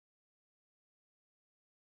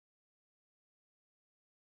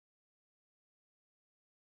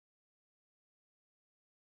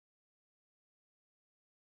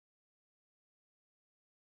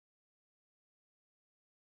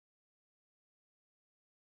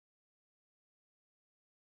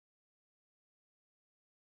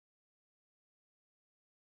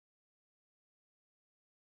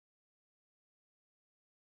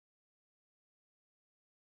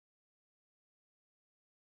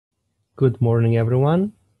Good morning,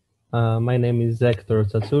 everyone. My name is Hector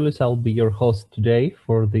Tsatsoulis. I'll be your host today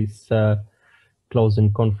for this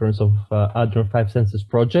closing conference of Adrion 5 Senses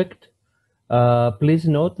project. Please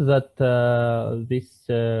note that this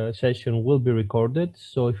session will be recorded,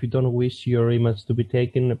 so if you don't wish your image to be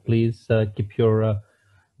taken, please keep your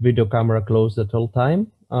video camera closed at all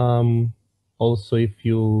time. Also, if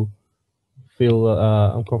you feel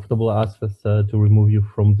uncomfortable, ask us to remove you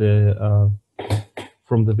from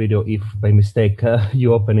the video if by mistake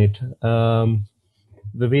you open it.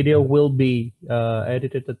 The video will be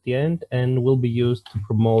edited at the end and will be used to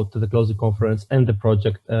promote the closing conference and the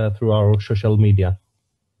project through our social media.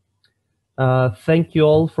 Thank you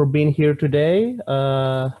all for being here today.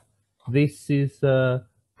 This is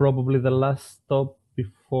probably the last stop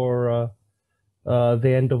before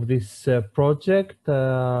the end of this project.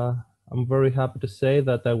 I'm very happy to say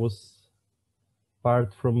that I was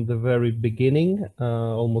part from the very beginning,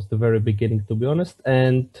 almost the very beginning, to be honest.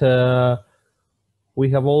 And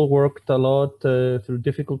we have all worked a lot through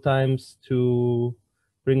difficult times to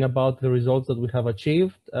bring about the results that we have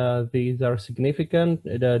achieved. These are significant.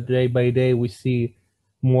 Day by day, we see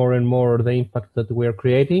more and more the impact that we are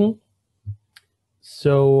creating.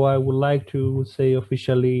 So I would like to say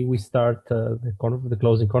officially we start the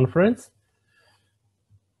closing conference.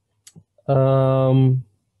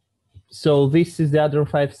 So this is the Adrion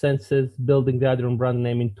 5 Senses, building the Adrion brand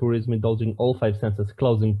name in tourism, indulging all 5 senses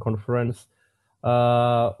closing conference.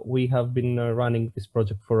 We have been running this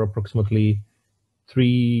project for approximately 3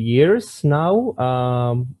 years now,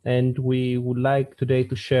 and we would like today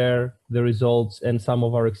to share the results and some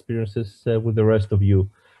of our experiences with the rest of you.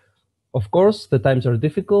 Of course, the times are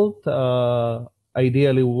difficult.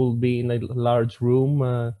 Ideally, we'll be in a large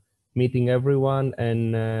room, meeting everyone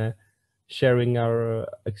and sharing our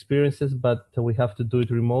experiences, but we have to do it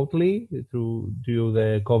remotely due to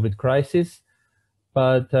the COVID crisis.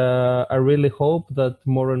 But I really hope that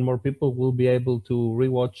more and more people will be able to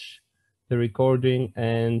rewatch the recording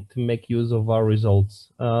and to make use of our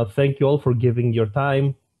results. Thank you all for giving your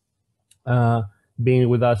time, being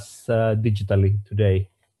with us digitally today.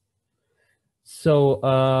 So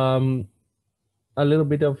a little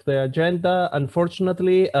bit of the agenda.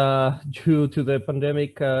 Unfortunately, due to the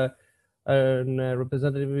pandemic,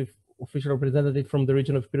 official representative from the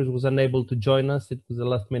region of Pyrrhus was unable to join us. It was a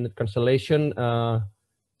last-minute cancellation.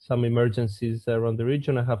 Some emergencies around the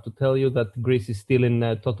region. I have to tell you that Greece is still in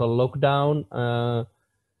total lockdown.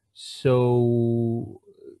 So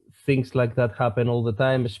things like that happen all the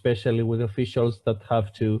time, especially with officials that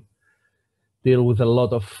have to deal with a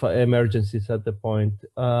lot of emergencies at the point.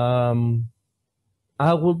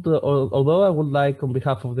 Although I would like, on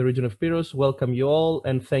behalf of the region of Pyrrhus, welcome you all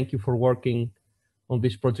and thank you for working on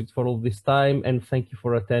this project for all this time, and thank you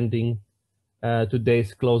for attending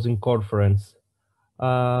today's closing conference.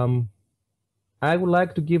 I would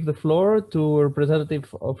like to give the floor to a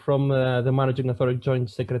representative from the Managing Authority Joint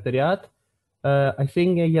Secretariat. I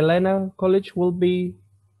think Yelena College will be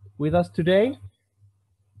with us today.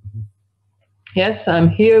 Yes, I'm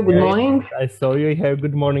here. Good morning. I saw you here.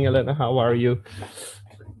 Good morning, Elena. How are you?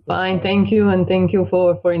 Fine, thank you, and thank you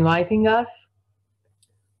for inviting us.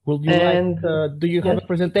 Will you do you have a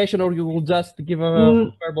presentation, or you will just give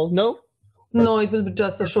a verbal? No? No, it will be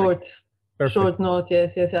just a short note.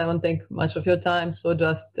 Yes, I won't take much of your time. So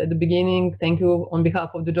just at the beginning, thank you on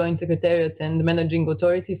behalf of the Joint Secretariat and the Managing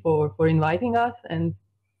Authority for inviting us. And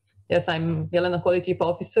yes, I'm Yelena College Chief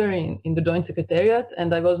Officer in the Joint Secretariat,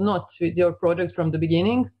 and I was not with your project from the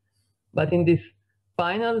beginning, but in this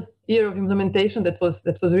final year of implementation that was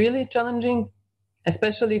really challenging,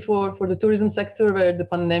 especially for the tourism sector, where the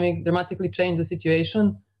pandemic dramatically changed the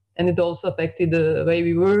situation, and it also affected the way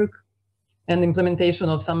we work and implementation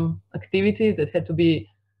of some activities that had to be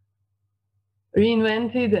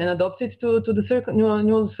reinvented and adopted to the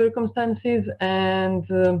new circumstances. And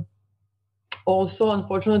also,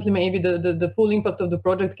 unfortunately, maybe the full impact of the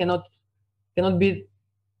project cannot be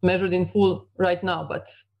measured in full right now. But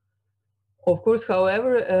of course,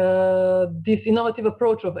 however, this innovative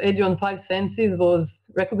approach of Adrion 5 Senses was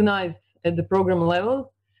recognized at the program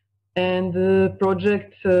level, and the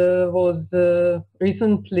project was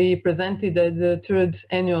recently presented at the 3rd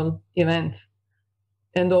annual event.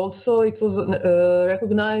 And also it was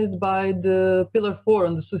recognized by the Pillar 4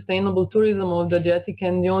 on the sustainable tourism of the Adriatic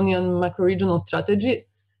and Ionian macro-regional strategy,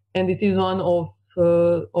 and it is one of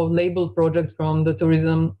labeled projects from the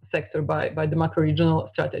tourism sector by the macro-regional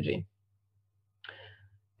strategy.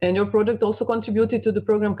 And your project also contributed to the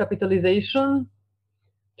program capitalization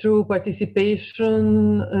through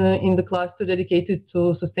participation in the cluster dedicated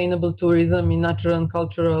to sustainable tourism in natural and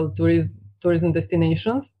cultural tourism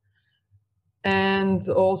destinations. and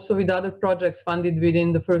also with other projects funded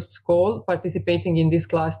within the first call participating in this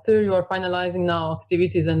cluster. You are finalizing now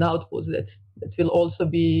activities and outputs that will also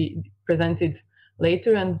be presented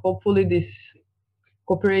later, and hopefully this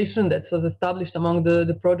cooperation that was established among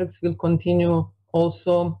the projects will continue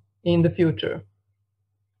also in the future.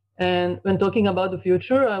 And when talking about the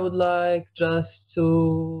future, I would like just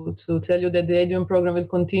to tell you that the Adrion program will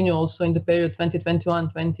continue also in the period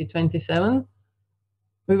 2021-2027.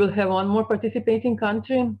 We will have one more participating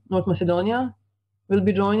country, North Macedonia, will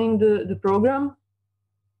be joining the program.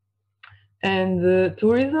 And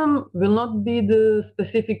tourism will not be the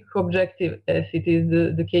specific objective as it is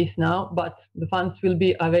the case now, but the funds will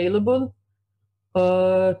be available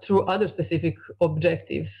through other specific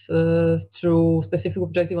objectives, through specific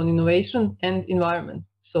objective on innovation and environment.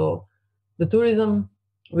 So the tourism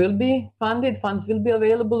will be funded, funds will be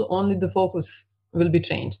available, only the focus will be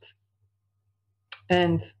changed.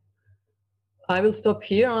 And I will stop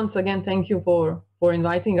here. Once again, thank you for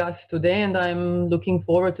inviting us today, and I'm looking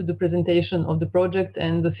forward to the presentation of the project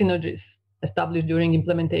and the synergies established during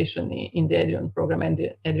implementation in the Adrion program and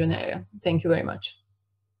the Adrion area. Thank you very much.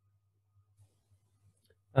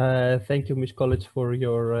 Thank you, Ms. College, for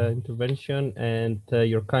your intervention and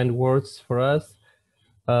your kind words for us.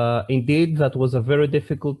 Indeed, that was a very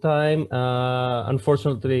difficult time.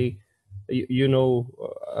 Unfortunately, you know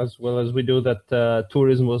as well as we do that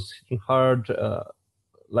tourism was hitting hard,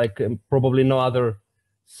 like probably no other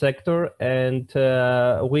sector, and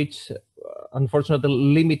which unfortunately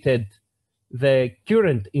limited the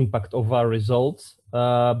current impact of our results.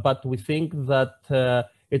 But we think that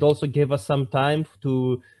it also gave us some time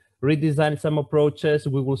to redesign some approaches.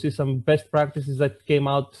 We will see some best practices that came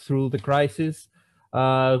out through the crisis.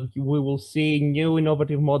 We will see new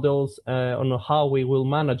innovative models on how we will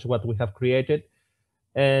manage what we have created.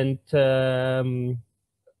 And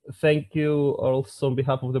thank you also on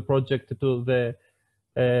behalf of the project to the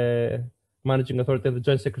Managing Authority of the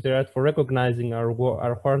Joint Secretariat for recognizing our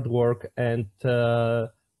hard work and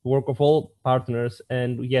work of all partners.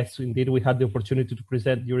 And yes, indeed, we had the opportunity to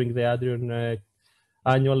present during the Adrion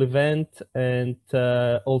annual event and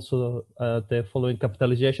also the following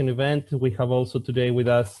capitalization event. We have also today with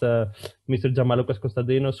us Mr. Gianmalukas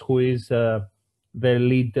Konstantinos, who is the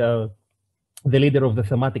leader of the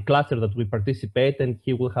thematic cluster that we participate, and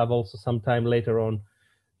he will have also some time later on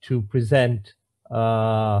to present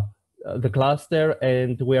the cluster.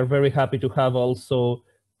 And we are very happy to have also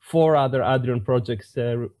 4 other Adrion projects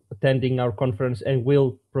attending our conference and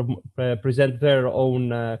will present their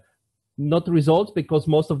own not results, because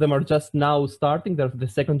most of them are just now starting. They're the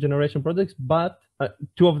second generation projects, but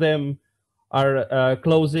 2 of them are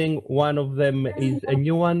closing. 1 of them is a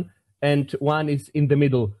new one, and 1 is in the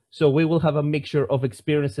middle. So we will have a mixture of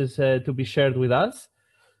experiences to be shared with us.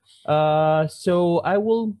 So I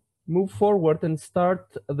will move forward and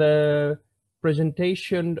start the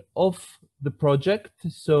presentation of the project.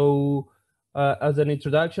 So as an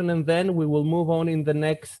introduction, and then we will move on in the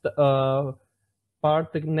next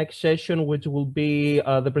part, the next session, which will be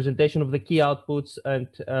the presentation of the key outputs, and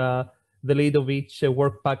the lead of each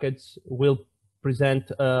work package will present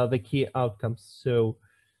the key outcomes. So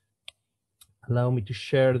allow me to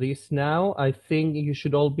share this now. I think you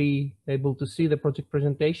should all be able to see the project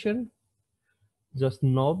presentation. Just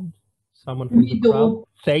nod. Someone from the crowd.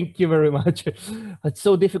 Thank you very much. It's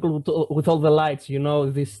so difficult with all the lights, you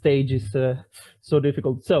know, this stage is so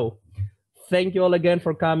difficult. So thank you all again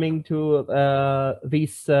for coming to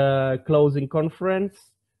this closing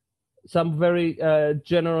conference. Some very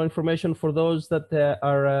general information for those that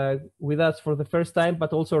are with us for the first time,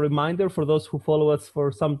 but also a reminder for those who follow us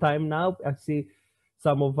for some time now. I see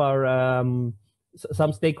some of our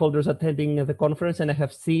some stakeholders attending the conference, and I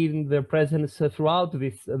have seen their presence throughout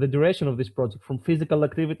the duration of this project, from physical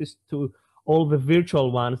activities to all the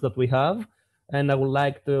virtual ones that we have. And I would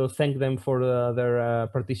like to thank them for their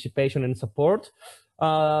participation and support.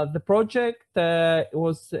 The project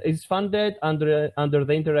is funded under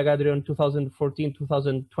the Interreg Adrion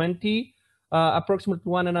 2014-2020,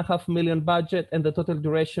 approximately $1.5 million budget, and the total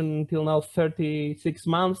duration until now 36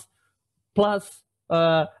 months, plus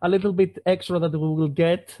a little bit extra that we will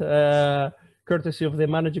get courtesy of the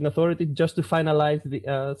Managing Authority, just to finalize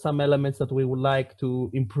some elements that we would like to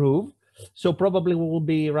improve. So probably we will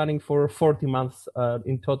be running for 40 months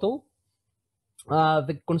in total.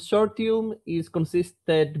 The consortium is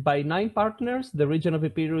consisted by 9 partners. The region of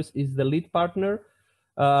Epirus is the lead partner.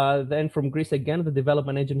 Then from Greece again, the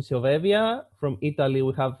development agency of Evia. From Italy,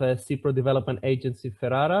 we have CIPRO development agency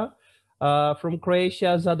Ferrara. From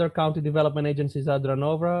Croatia, Zadar County Development Agency Zadra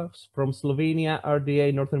Nova. From Slovenia,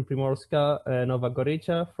 RDA Northern Primorska Nova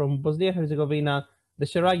Gorica. From Bosnia Herzegovina, the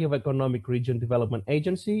Sarajevo Economic Region Development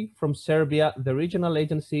Agency. From Serbia, the Regional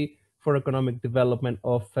Agency for Economic Development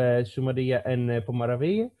of Šumadija and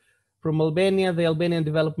Pomoravije. From Albania, the Albanian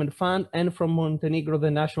Development Fund, and from Montenegro,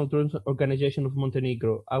 the National Tourism Organization of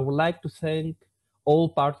Montenegro. I would like to thank all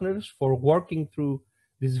partners for working through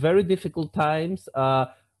these very difficult times.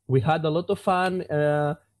 We had a lot of fun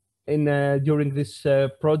during this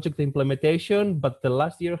project implementation, but the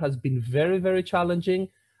last year has been very, very challenging.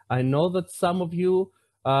 I know that some of you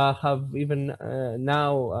have even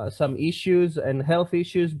now some issues and health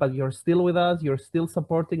issues, but you're still with us. You're still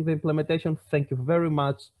supporting the implementation. Thank you very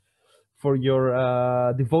much for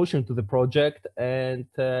your devotion to the project, and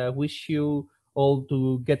wish you all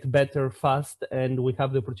to get better fast, and we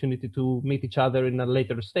have the opportunity to meet each other in a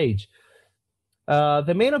later stage.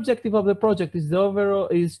 The main objective of the project is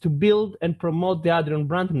to build and promote the Adrion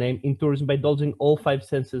brand name in tourism by indulging all 5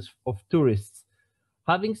 senses of tourists.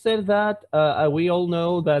 Having said that, we all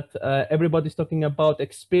know that everybody's talking about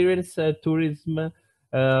experience tourism,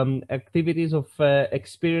 activities of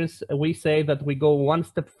experience. We say that we go one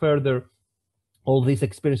step further. All these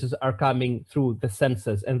experiences are coming through the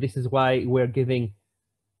senses, and this is why we're giving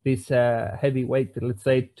this heavy weight, let's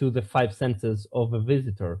say, to the 5 senses of a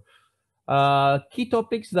visitor. Key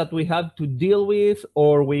topics that we have to deal with,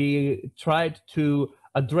 or we tried to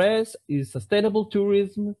address, is sustainable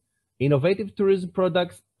tourism, innovative tourism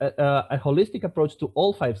products, a holistic approach to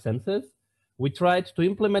all 5 senses. We tried to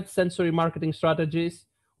implement sensory marketing strategies.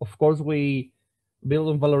 Of course, we build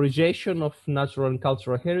on valorization of natural and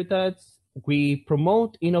cultural heritage. We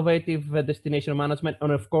promote innovative destination management,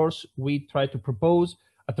 and of course, we try to propose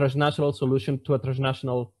a transnational solution to a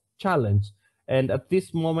transnational challenge. And at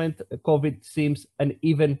this moment, COVID seems an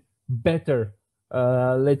even better,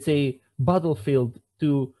 let's say, battlefield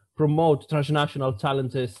to promote transnational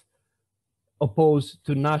challenges opposed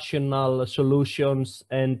to national solutions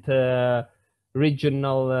and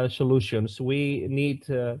regional solutions. We need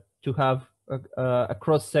to have a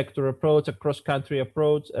cross-sector approach, a cross-country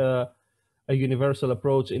approach, a universal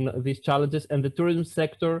approach in these challenges, and the tourism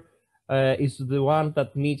sector is the one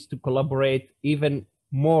that needs to collaborate even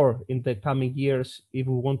more in the coming years if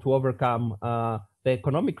we want to overcome the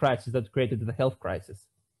economic crisis that created the health crisis.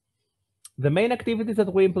 The main activities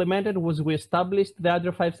that we implemented was we established the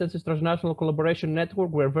Adrion 5 Senses Transnational Collaboration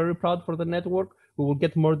Network. We're very proud for the network. We will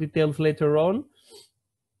get more details later on.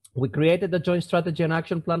 We created a joint strategy and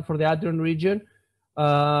action plan for the Adrion region.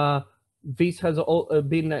 This has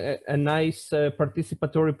been a nice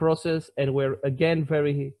participatory process, and we're again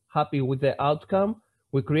very happy with the outcome.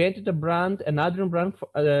 We created a brand, an Adrion brand,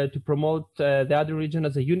 to promote the Adrion region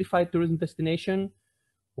as a unified tourism destination.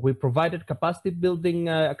 We provided capacity building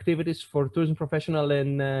activities for tourism professional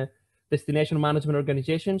and destination management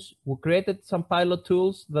organizations. We created some pilot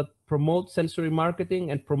tools that promote sensory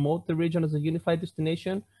marketing and promote the region as a unified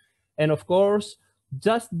destination. And of course,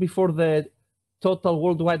 just before the total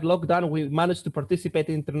worldwide lockdown, we managed to participate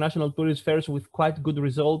in international tourist fairs with quite good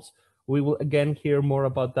results. We will again hear more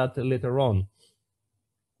about that later on.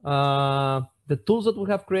 The tools that we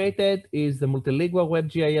have created is the multilingual web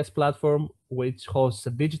GIS platform, which hosts a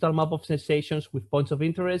digital map of sensations with points of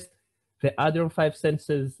interest, the Adrion 5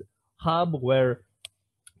 Senses hub, where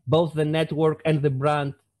both the network and the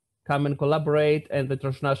brand come and collaborate, and the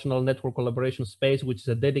transnational network collaboration space, which is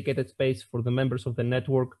a dedicated space for the members of the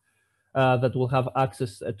network that will have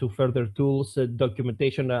access to further tools,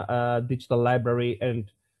 documentation, digital library, and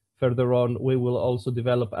further on, we will also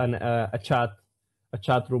develop a chat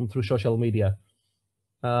room through social media.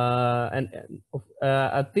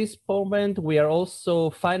 At this moment, we are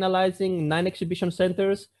also finalizing 9 exhibition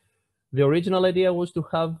centers. The original idea was to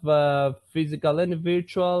have physical and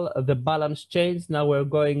virtual. The balance changed. Now we're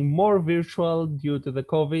going more virtual due to the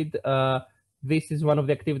COVID. This is one of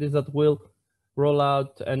the activities that will roll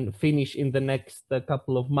out and finish in the next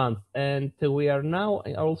couple of months. And we are now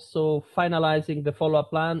also finalizing the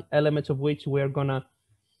follow-up plan, elements of which we are gonna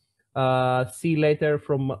see later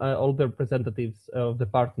from all the representatives of the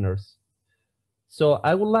partners. So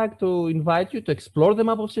I would like to invite you to explore the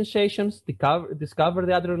map of sensations, discover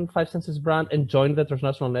the Adrion 5 Senses brand, and join the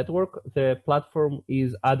transnational network. The platform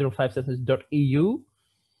is adrion5senses.eu.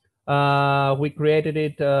 We created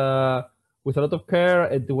it with a lot of care.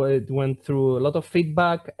 It went through a lot of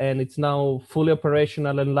feedback, and it's now fully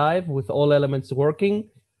operational and live with all elements working.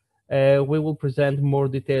 We will present more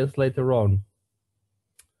details later on.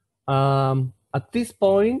 At this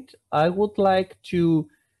point, I would like to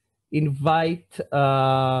invite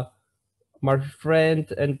my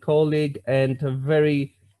friend and colleague, and a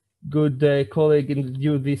very good colleague in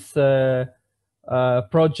this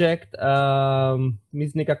project,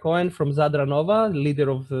 Ms. Nika Cohen from Zadranova, leader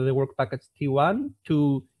of the work package T1,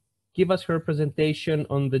 to give us her presentation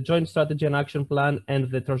on the joint strategy and action plan and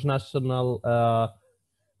the transnational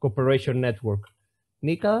cooperation network.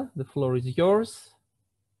 Nika, the floor is yours.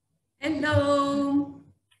 Hello.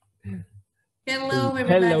 Hello,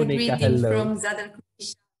 everybody. Hello, Nika. Greetings Hello. from Zadar,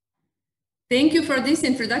 Croatia. Thank you for this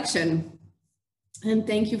introduction. And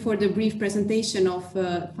thank you for the brief presentation of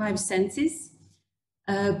 5 senses.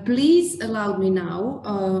 Please allow me now,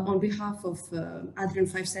 on behalf of Adrion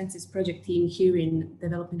 5 Senses project team here in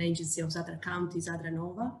Development Agency of Zadar County,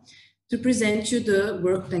 Zadranova, to present you the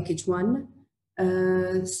work package 1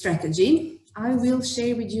 strategy. I will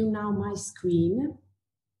share with you now my screen.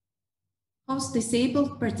 Host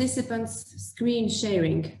disabled participants screen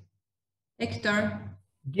sharing. Hector.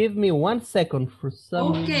 Give me 1 second for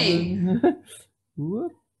some reason.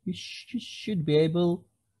 Whoop, you should be able,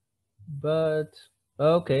 but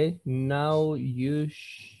okay, now you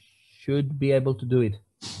should be able to do it.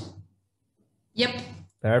 Yep.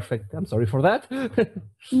 Perfect. I'm sorry for that.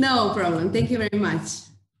 No problem. Thank you very much.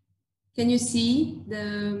 Can you see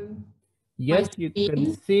the... Yes, you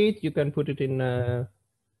can see it. You can put it in...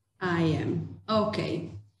 I am.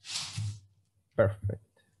 Okay. Perfect.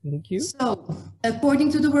 Thank you. So,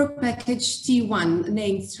 according to the work package T1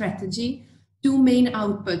 named strategy, 2 main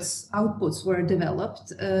outputs were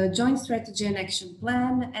developed, joint strategy and action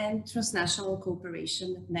plan and transnational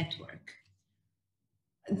cooperation network.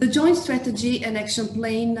 The joint strategy and action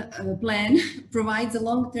plan provides a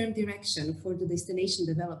long-term direction for the destination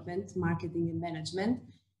development, marketing and management,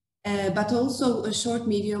 but also a short,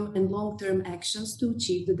 medium and long-term actions to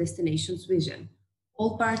achieve the destination's vision.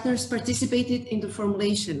 All partners participated in the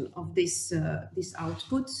formulation of this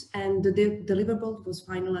output, and the deliverable was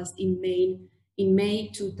finalized in May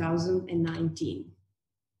 2019.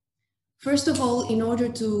 First of all, in order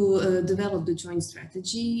to develop the joint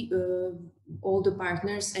strategy, all the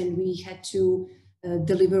partners and we had to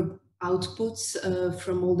deliver outputs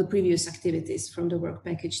from all the previous activities from the work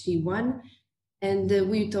package T1. And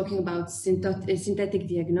we're talking about synthetic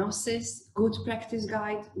diagnosis, good practice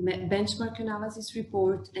guide, benchmark analysis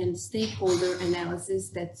report, and stakeholder analysis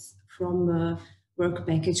that's from work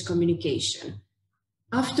package communication.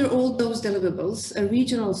 After all those deliverables, a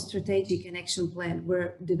regional strategic and action plan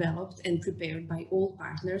were developed and prepared by all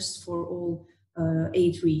partners for all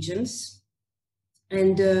 8 regions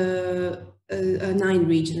and 9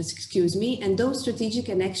 regions, excuse me. And those strategic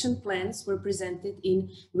and action plans were presented in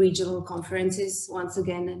regional conferences. Once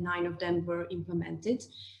again, 9 of them were implemented,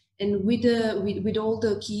 and with all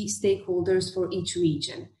the key stakeholders for each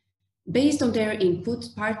region. Based on their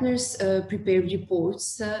input, partners prepared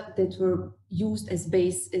reports that were used as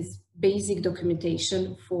basic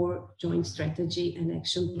documentation for joint strategy and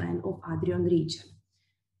action plan of Adrion region.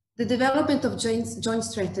 The development of joint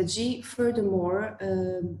strategy, furthermore,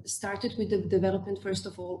 started with the development, first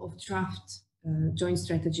of all, of draft joint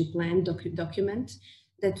strategy plan document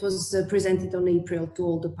that was presented on April to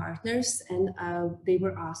all the partners, and they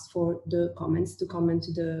were asked for the comments to comment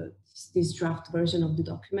to this draft version of the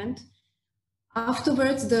document.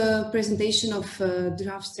 Afterwards, the presentation of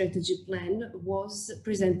draft strategy plan was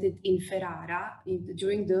presented in Ferrara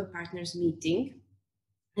during the partners meeting.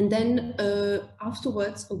 And then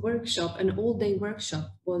afterwards, a workshop, an all-day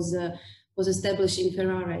workshop was established in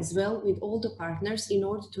Ferrara as well with all the partners in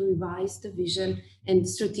order to revise the vision and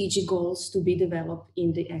strategic goals to be developed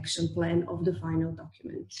in the action plan of the final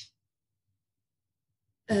document.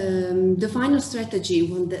 The final strategy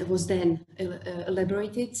was then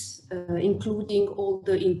elaborated, including all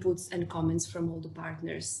the inputs and comments from all the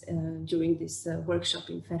partners during this workshop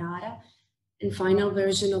in Ferrara. And final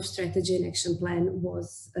version of strategy and action plan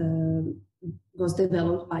was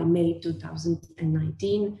developed by May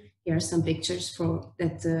 2019. Here are some pictures from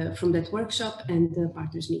that workshop and the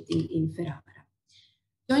partners meeting in Ferrara.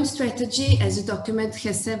 Joint strategy as a document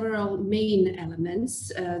has several main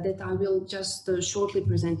elements that I will just shortly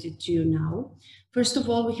present it to you now. First of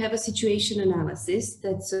all, we have a situation analysis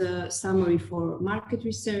that's a summary for market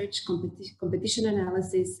research, competition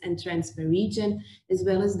analysis and trends per region, as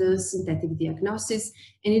well as the synthetic diagnosis.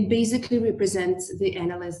 And it basically represents the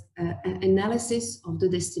analysis of the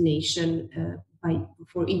destination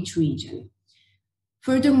for each region.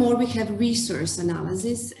 Furthermore, we have resource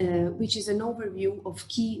analysis, which is an overview of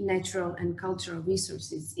key natural and cultural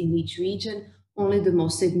resources in each region. Only the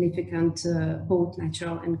most significant, both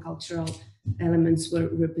natural and cultural elements were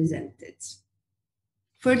represented.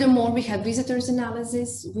 Furthermore, we have visitors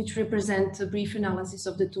analysis, which represent a brief analysis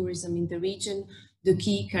of the tourism in the region, the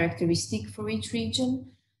key characteristic for each region.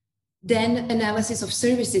 Then analysis of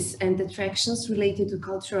services and attractions related to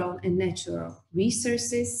cultural and natural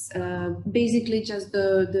resources, basically just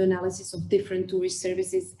the analysis of different tourist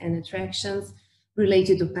services and attractions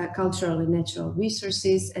related to cultural and natural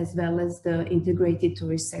resources, as well as the integrated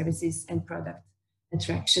tourist services and product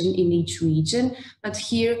attraction in each region. But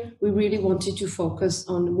here we really wanted to focus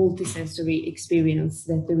on multisensory experience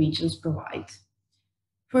that the regions provide.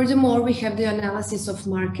 Furthermore, we have the analysis of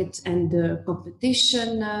market and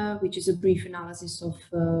competition, which is a brief analysis of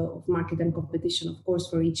market and competition, of course,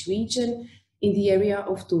 for each region in the area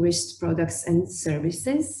of tourist products and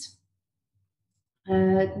services.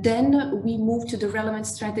 Then we move to the relevant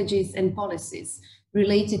strategies and policies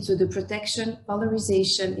related to the protection,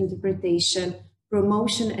 valorization, interpretation,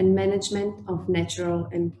 promotion and management of natural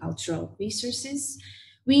and cultural resources.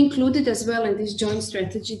 We included as well in this joint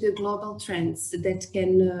strategy the global trends that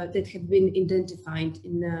have been identified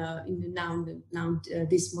in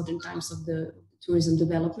these modern times of the tourism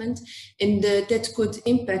development, and that could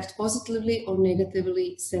impact positively or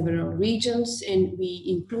negatively several regions. And we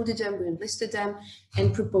included them, we listed them,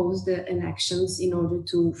 and proposed actions in order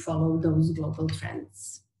to follow those global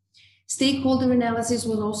trends. Stakeholder analysis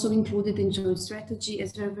was also included in joint strategy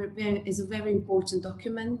as a very important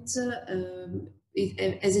document,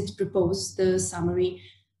 as it proposed the summary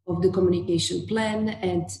of the communication plan,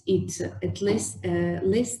 and it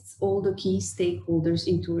lists all the key stakeholders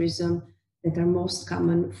in tourism that are most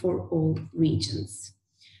common for all regions.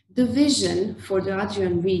 The vision for the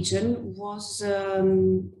Adrian region was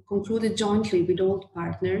concluded jointly with all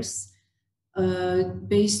partners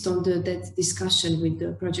based on that discussion with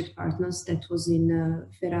the project partners that was in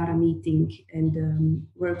Ferrara meeting and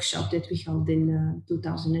workshop that we held in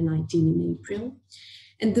 2019 in April.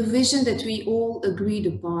 And the vision that we all agreed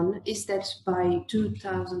upon is that by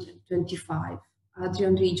 2025,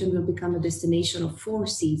 Adrian region will become a destination of 4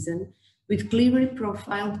 seasons with clearly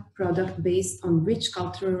profiled product based on rich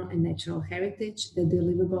cultural and natural heritage that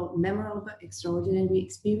deliverable memorable, extraordinary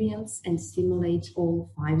experience and stimulate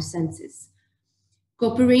all 5 senses.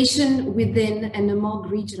 Cooperation within and among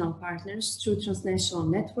regional partners through transnational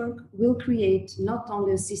network will create not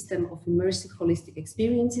only a system of immersive holistic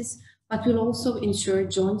experiences, but will also ensure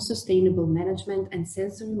joint sustainable management and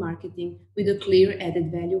sensory marketing with a clear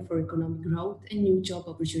added value for economic growth and new job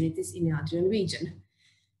opportunities in the Adrian region.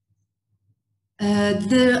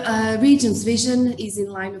 The region's vision is in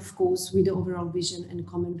line, of course, with the overall vision and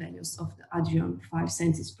common values of the Adrian 5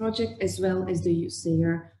 Senses project, as well as the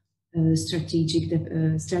USAIR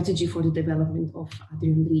strategy for the development of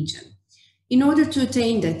Adrian region. In order to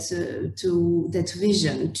attain that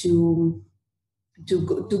vision, to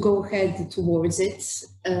go ahead towards it,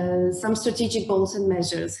 some strategic goals and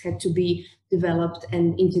measures had to be developed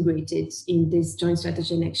and integrated in this joint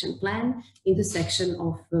strategy and action plan in the section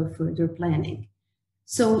of further planning.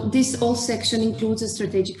 So this whole section includes a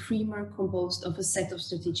strategic framework composed of a set of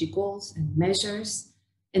strategic goals and measures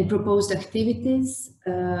and proposed activities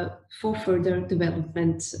for further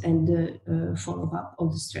development and follow-up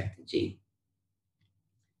of the strategy.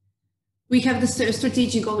 We have the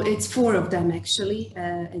strategic goal, it's 4 of them actually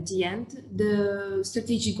at the end. The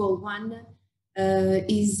strategic goal 1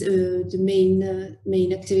 is the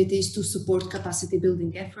main activities to support capacity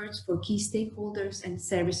building efforts for key stakeholders and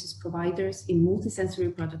services providers in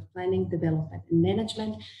multisensory product planning, development and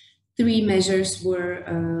management. 3 measures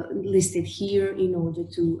were listed here in order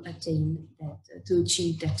to attain that, to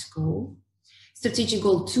achieve that goal. Strategic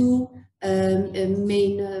goal 2,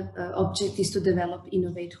 main object is to develop,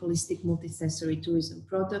 innovate holistic multisensory tourism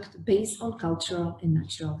product based on cultural and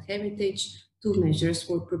natural heritage. 2 measures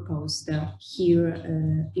were proposed here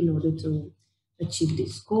in order to achieve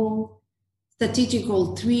this goal. Strategic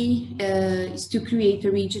goal 3 is to create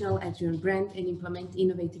a regional Adrian brand and implement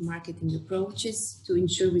innovative marketing approaches to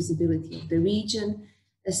ensure visibility of the region.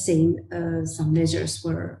 The same, some measures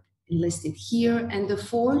were listed here. And the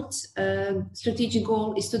 4th strategic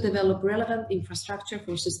goal is to develop relevant infrastructure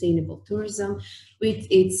for sustainable tourism with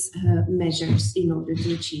its measures in order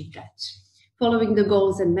to achieve that. Following the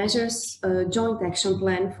goals and measures, a joint action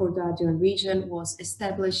plan for the Adrian region was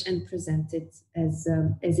established and presented as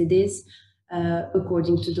it is,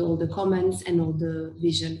 according to all the comments and all the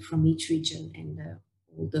vision from each region and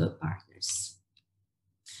all the partners.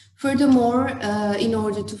 Furthermore, in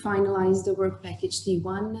order to finalize the work package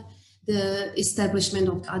T1, the establishment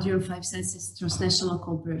of the Adrian 5 Senses Transnational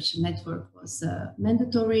Cooperation Network was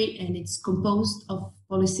mandatory, and it's composed of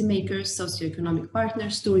policymakers, socioeconomic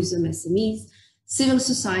partners, tourism SMEs, civil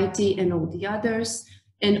society, and all the others.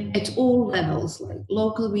 and at all levels, like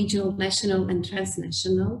local, regional, national, and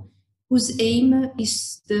transnational, whose aim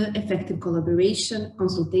is the effective collaboration,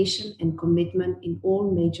 consultation, and commitment in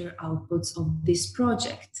all major outputs of this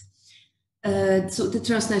project. So the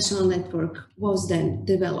transnational network was then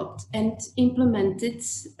developed and implemented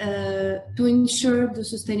to ensure the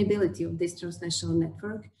sustainability of this transnational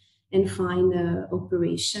network and fine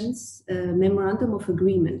operations. A memorandum of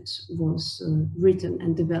agreement was written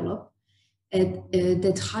and developed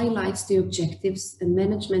that highlights the objectives and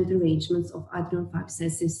management arrangements of Adrion 5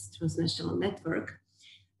 Senses transnational network.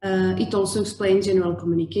 It also explains general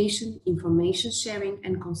communication, information sharing,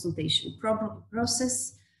 and consultation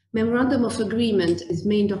process. Memorandum of Agreement, as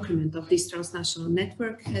main document of this transnational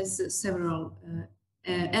network, has several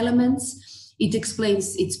elements. It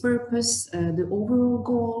explains its purpose, the overall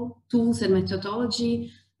goal, tools and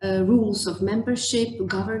methodology, rules of membership,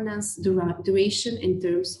 governance, duration, and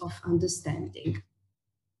terms of understanding.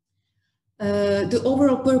 The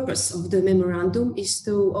overall purpose of the memorandum is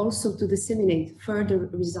to also to disseminate further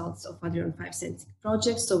results of Adrion 5 Senses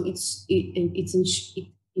projects, so it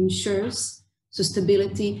ensures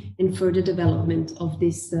sustainability and further development of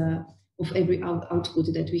this of every output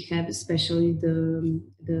that we have, especially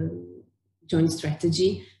the joint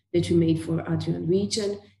strategy that we made for Adrian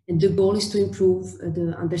region. And the goal is to improve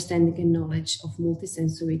the understanding and knowledge of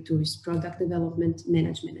multisensory tourist product development,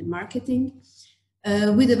 management, and marketing.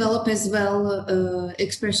 We develop as well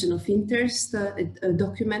expression of interest, a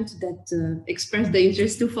document that express the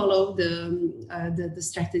interest to follow the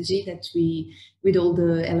strategy that we, with all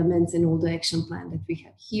the elements and all the action plan that we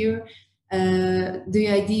have here. The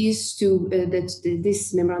idea is to that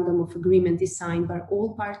this memorandum of agreement is signed by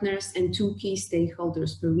all partners and 2 key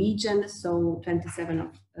stakeholders per region, so 27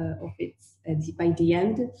 of it by the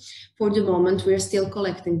end. For the moment, we are still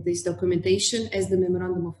collecting this documentation as the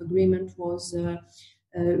memorandum of agreement was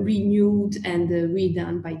renewed and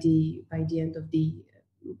redone by the end of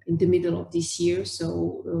in the middle of this year.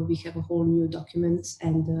 So we have a whole new document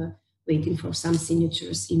and waiting for some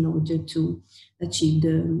signatures in order to achieve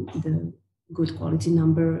the good quality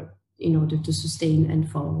number in order to sustain and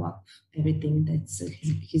follow up everything that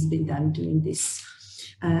has been done during this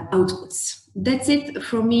outputs. That's it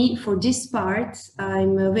from me for this part.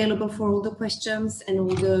 I'm available for all the questions and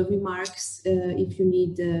all the remarks if you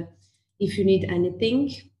need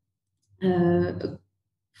anything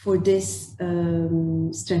for this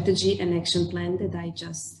strategy and action plan that I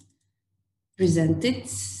just presented.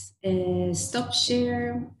 Stop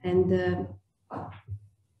share and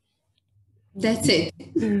that's it.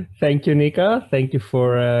 Thank you, Nika. Thank you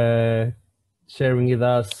for sharing with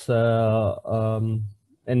us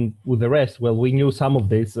and with the rest. Well, we knew some of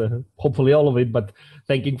this, hopefully all of it, but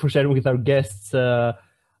thank you for sharing with our guests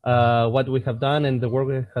what we have done and the work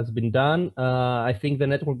that has been done. I think the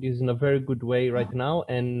network is in a very good way right now,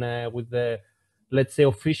 and with the, let's say,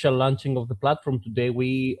 official launching of the platform today,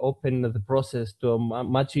 we open the process to a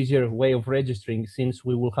much easier way of registering, since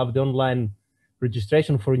we will have the online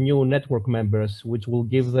registration for new network members, which will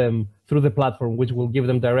give them, through the platform, which will give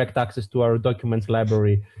them direct access to our documents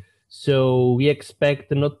library. So we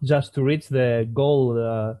expect not just to reach the goal,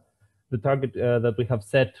 the target that we have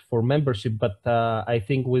set for membership, but I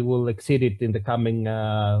think we will exceed it in the coming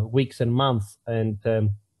weeks and months. And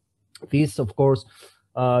this, of course,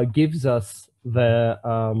 gives us the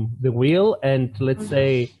will and, let's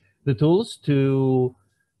say, the tools to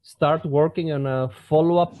start working on a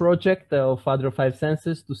follow-up project of Adrion 5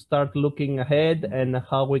 Senses, to start looking ahead and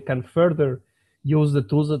how we can further use the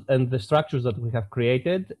tools and the structures that we have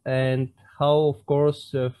created, and how, of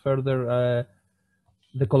course, further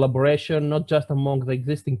the collaboration, not just among the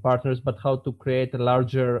existing partners, but how to create a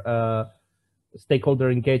larger stakeholder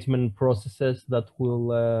engagement processes that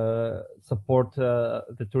will support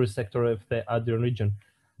the tourist sector of the Adrian region.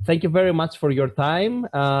 Thank you very much for your time.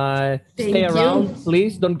 Stay around,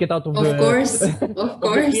 please. Don't get out of the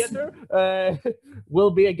theater. We'll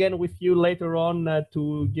be again with you later on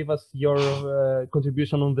to give us your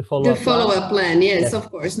contribution on the follow-up plan. The follow-up plan, yes, of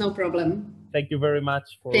course, no problem. Thank you very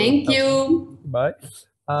much. Thank you. Bye.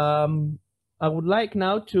 I would like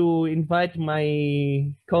now to invite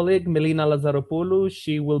my colleague, Melina Lazaropoulou.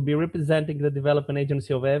 She will be representing the development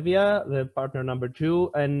agency of EVIA, the partner number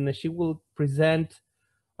 2, and she will present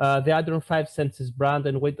the Adrion 5 Senses brand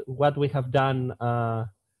and what we have done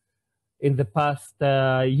in the past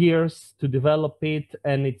years to develop it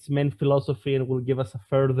and its main philosophy, and will give us a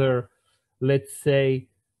further, let's say,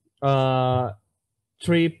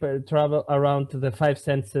 travel around the 5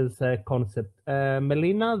 Senses concept.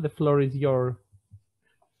 Melina, the floor is yours.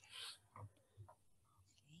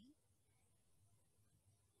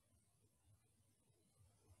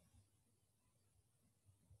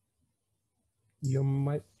 You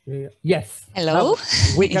might. Yes. Hello.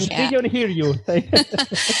 We can Yeah. see you and hear you.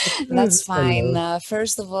 That's fine. Hello.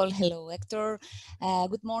 First of all, hello, Hector.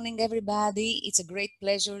 Good morning, everybody. It's a great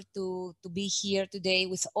pleasure to be here today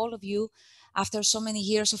with all of you after so many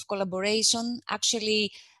years of collaboration.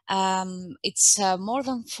 Actually, it's more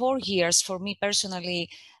than 4 years for me personally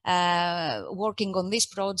working on this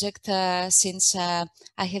project since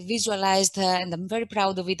I have visualized, and I'm very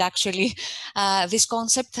proud of it actually, this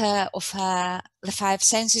concept of the 5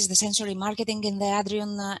 senses, the sensory marketing in the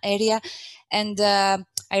Adrion area. And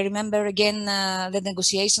I remember again the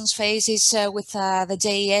negotiations phases with the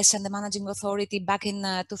JES and the managing authority back in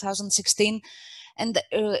 2016. And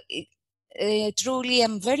truly,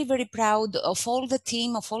 I'm very, very proud of all the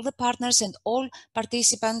team, of all the partners and all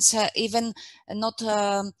participants, even not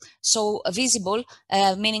so visible,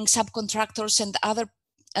 meaning subcontractors and other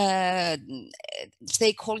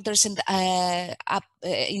stakeholders and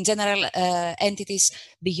in general entities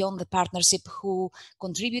beyond the partnership who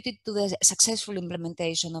contributed to the successful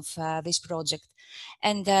implementation of this project.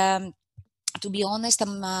 And to be honest,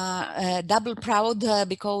 I'm double proud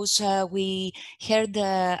because we heard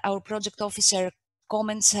our project officer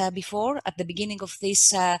comments before at the beginning of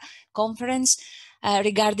this conference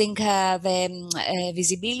regarding the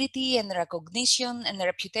visibility and recognition and the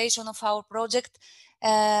reputation of our project.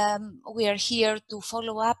 We are here to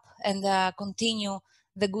follow up and continue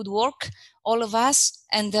the good work, all of us,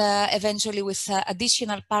 and eventually with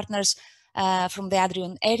additional partners from the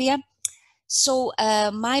Adrion area. So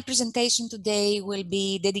my presentation today will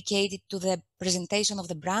be dedicated to the presentation of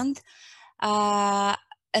the brand.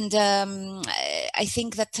 And I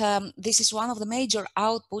think that this is one of the major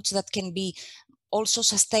outputs that can be also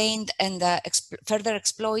sustained and further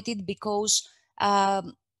exploited, because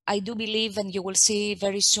I do believe, and you will see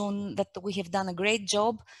very soon, that we have done a great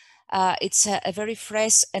job. It's a very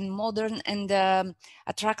fresh and modern and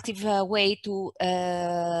attractive way to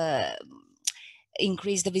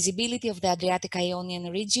increase the visibility of the Adriatic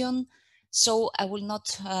Ionian region. So I will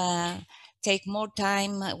not take more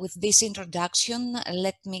time with this introduction.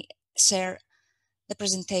 Let me share the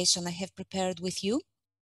presentation I have prepared with you.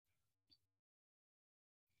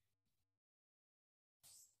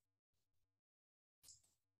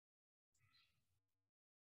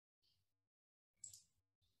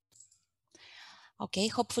 Okay,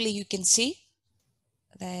 hopefully you can see.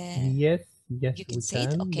 Yes, you can see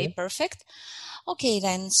it. Okay, yes. Perfect. Okay,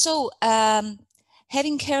 then. So,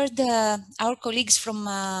 having heard our colleagues from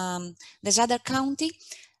the Zadar County,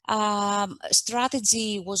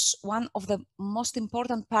 strategy was one of the most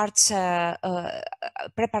important parts,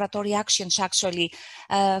 preparatory actions actually,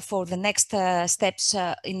 for the next steps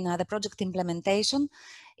in the project implementation.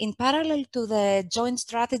 In parallel to the joint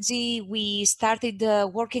strategy, we started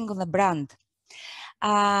working on the brand.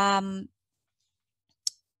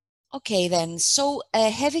 Okay, then. So,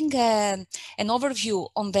 having an overview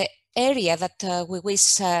on the area that we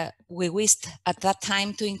wished at that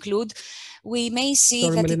time to include, we may see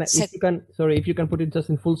sorry, that Melina, if you can put it just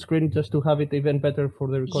in full screen, just to have it even better for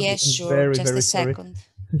the recording. Yes, sure. Very, just very a sorry. second.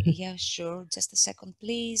 Yeah, sure. Just a second,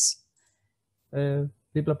 please.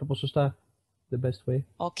 Δίπλα από τα ποσοστά, the best way.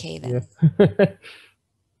 Okay, then.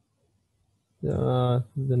 Yeah.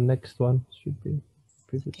 The next one should be.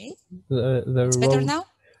 Okay. It's better now?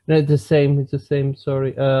 No, it's the same. It's the same.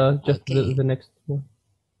 Sorry. Just Okay. the next one.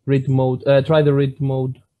 Read mode. Try the read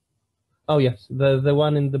mode. Oh yes, the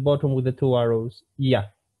one in the bottom with the 2 arrows. Yeah.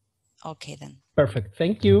 Okay, then. Perfect.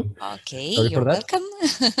 Thank you. Okay, Sorry you're for that. welcome.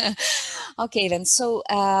 Okay, then. So,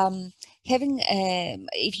 having,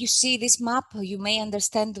 if you see this map, you may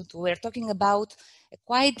understand that we're talking about a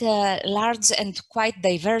quite large and quite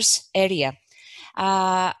diverse area.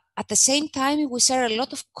 At the same time, we share a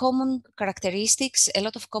lot of common characteristics, a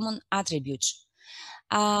lot of common attributes.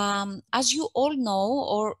 As you all know,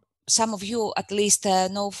 or some of you at least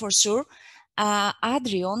know for sure,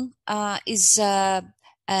 Adrion is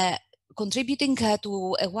contributing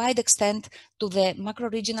to a wide extent to the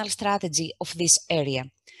macro-regional strategy of this area,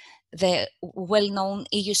 the well-known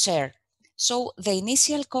EU share. So the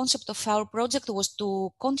initial concept of our project was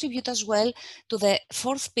to contribute as well to the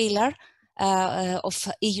 4th pillar of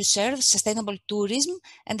EU share, sustainable tourism,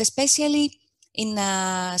 and especially in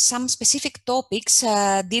some specific topics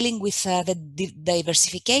dealing with the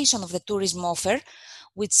diversification of the tourism offer,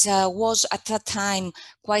 which was at that time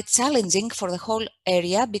quite challenging for the whole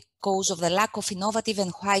area because of the lack of innovative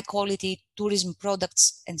and high quality tourism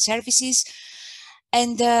products and services.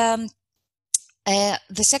 And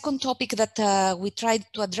the second topic that we tried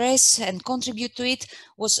to address and contribute to it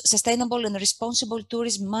was sustainable and responsible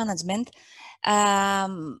tourism management,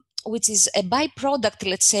 which is a byproduct,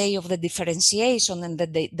 let's say, of the differentiation and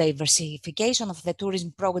the diversification of the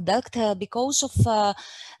tourism product because of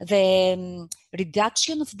the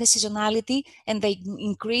reduction of the seasonality and the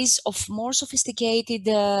increase of more sophisticated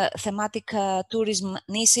thematic tourism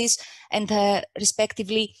niches and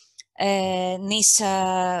respectively niche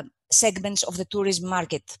segments of the tourism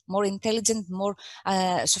market, more intelligent, more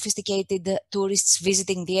sophisticated tourists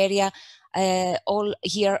visiting the area all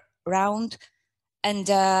year round, and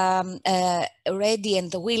ready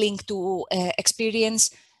and willing to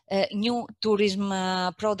experience new tourism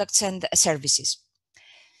products and services.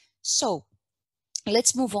 So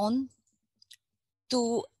let's move on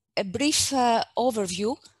to a brief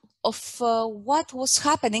overview of what was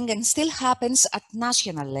happening and still happens at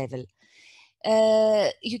national level.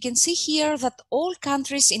 You can see here that all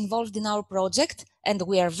countries involved in our project, and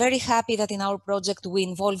we are very happy that in our project we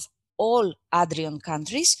involve all Adrion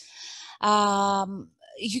countries.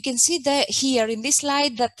 You can see here in this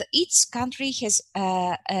slide that each country has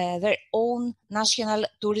their own national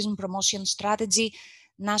tourism promotion strategy,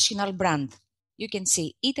 national brand. You can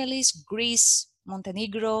see Italy's, Greece,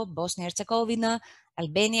 Montenegro, Bosnia-Herzegovina,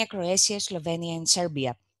 Albania, Croatia, Slovenia, and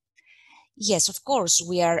Serbia. Yes, of course,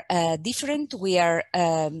 we are different. We are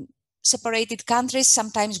separated countries.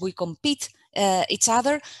 Sometimes we compete each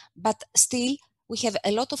other, but still we have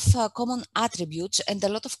a lot of common attributes and a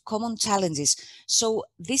lot of common challenges. So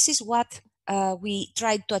this is what we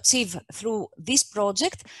tried to achieve through this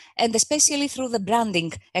project, and especially through the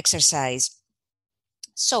branding exercise.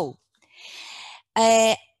 So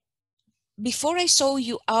before I show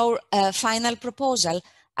you our final proposal,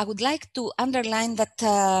 I would like to underline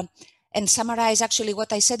that and summarize actually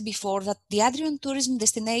what I said before, that the Adrion tourism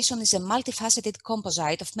destination is a multifaceted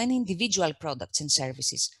composite of many individual products and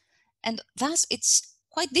services. And thus it's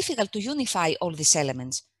quite difficult to unify all these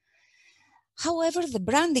elements. However, the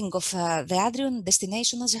branding of the Adrion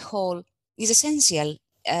destination as a whole is essential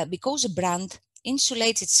because a brand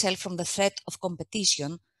insulates itself from the threat of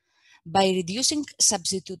competition by reducing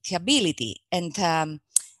substitutability. And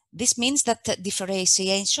this means that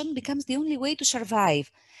differentiation becomes the only way to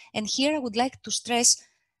survive. And here I would like to stress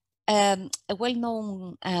a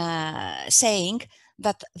well-known saying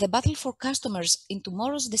that the battle for customers in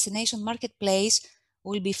tomorrow's destination marketplace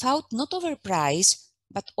will be fought not over price,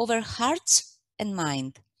 but over hearts and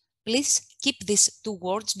mind. Please keep these two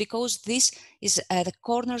words, because this is the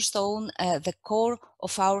cornerstone, the core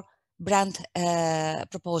of our brand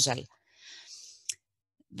proposal.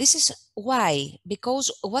 This is why,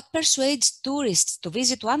 because what persuades tourists to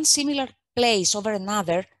visit one similar place over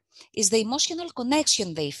another is the emotional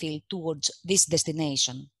connection they feel towards this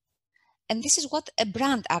destination. And this is what a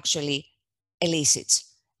brand actually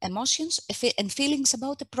elicits: emotions and feelings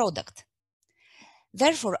about a product.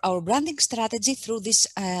 Therefore, our branding strategy through this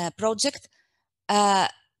project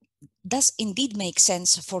does indeed make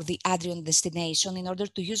sense for the Adrion destination in order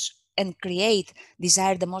to use and create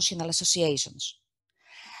desired emotional associations.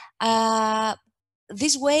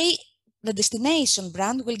 This way, the destination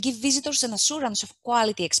brand will give visitors an assurance of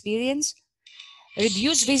quality experience,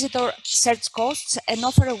 reduce visitor search costs, and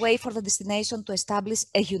offer a way for the destination to establish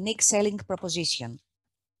a unique selling proposition.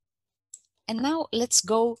 And now let's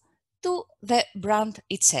go to the brand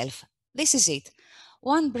itself. This is it.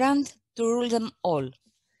 One brand to rule them all.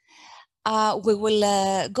 We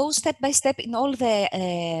will go step by step in all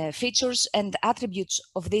the features and attributes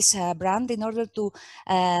of this brand in order to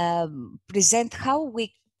present how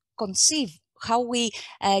we conceive, how we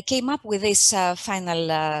came up with this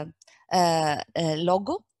final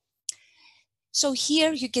logo. So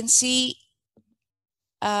here you can see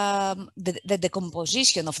the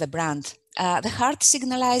composition of the brand. The heart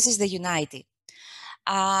signalizes the unity.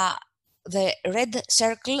 The red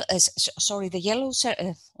circle, sorry, the yellow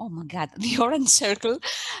circle, oh my God, the orange circle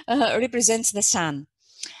represents the sun.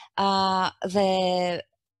 The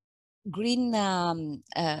green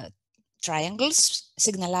triangles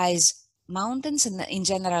signalize mountains and in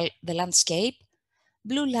general the landscape.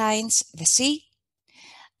 Blue lines, the sea.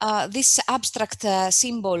 This abstract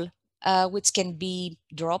symbol, which can be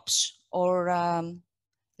drops or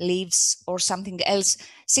leaves or something else,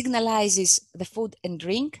 signalizes the food and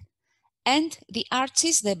drink. And the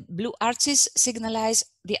arches, the blue arches, signalize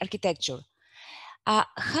the architecture.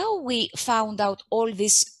 How we found out all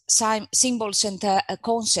these symbols and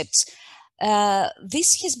concepts?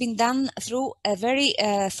 This has been done through a very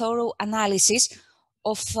thorough analysis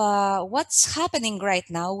of what's happening right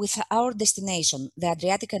now with our destination, the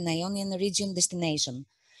Adriatic and Ionian region destination.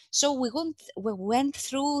 So we went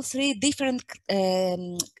through 3 different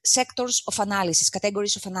sectors of analysis,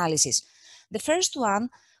 categories of analysis. The first one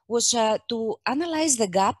was to analyze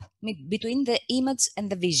the gap between the image and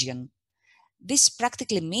the vision. This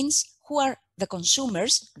practically means who are the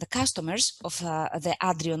consumers, the customers of the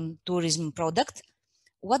Adrion tourism product.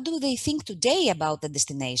 What do they think today about the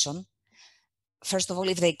destination? First of all,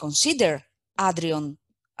 if they consider Adrion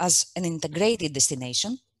as an integrated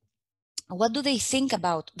destination, what do they think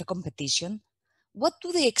about the competition? What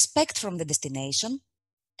do they expect from the destination?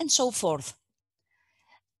 And so forth.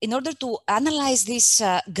 In order to analyze this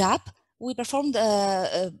gap, we performed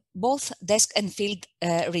both desk and field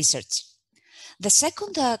research. The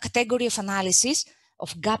second category of analysis,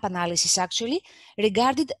 of gap analysis actually,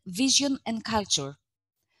 regarded vision and culture.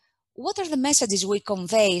 What are the messages we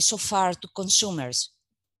convey so far to consumers?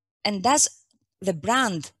 And does the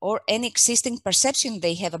brand or any existing perception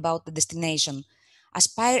they have about the destination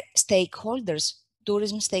aspire stakeholders,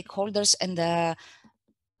 tourism stakeholders, and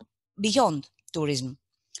beyond tourism?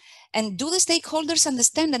 And do the stakeholders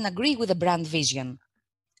understand and agree with the brand vision?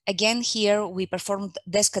 Again, here we performed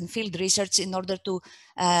desk and field research in order to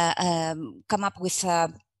come up with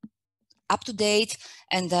up-to-date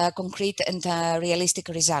and concrete and realistic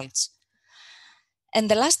results. And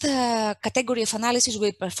the last category of analysis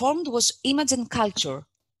we performed was image and culture.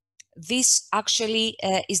 This actually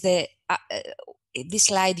is the this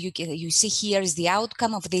slide you see here is the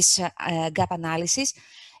outcome of this gap analysis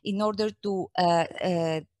in order to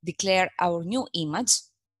declare our new image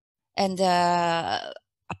and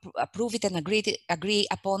approve it and agree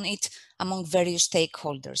upon it among various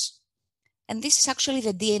stakeholders. And this is actually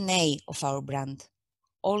the DNA of our brand.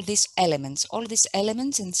 All these elements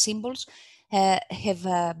and symbols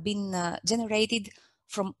have been generated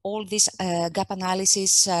from all this gap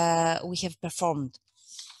analysis we have performed.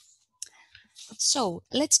 So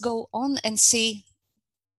let's go on and see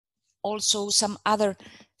also some other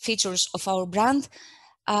features of our brand.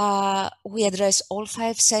 We address all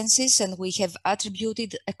 5 senses and we have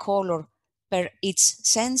attributed a color per each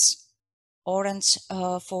sense. Orange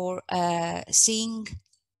for seeing,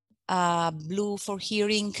 blue for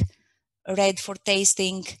hearing, red for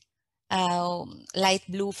tasting, light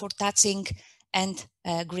blue for touching, and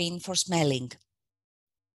green for smelling.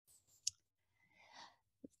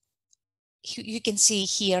 You can see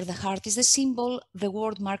here the heart is the symbol, the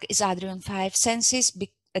word mark is Adrion 5 senses,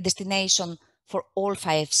 a destination for all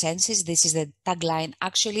 5 senses. This is the tagline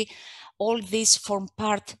actually. All these form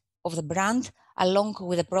part of the brand along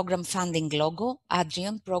with the program funding logo,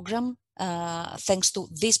 Adrion program. Thanks to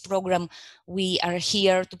this program, we are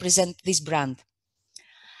here to present this brand.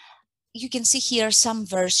 You can see here some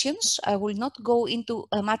versions. I will not go into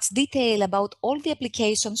much detail about all the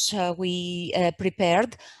applications we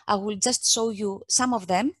prepared. I will just show you some of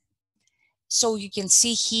them. So you can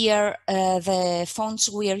see here the fonts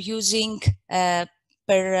we are using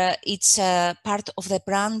per each part of the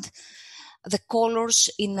brand, the colors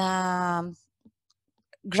in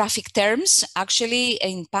graphic terms, actually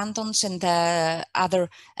in Pantones and other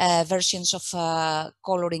versions of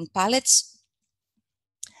coloring palettes.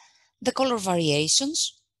 The color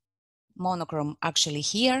variations, monochrome actually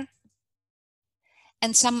here,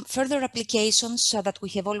 and some further applications that we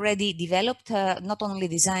have already developed, not only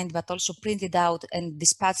designed, but also printed out and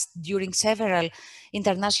dispatched during several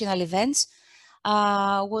international events,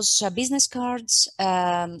 was business cards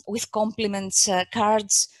with compliments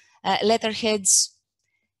cards, letterheads.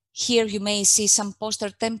 Here you may see some poster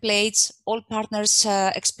templates. All partners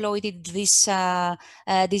exploited these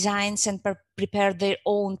designs and prepared their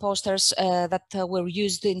own posters that were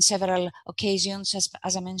used in several occasions,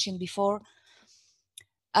 as I mentioned before.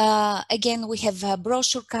 Again, we have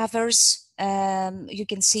brochure covers. You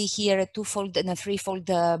can see here a 2-fold and a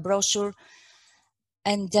 3-fold brochure.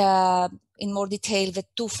 And in more detail, the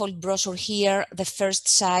 2-fold brochure here, the first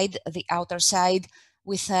side, the outer side,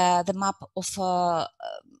 with the map of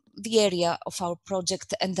the area of our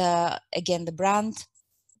project and again the brand,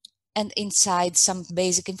 and inside some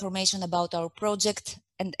basic information about our project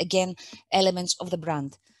and again elements of the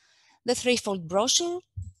brand. The 3-fold brochure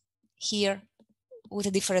here with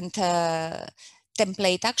a different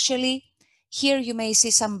template actually. Here you may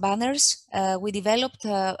see some banners we developed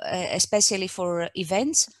especially for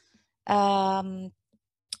events.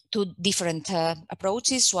 2 different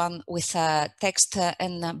approaches, one with text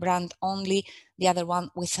and brand only, the other one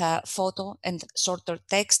with photo and shorter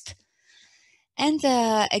text. And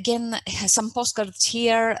again, some postcards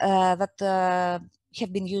here that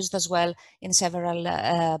have been used as well in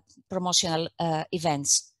several promotional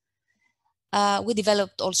events. We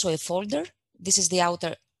developed also a folder. This is the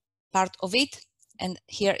outer part of it, and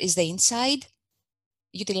here is the inside,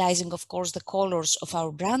 utilizing, of course, the colors of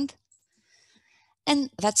our brand.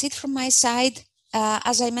 And that's it from my side.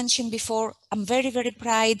 as I mentioned before, I'm very, very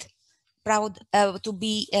proud to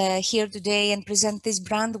be here today and present this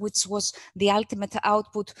brand, which was the ultimate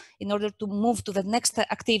output in order to move to the next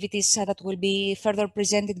activities that will be further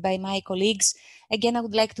presented by my colleagues. Again, I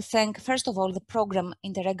would like to thank, first of all, the program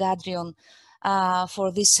Interreg Adrion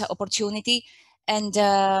for this opportunity. And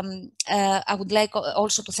I would like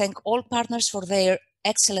also to thank all partners for their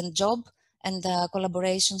excellent job and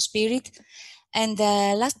collaboration spirit. And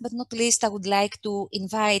last but not least, I would like to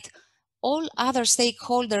invite all other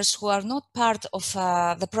stakeholders who are not part of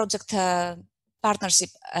the project partnership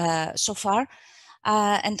so far.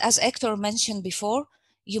 And as Hector mentioned before,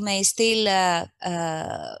 you may still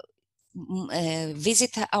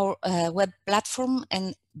visit our web platform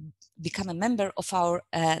and become a member of our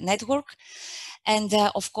network. And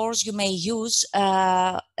of course, you may use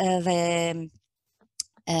the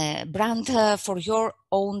brand for your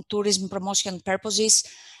own tourism promotion purposes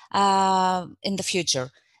in the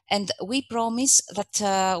future. And we promise that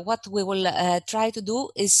what we will try to do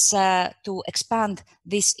is to expand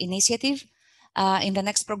this initiative in the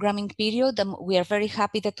next programming period. We are very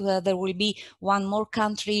happy that there will be one more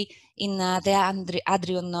country in the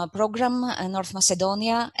Adrion program, North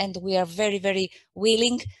Macedonia, and we are very, very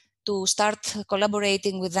willing to start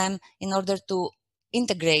collaborating with them in order to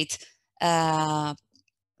integrate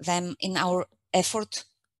them in our effort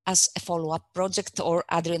as a follow-up project, or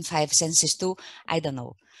Adrian 5 Senses 2, I don't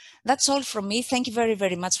know. That's all from me. Thank you very,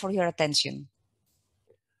 very much for your attention.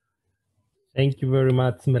 Thank you very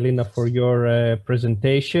much, Melina, for your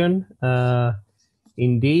presentation.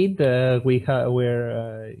 Indeed,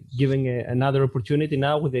 we're giving another opportunity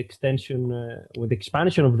now with the expansion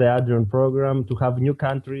of the Adrian program to have new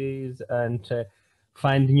countries and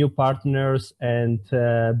find new partners and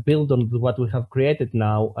build on what we have created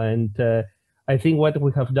now. And I think what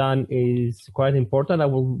we have done is quite important. I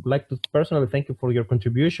would like to personally thank you for your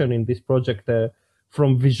contribution in this project,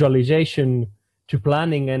 from visualization to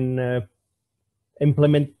planning and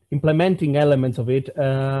implementing elements of it.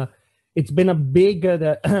 It's been a big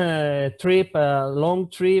trip, long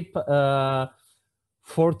trip.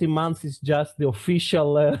 40 months is just the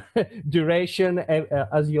official duration,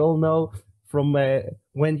 as you all know, from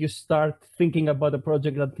when you start thinking about a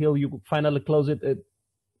project until you finally close it.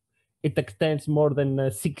 It extends more than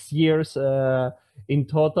 6 years in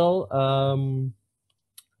total.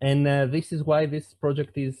 And this is why this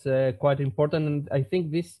project is quite important. And I think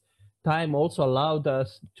this time also allowed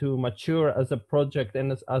us to mature as a project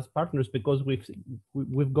and as partners, because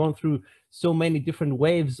we've gone through so many different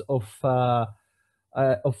waves of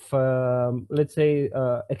let's say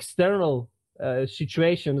external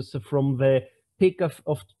situations, from the peak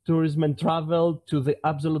of tourism and travel to the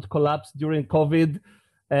absolute collapse during COVID.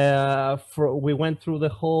 We went through the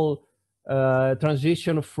whole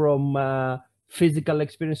transition from physical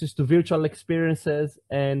experiences to virtual experiences,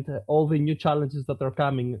 and all the new challenges that are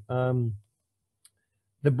coming.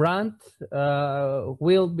 The brand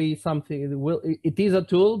will be something. It is a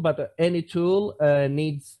tool, but any tool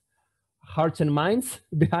needs hearts and minds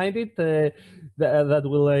behind it that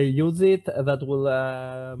will use it, that will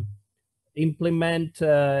implement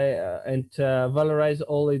and valorize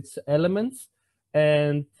all its elements.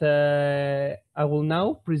 And I will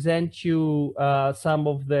now present you some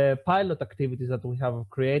of the pilot activities that we have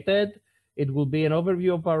created. It will be an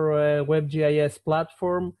overview of our WebGIS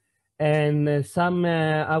platform and some,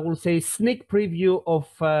 I will say, sneak preview of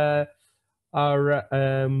our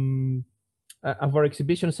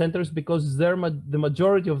exhibition centers, because the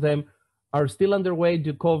majority of them are still underway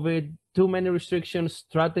due to COVID. Too many restrictions.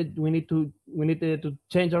 We need to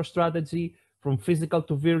change our strategy from physical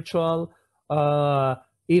to virtual.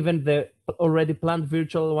 Even the already planned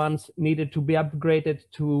virtual ones needed to be upgraded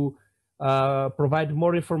to provide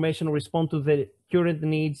more information, respond to the current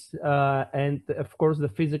needs, and of course the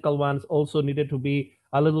physical ones also needed to be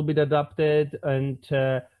a little bit adapted and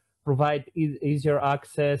provide easier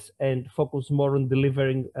access and focus more on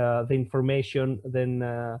delivering the information than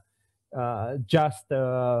just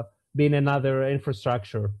being another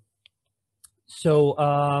infrastructure. So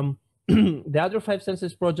the Adrian 5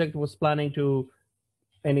 Senses project was planning to,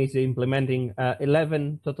 and is implementing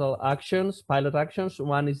 11 total actions, pilot actions.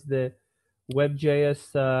 One is the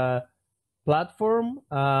WebGIS platform.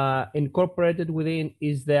 Incorporated within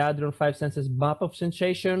is the Adrian 5 Senses map of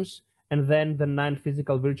sensations, and then the 9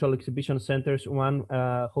 physical virtual exhibition centers, one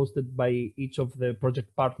hosted by each of the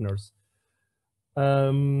project partners.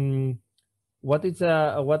 What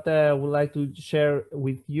I would like to share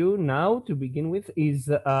with you now to begin with is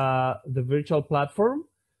the virtual platform,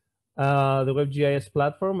 the WebGIS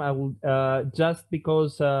platform. I will just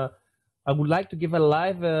because I would like to give a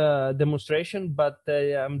live demonstration, but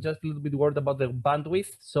I'm just a little bit worried about the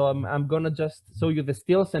bandwidth. So I'm gonna just show you the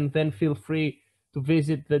stills, and then feel free to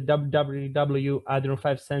visit the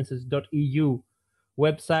www.adrion5senses.eu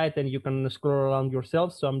website, and you can scroll around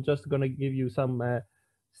yourself. So I'm just gonna give you some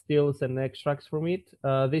stills and extracts from it.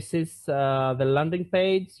 This is the landing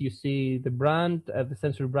page. You see the brand, the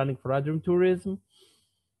sensory branding for Adrion Tourism.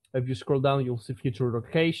 If you scroll down, you'll see future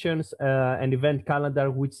locations, an event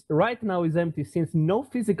calendar, which right now is empty since no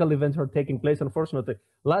physical events are taking place, unfortunately.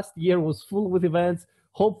 Last year was full with events.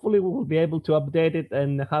 Hopefully we will be able to update it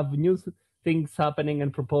and have new things happening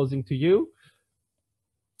and proposing to you.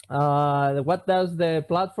 What does the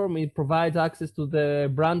platform? It provides access to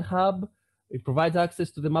the brand hub. It provides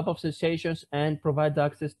access to the map of sensations and provides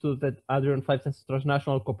access to the Adrion 5 Senses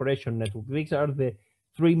Transnational Cooperation Network. These are the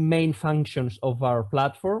three main functions of our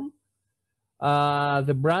platform.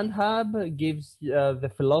 The brand hub gives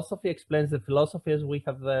the philosophy, explains the philosophy, as we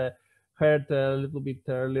have heard a little bit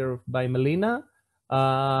earlier by Melina.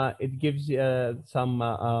 It gives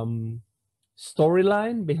some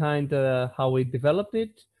storyline behind how we developed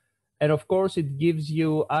it. And of course, it gives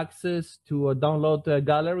you access to a download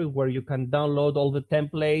gallery where you can download all the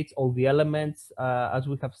templates, all the elements. As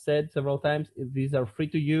we have said several times, these are free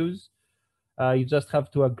to use. You just have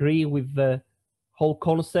to agree with the whole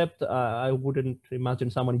concept. I wouldn't imagine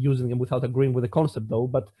someone using them without agreeing with the concept, though.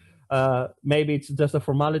 But maybe it's just a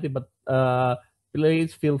formality. But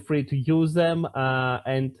please feel free to use them.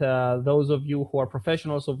 And those of you who are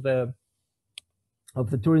professionals of the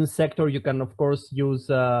tourism sector, you can of course use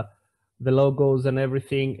the logos and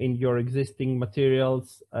everything in your existing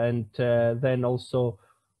materials, and then also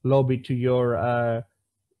lobby to your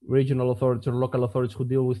regional authorities or local authorities who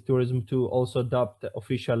deal with tourism to also adopt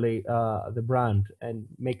officially the brand and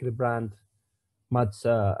make the brand much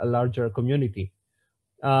a larger community.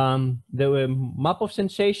 The map of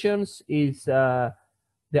sensations is the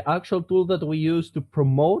actual tool that we use to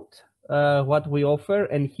promote what we offer,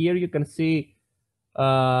 and here you can see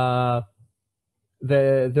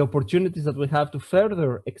the opportunities that we have to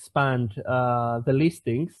further expand the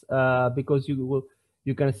listings, because you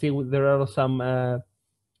can see there are some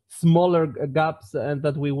smaller gaps and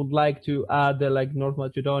that we would like to add, like North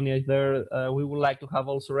Macedonia is there. We would like to have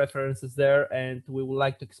also references there, and we would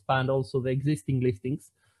like to expand also the existing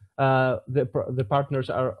listings. The partners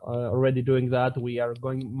are already doing that. We are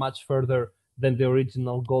going much further than the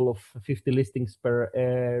original goal of 50 listings per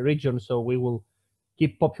region, so we will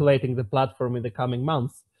keep populating the platform in the coming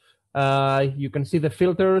months. You can see the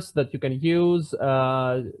filters that you can use.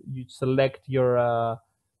 You select your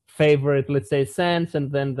favorite, let's say, sense,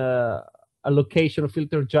 and then the allocation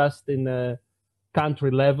filter just in a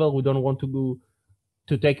country level. We don't want to go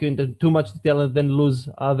to take you into too much detail and then lose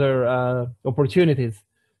other opportunities.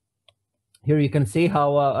 Here you can see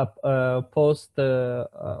how a post,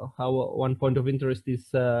 how one point of interest is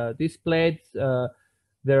displayed.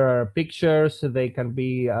 There are pictures. They can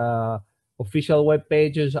be official web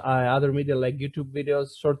pages, other media like YouTube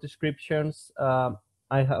videos, short descriptions.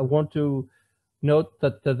 I want to note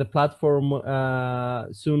that the platform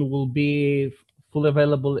soon will be fully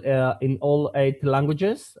available in all 8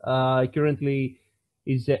 languages. Currently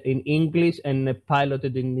is in English and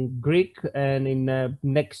piloted in Greek, and in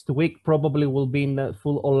next week probably will be in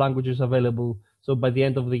full all languages available. So by the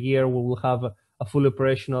end of the year we will have a fully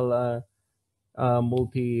operational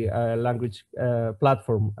multi-language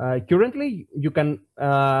platform. Currently, you can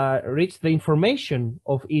reach the information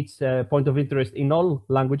of each point of interest in all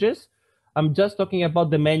languages. I'm just talking about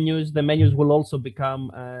the menus. The menus will also become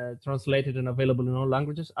translated and available in all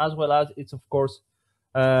languages, as well as it's, of course,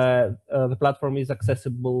 the platform is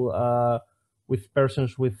accessible with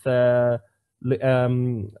persons with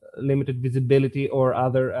limited visibility or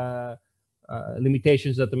other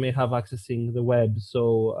limitations that they may have accessing the web.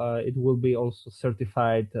 So it will be also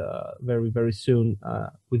certified very, very soon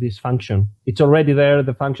with this function. It's already there,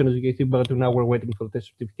 the function, as you can see, but now we're waiting for the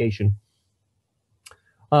certification.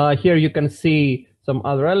 Here you can see some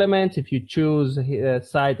other elements. If you choose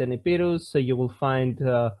site and Epirus, so you will find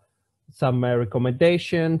some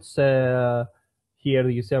recommendations. Here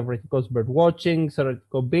you see Avratico's bird watching,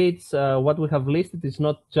 Avratico beats. What we have listed is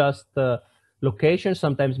not just locations,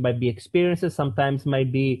 sometimes might be experiences, sometimes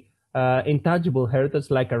might be intangible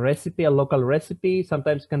heritage like a recipe, a local recipe,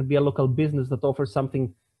 sometimes can be a local business that offers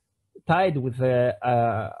something tied with the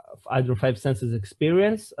Adrion 5 Senses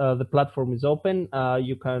experience. The platform is open.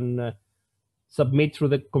 You can submit through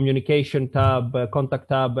the communication tab, contact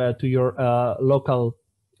tab to your local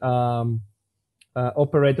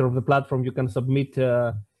operator of the platform. You can submit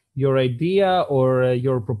your idea or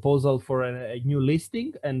your proposal for a new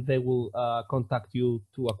listing, and they will contact you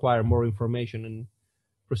to acquire more information and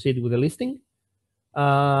proceed with the listing.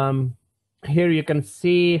 Here you can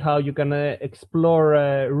see how you can explore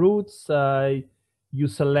routes. You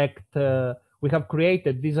select, we have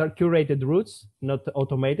created, these are curated routes, not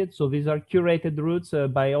automated. So these are curated routes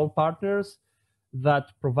by all partners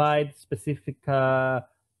that provide specific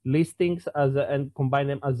listings and combine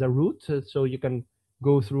them as a route. So you can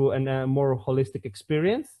go through a more holistic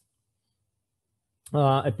experience.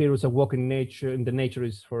 Epirus, a walk in nature, in the nature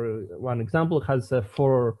is for one example, has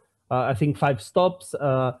I think 5 stops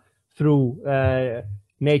through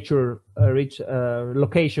nature rich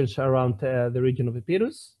locations around the region of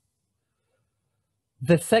Epirus.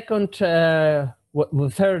 The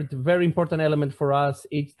third very important element for us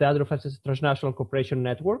is the Adrion 5 Senses Transnational Cooperation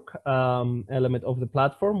Network element of the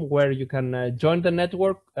platform, where you can join the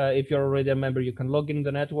network. If you're already a member, you can log in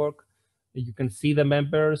the network. You can see the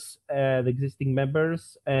members, the existing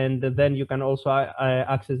members, and then you can also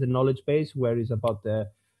access the knowledge base, where it's about the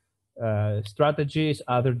strategies,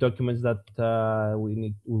 other documents that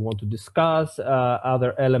we want to discuss,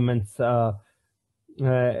 other elements,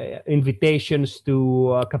 invitations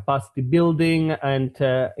to capacity building, and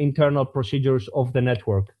internal procedures of the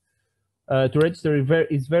network. To register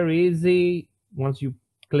is very easy. Once you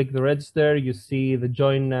click the register, you see the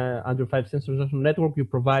join Adrion 5 Senses network. You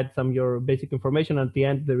provide your basic information. At the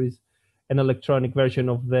end, there is an electronic version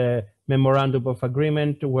of the memorandum of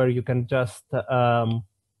agreement, where you can just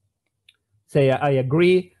say I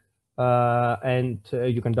agree, and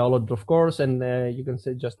you can download it, of course, and you can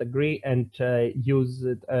say just agree and use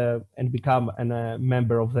it and become a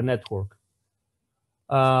member of the network.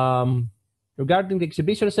 Regarding the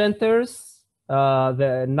exhibition centers,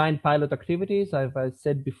 the 9 pilot activities, as I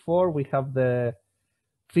said before, we have the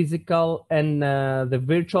physical and the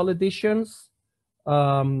virtual editions.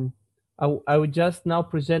 I would just now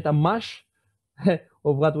present a mash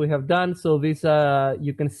of what we have done. So this,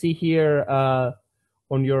 you can see here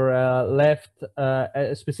on your left,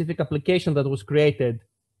 a specific application that was created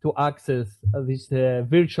to access this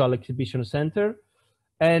virtual exhibition center.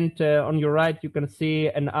 And on your right, you can see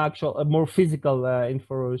an actual, a more physical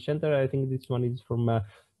info center. I think this one is from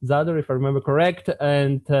Zadar, if I remember correct.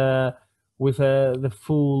 And with the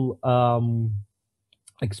full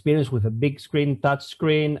experience with a big screen, touch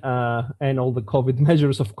screen, and all the COVID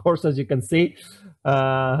measures, of course, as you can see.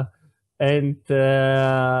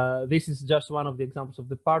 This is just one of the examples of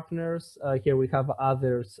the partners. Here we have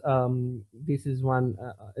others. This is one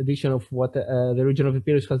edition of what the region of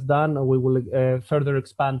Epirus has done. We will further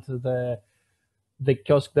expand the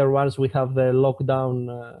kiosk there once we have the lockdown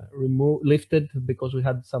lifted, because we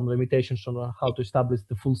had some limitations on how to establish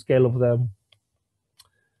the full scale of the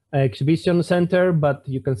exhibition center. But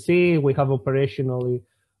you can see we have operationally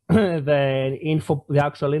the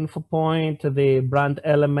actual info point, the brand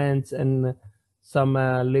elements, and some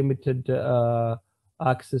limited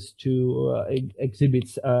access to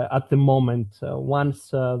exhibits at the moment. Once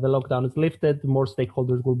the lockdown is lifted, more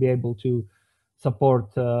stakeholders will be able to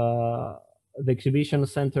support the exhibition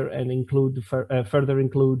center and include further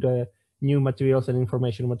include new materials and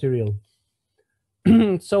information material.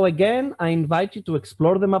 So again, I invite you to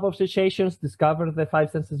explore the map of associations, discover the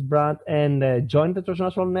 5 Senses brand, and join the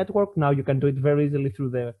transnational network. Now you can do it very easily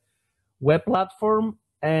through the web platform.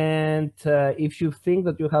 And if you think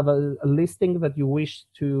that you have a listing that you wish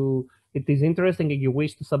to, it is interesting and you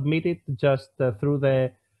wish to submit it, just through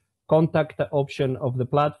the contact option of the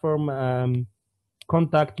platform,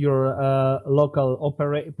 contact your local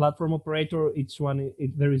platform operator. Each one,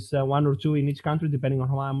 there is 1 or 2 in each country, depending on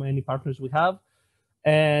how many partners we have.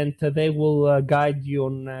 And they will guide you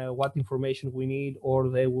on what information we need, or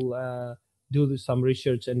they will do some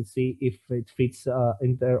research and see if it fits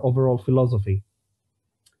in their overall philosophy.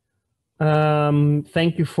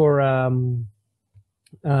 Thank you for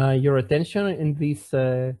your attention in this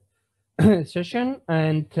session,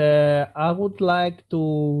 and I would like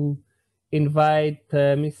to invite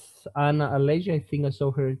Miss Anna Aleji. I think I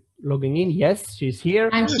saw her logging in. Yes, she's here.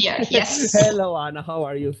 I'm here, yes. Hello, Anna. How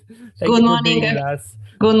are you? Thank Good you morning. For being with us.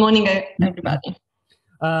 Good morning, everybody.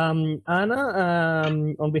 Anna,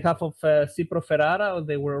 on behalf of Cipro Ferrara,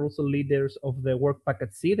 they were also leaders of the Work Pack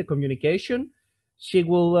at Sea, the communication. She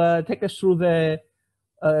will take us through the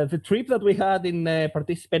trip that we had in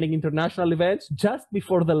participating in international events just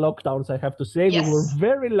before the lockdowns, I have to say. Yes. We were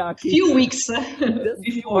very lucky. Few weeks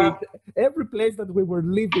before. Every place that we were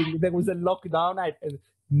living, there was a lockdown.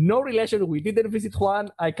 No relation. We didn't visit one,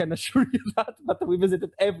 I can assure you that, but we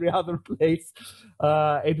visited every other place.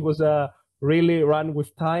 It was really run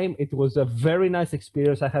with time. It was a very nice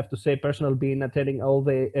experience, I have to say, personally, being attending all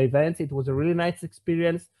the events. It was a really nice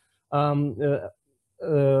experience. The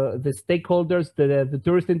stakeholders, the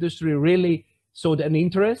tourist industry really showed an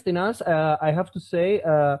interest in us. I have to say,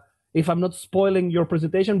 if I'm not spoiling your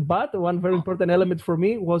presentation, but one very important element for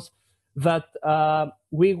me was that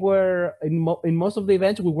we were, in most of the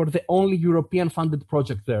events, we were the only European funded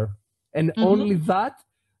project there. And only that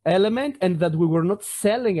element, and that we were not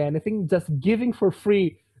selling anything, just giving for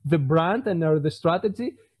free the brand and the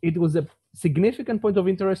strategy. It was a significant point of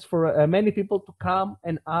interest for many people to come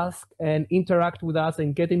and ask and interact with us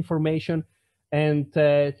and get information and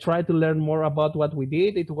try to learn more about what we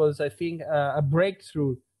did. It was, I think, a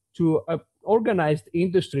breakthrough to an organized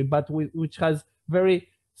industry, but which has very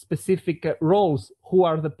specific roles. Who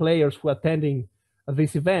are the players who are attending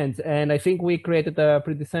these events? And I think we created a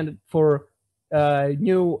precedent for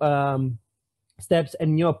new steps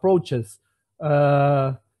and new approaches.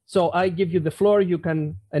 So I give you the floor. You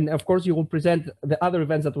can, and of course you will present the other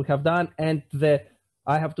events that we have done, and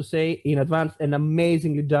I have to say in advance, an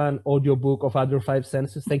amazingly done audiobook of Adrion 5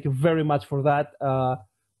 Senses. Thank you very much for that.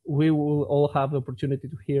 We will all have the opportunity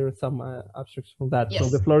to hear some abstracts from that. Yes. So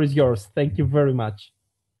the floor is yours. Thank you very much.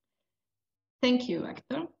 Thank you,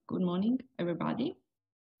 Hector. Good morning, everybody.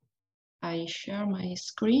 I share my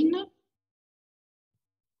screen.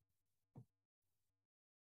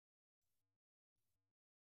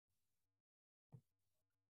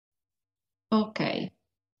 Okay.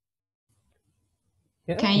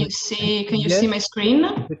 Yeah. Can you see my screen?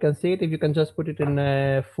 You can see it. If you can just put it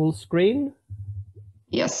in full screen.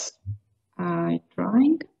 Yes, I'm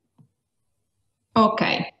trying.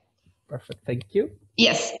 Okay. Perfect. Thank you.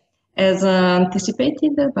 Yes, as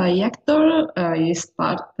anticipated by Hector, I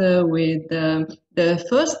start with the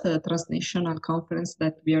first transnational conference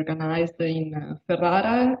that we organized in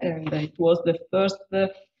Ferrara, and it was the first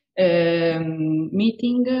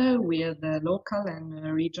meeting with the local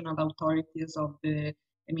and regional authorities of the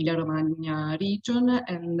Emilia-Romagna region,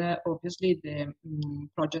 and obviously the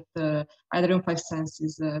project Adrion 5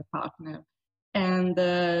 Senses partner. And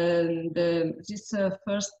this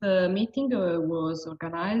first meeting was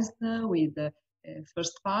organized with the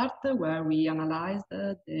first part where we analyzed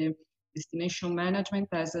the destination management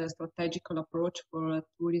as a strategical approach for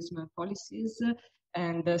tourism policies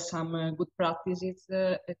and some good practices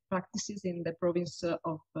in the province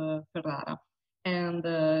of Ferrara. And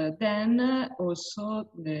then also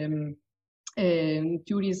the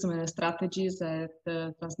tourism strategies at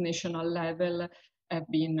transnational level have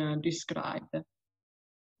been described.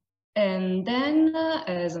 And then,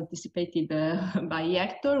 as anticipated by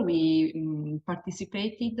Hector, we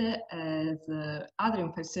participated as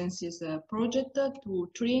Adrion 5 Senses project to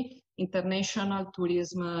 3 international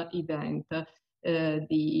tourism events.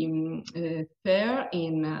 The fair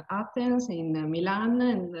in Athens, in Milan,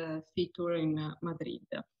 and Fitur in Madrid.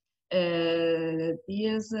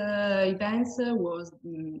 These events were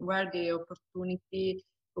the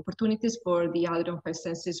opportunities for the Adrion 5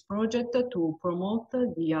 Senses project to promote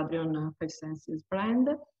the Adrion 5 Senses brand,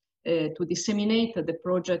 to disseminate the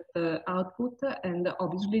project output, and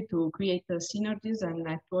obviously to create synergies and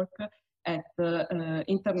network at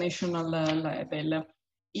international level.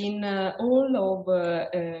 In all of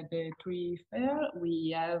the 3 fairs,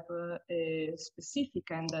 we have a specific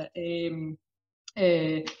and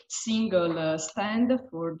a single stand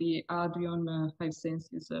for the Adrion 5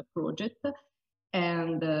 Senses project.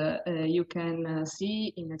 And you can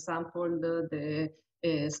see, in example, the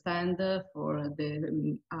stand for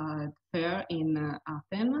the fair in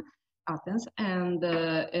Athens. And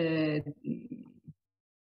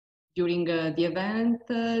during the event,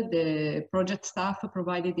 the project staff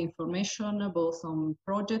provided information both on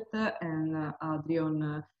project and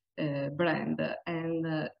Adrion brand.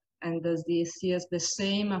 And this is the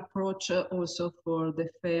same approach also for the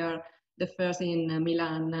fairs in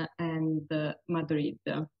Milan and Madrid.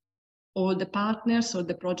 All the partners, all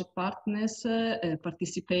the project partners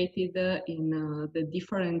participated in the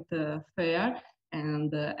different fair,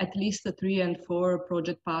 and at least 3 and 4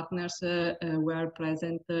 project partners were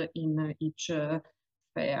present in each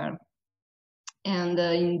fair. And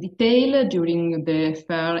in detail, during the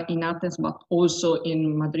fair in Athens, but also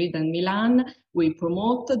in Madrid and Milan, we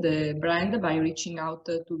promote the brand by reaching out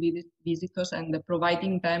to visitors and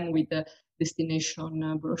providing them with a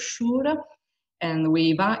destination brochure. And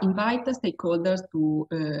we invite stakeholders to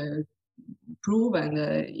prove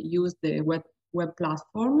and use the web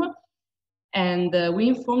platform. And we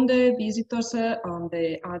inform the visitors on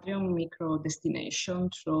the Adrion micro destination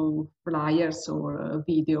through flyers or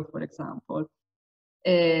video, for example.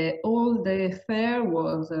 All all, the fair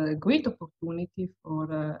was a great opportunity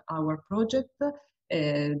for our project.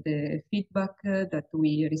 The feedback that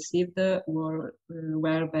we received were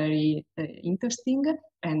very interesting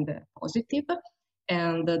and positive.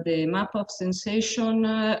 And the map of sensation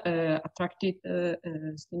attracted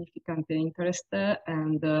significant interest,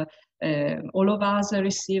 and all of us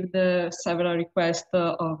received several requests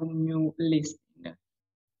of new listing.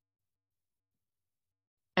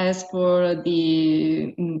 As for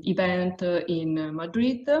the event in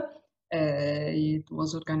Madrid, it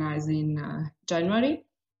was organized in January,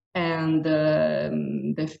 and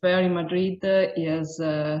the fair in Madrid is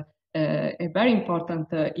a very important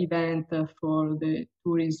event for the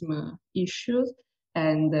tourism issues,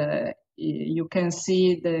 and you can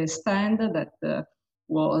see the stand that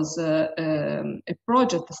was a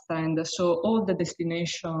project stand, so all the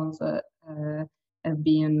destinations have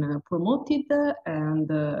been promoted and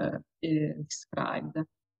described.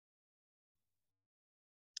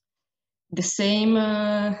 The same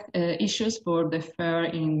issues for the fair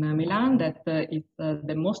in Milan, that is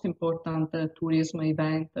the most important tourism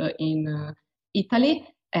event in Italy,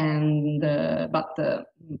 and but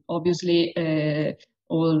obviously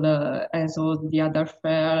all as all the other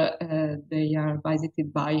fair, they are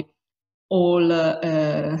visited by all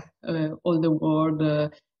the world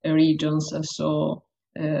regions. So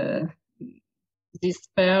this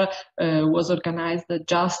fair was organized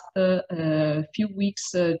just a few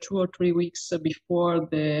weeks, 2 or 3 weeks before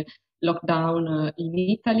the lockdown in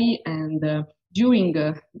Italy, and during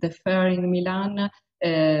the fair in Milan,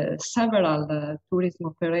 several tourism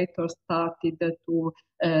operators started to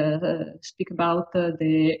speak about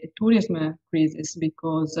the tourism crisis,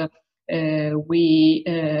 because we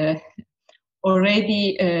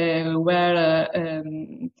already were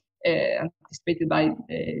anticipated by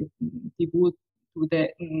the TV to the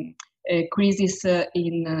crisis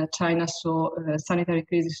in China, so sanitary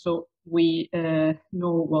crisis. So we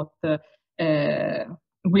know what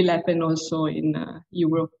will happen also in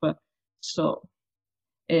Europe. So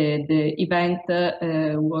the event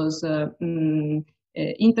was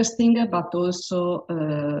interesting, but also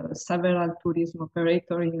several tourism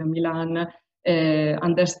operators in Milan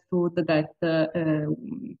understood that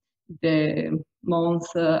the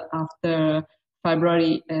month after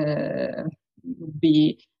February would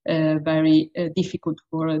be very difficult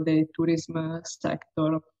for the tourism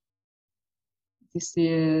sector.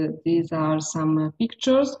 These are some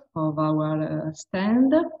pictures of our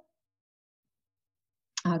stand,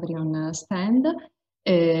 Adrion stand.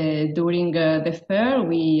 During the fair,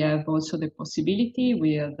 we have also the possibility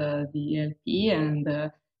with the LP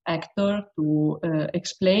and actor to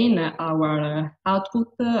explain our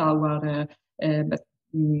output, our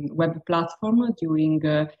web platform during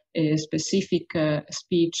a specific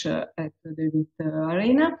speech at the VIT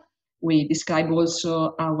Arena. We describe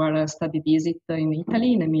also our study visit in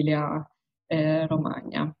Italy, in Emilia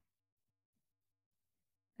Romagna.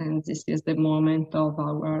 And this is the moment of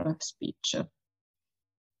our speech.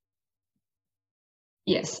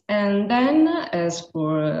 Yes, and then as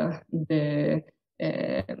for the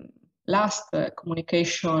last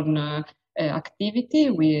communication activity,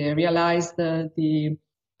 we realized the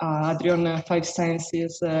Adrion 5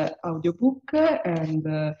 Senses audiobook, and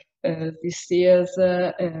this is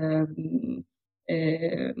a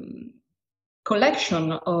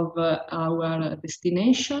collection of our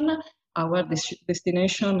destination. Our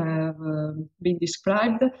destination have been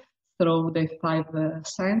described through the 5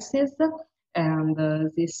 senses, and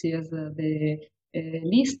this is the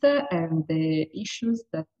list and the issues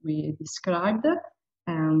that we described,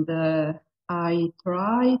 and I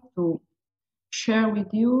try to share with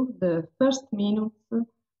you the first minutes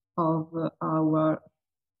of our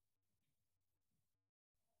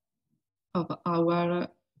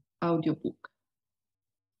audiobook.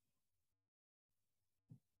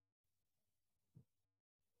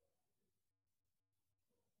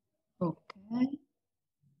 Okay.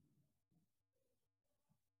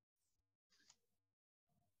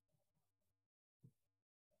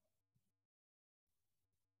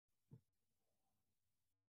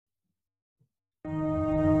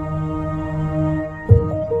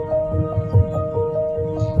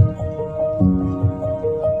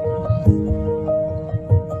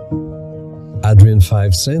 Adrion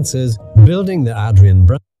 5 Senses, building the Adrion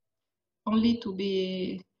brand. Only to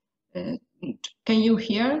be, can you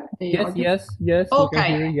hear the Yes, audio? yes, Okay. we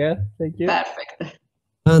can hear you. Yeah, thank you. Perfect.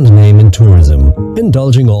 And name in tourism,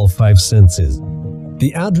 indulging all 5 senses.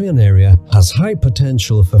 The Adrion area has high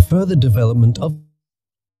potential for further development of...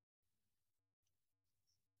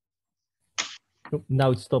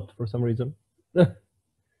 Now it stopped for some reason. Can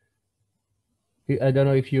I don't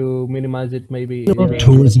know if you minimize it, maybe.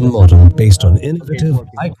 Tourism model based on innovative,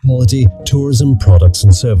 high-quality tourism products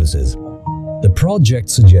and services. The project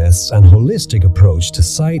suggests an holistic approach to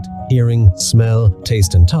sight, hearing, smell,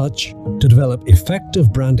 taste and touch to develop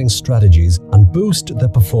effective branding strategies and boost the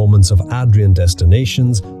performance of Adrian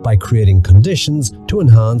destinations by creating conditions to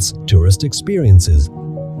enhance tourist experiences.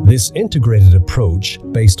 This integrated approach,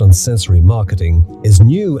 based on sensory marketing, is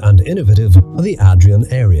new and innovative for the Adrian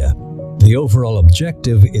area. The overall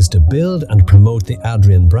objective is to build and promote the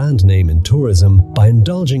Adrian brand name in tourism by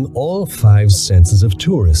indulging all 5 senses of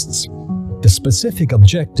tourists. The specific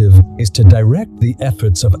objective is to direct the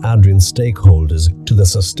efforts of Adrian stakeholders to the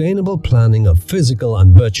sustainable planning of physical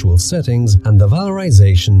and virtual settings and the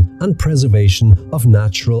valorization and preservation of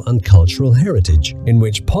natural and cultural heritage, in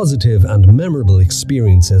which positive and memorable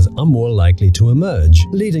experiences are more likely to emerge,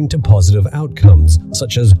 leading to positive outcomes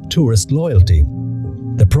such as tourist loyalty.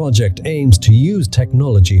 The project aims to use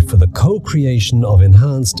technology for the co-creation of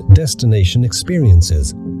enhanced destination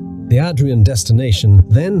experiences. The Adrian destination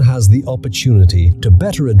then has the opportunity to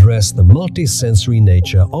better address the multi-sensory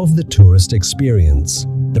nature of the tourist experience.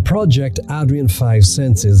 The project Adrian 5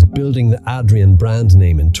 Senses, building the Adrian brand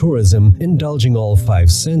name in tourism, indulging all 5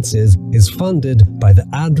 senses, is funded by the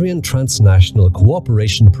Adrian Transnational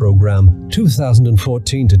Cooperation Programme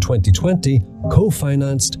 2014 to 2020,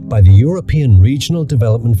 co-financed by the European Regional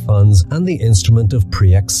Development Funds and the Instrument of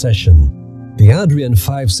Pre-Accession. The Adrian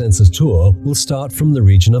 5 Senses tour will start from the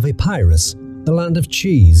region of Epirus, the land of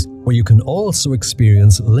cheese, where you can also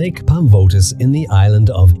experience Lake Pamvotis in the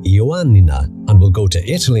island of Ioannina, and will go to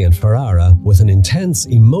Italy and Ferrara with an intense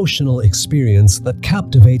emotional experience that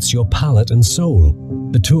captivates your palate and soul.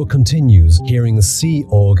 The tour continues, hearing the sea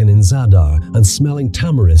organ in Zadar and smelling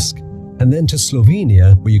tamarisk, and then to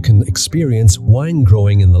Slovenia, where you can experience wine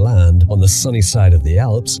growing in the land on the sunny side of the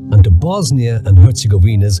Alps, and to Bosnia and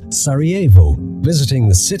Herzegovina's Sarajevo, visiting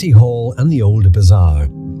the city hall and the old bazaar.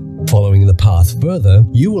 Following the path further,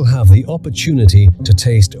 you will have the opportunity to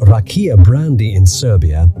taste rakia brandy in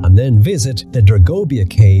Serbia and then visit the Dragobia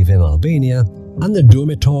cave in Albania and the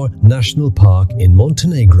Durmitor National Park in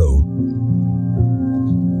Montenegro.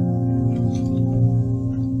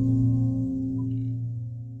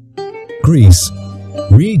 Greece,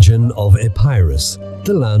 region of Epirus,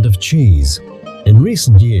 the land of cheese. In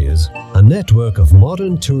recent years, a network of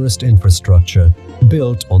modern tourist infrastructure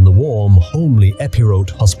built on the warm, homely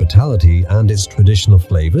Epirote hospitality and its traditional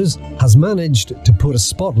flavors has managed to put a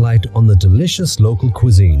spotlight on the delicious local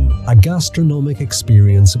cuisine, a gastronomic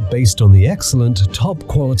experience based on the excellent,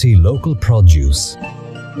 top-quality local produce.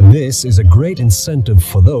 This is a great incentive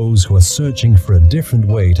for those who are searching for a different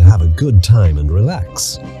way to have a good time and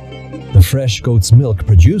relax. The fresh goat's milk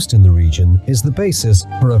produced in the region is the basis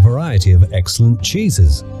for a variety of excellent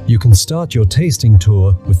cheeses. You can start your tasting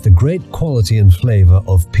tour with the great quality and flavor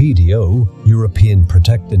of PDO, European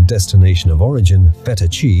Protected Destination of Origin, feta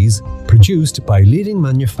cheese, produced by leading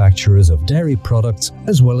manufacturers of dairy products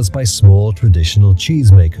as well as by small traditional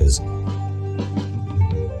cheesemakers.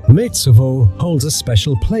 Metsovo holds a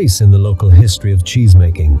special place in the local history of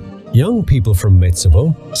cheesemaking. Young people from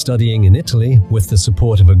Metsovo, studying in Italy with the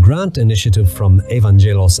support of a grant initiative from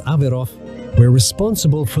Evangelos Averov, were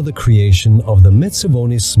responsible for the creation of the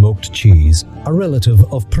Mezzovone smoked cheese, a relative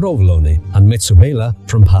of provolone, and Mezzobela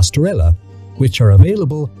from Pastorella, which are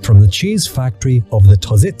available from the cheese factory of the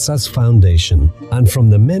Tositsas Foundation and from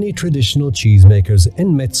the many traditional cheesemakers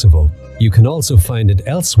in Metsovo. You can also find it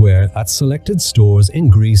elsewhere at selected stores in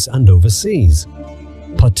Greece and overseas.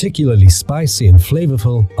 Particularly spicy and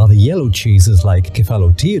flavorful are the yellow cheeses like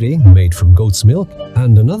kefalotiri, made from goat's milk,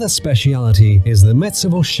 and another speciality is the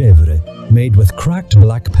Metsovo chèvre, made with cracked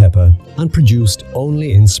black pepper and produced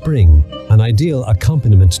only in spring, an ideal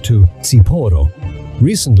accompaniment to tsiporo.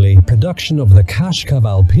 Recently, production of the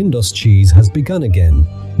Kashkaval Pindos cheese has begun again,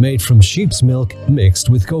 made from sheep's milk mixed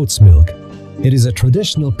with goat's milk. It is a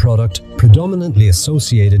traditional product predominantly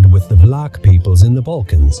associated with the Vlach peoples in the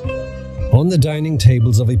Balkans. On the dining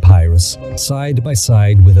tables of Epirus, side by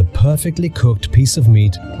side with a perfectly cooked piece of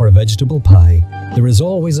meat or a vegetable pie, there is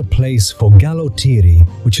always a place for galotiri,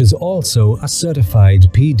 which is also a certified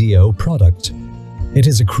PDO product. It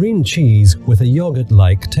is a cream cheese with a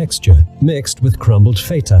yogurt-like texture, mixed with crumbled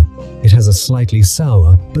feta. It has a slightly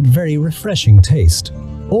sour but very refreshing taste.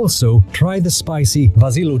 Also, try the spicy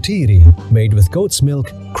vasilotiri, made with goat's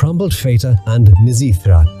milk, crumbled feta and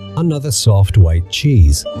mizithra, another soft white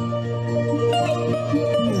cheese.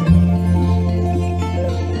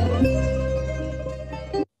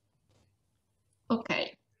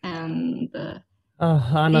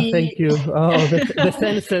 Anna, thank you. Oh,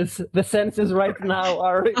 the senses right now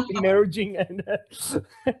are emerging, and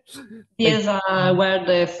these were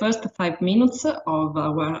the first 5 minutes of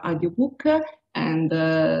our audiobook, and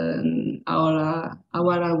our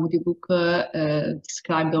audiobook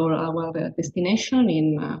described our destination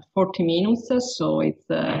in 40 minutes. So it's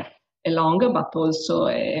a long, but also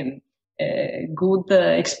a good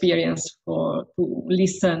experience to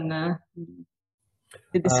listen.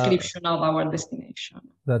 The description of our destination.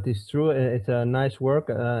 That is true. It's a nice work,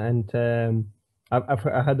 and I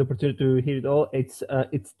had the opportunity to hear it all. It's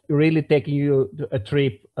really taking you to a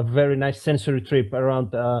trip, a very nice sensory trip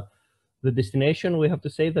around the destination. We have to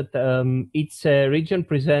say that each region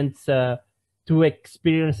presents 2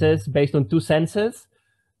 experiences based on 2 senses,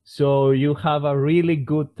 so you have a really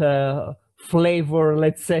good flavor,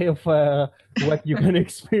 let's say, of what you can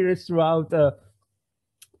experience throughout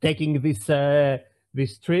taking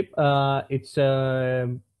this trip. It's a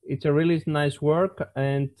really nice work,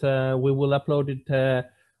 and we will upload it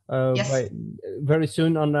Yes. very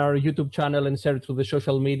soon on our YouTube channel and share it to the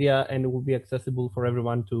social media, and it will be accessible for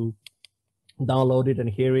everyone to download it and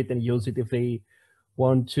hear it and use it if they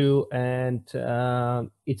want to. And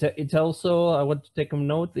it's also, I want to take a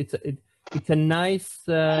note, it's a nice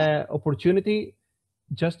opportunity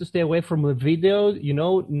just to stay away from the video, you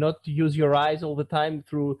know, not to use your eyes all the time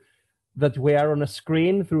through that we are on a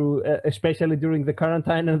screen, through especially during the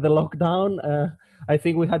quarantine and the lockdown. I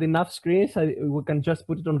think we had enough screens. We can just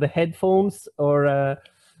put it on the headphones or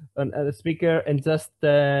on a speaker and just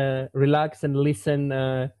relax and listen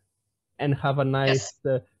and have a nice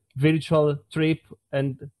virtual trip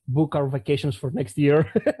and book our vacations for next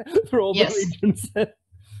year through all the regions.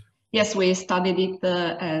 Yes, we studied it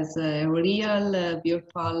as a real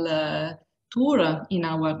virtual tour in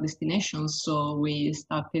our destinations. So we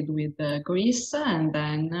started with Greece, and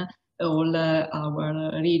then all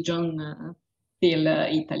our region till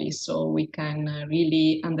Italy. So we can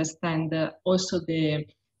really understand also the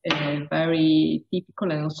very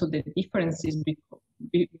typical and also the differences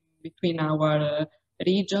between our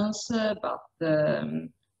regions, but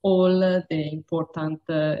all the important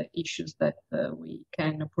issues that we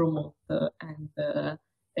can promote and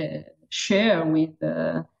share with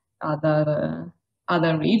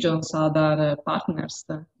other regions, other partners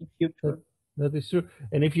in future. That is true.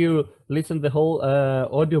 And if you listen to the whole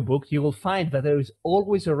audiobook, you will find that there is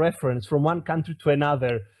always a reference from one country to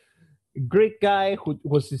another. Greek guy who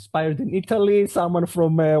was inspired in Italy, someone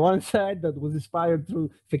from one side that was inspired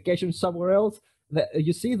through vacation somewhere else.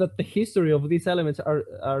 You see that the history of these elements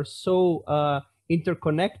are so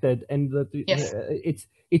interconnected, and that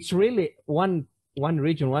it's really one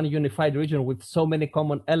region, one unified region with so many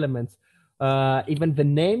common elements. Even the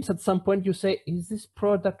names, at some point you say, is this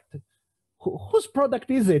product, whose product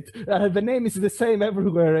is it? The name is the same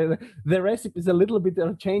everywhere. The recipe is a little bit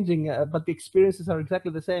changing, but the experiences are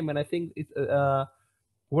exactly the same. And I think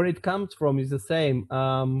where it comes from is the same.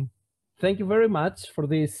 Thank you very much for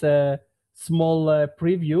this small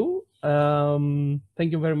preview.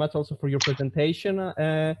 Thank you very much also for your presentation,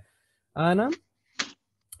 Anna.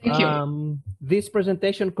 Thank you. This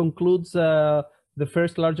presentation concludes the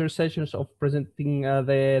first larger sessions of presenting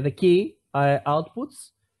the key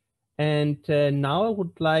outputs. And now I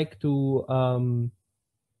would like to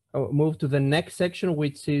move to the next section,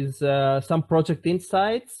 which is some project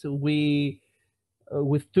insights.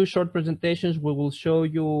 With 2 short presentations, we will show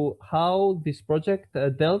you how this project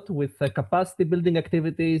dealt with capacity building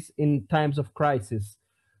activities in times of crisis.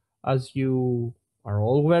 As you are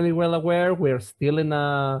all very well aware, we're still in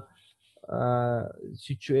a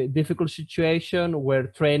difficult situation where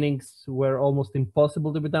trainings were almost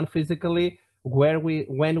impossible to be done physically. When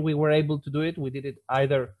we were able to do it, we did it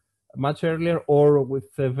either much earlier or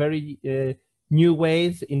with very new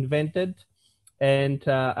ways invented. And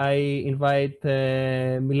I invite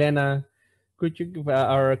Milena Kuchuk,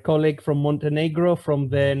 our colleague from Montenegro, from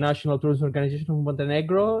the National Tourism Organization of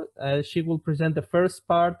Montenegro. She will present the first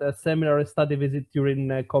part, a seminar and study visit during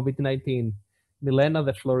COVID-19. Milena,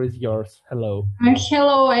 the floor is yours. Hello.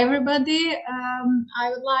 Hello, everybody. I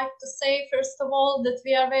would like to say, first of all, that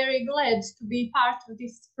we are very glad to be part of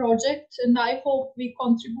this project, and I hope we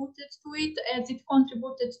contributed to it as it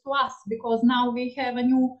contributed to us, because now we have a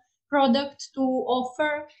new product to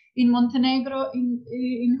offer in Montenegro,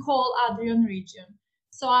 in whole Adrian region.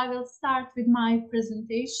 So I will start with my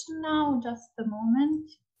presentation now, just a moment.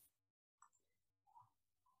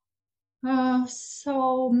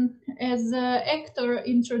 As Hector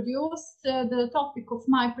introduced, the topic of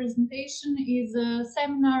my presentation is a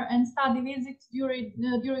seminar and study visit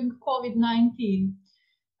during COVID-19.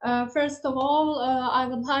 First of all, I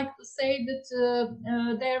would like to say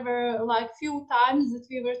that there were like few times that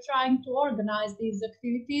we were trying to organize these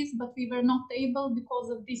activities, but we were not able because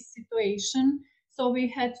of this situation. So we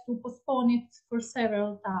had to postpone it for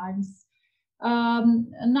several times.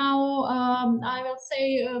 Now I will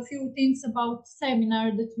say a few things about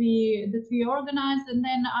seminar that we organized, and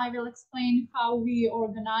then I will explain how we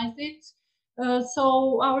organized it.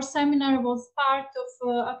 So our seminar was part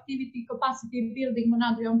of activity capacity building on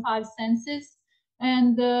Adrion 5 senses,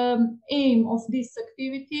 and the aim of this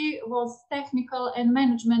activity was technical and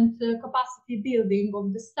management capacity building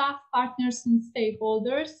of the staff, partners and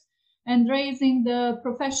stakeholders, and raising the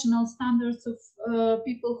professional standards of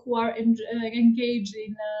people who are engaged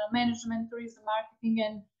in management, tourism,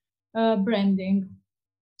 marketing and branding.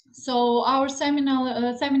 So our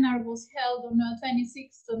seminar was held on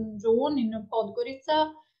 26th of June in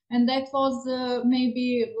Podgorica, and that was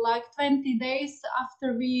maybe like 20 days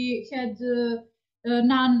after we had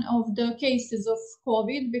none of the cases of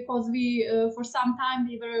COVID, because we for some time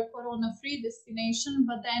we were a corona-free destination,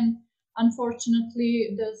 but then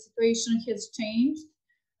unfortunately the situation has changed.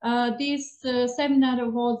 This seminar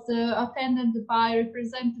was attended by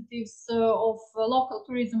representatives of local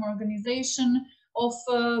tourism organization, of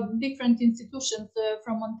different institutions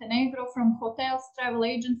from Montenegro, from hotels, travel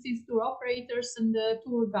agencies, tour operators, and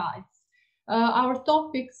tour guides. Our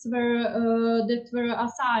topics that were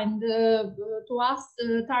assigned to us: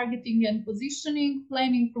 targeting and positioning,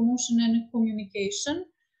 planning, promotion, and communication.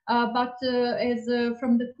 But as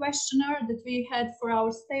from the questionnaire that we had for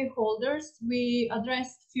our stakeholders, we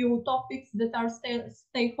addressed few topics that our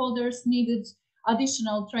stakeholders needed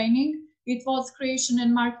additional training. It was creation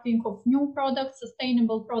and marketing of new products,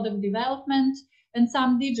 sustainable product development, and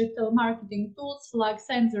some digital marketing tools like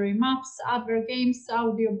sensory maps, advert games,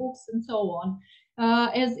 audiobooks, and so on.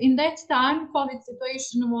 As in that time, COVID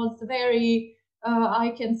situation was very,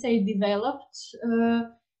 I can say, developed.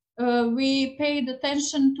 We paid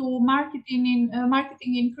attention to marketing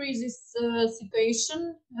increases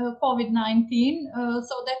situation, COVID-19.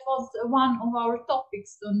 So that was one of our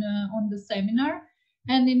topics on the seminar.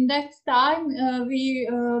 And in that time, we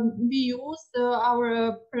used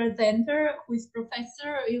our presenter, who is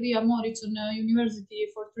Professor Ilija Moric on University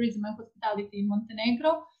for Tourism and Hospitality in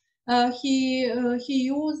Montenegro. He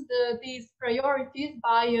used these priorities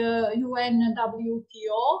by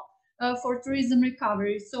UNWTO for tourism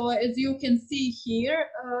recovery. So as you can see here,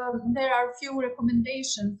 there are few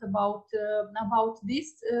recommendations about this.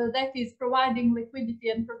 That is providing liquidity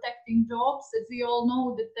and protecting jobs. As we all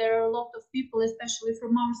know that there are a lot of people, especially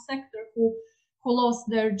from our sector, who lost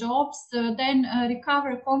their jobs. Then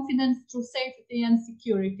recover confidence through safety and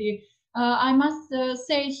security. I must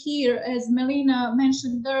say here, as Melina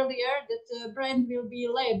mentioned earlier, that brand will be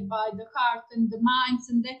led by the heart and the minds,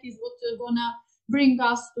 and that is what gonna bring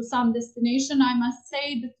us to some destination. I must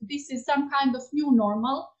say that this is some kind of new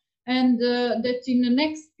normal, and that in the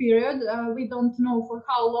next period, we don't know for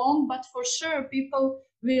how long, but for sure people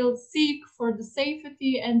will seek for the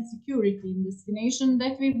safety and security in destination.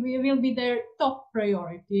 That will be their top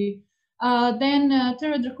priority. Then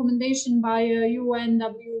third recommendation by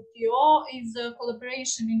UNWTO is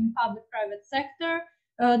collaboration in public-private sector.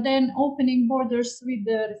 Then opening borders with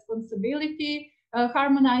responsibility,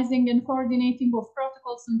 harmonizing and coordinating of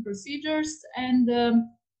protocols and procedures, and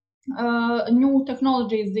new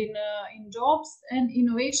technologies in jobs, and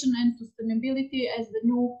innovation and sustainability as the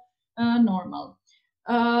new normal.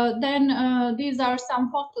 Then these are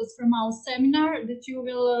some photos from our seminar that you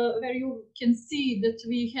will, where you can see that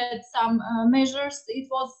we had some measures. It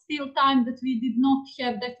was still time that we did not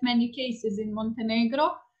have that many cases in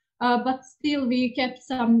Montenegro, but still we kept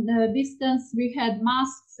some distance. We had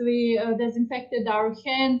masks, we disinfected our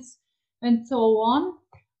hands, and so on.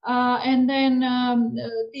 And then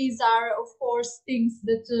these are, of course, things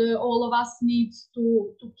that all of us need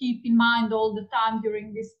to keep in mind all the time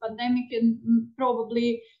during this pandemic, and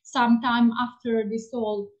probably sometime after this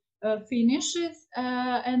all finishes.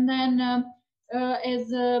 And then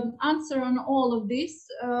as an answer on all of this,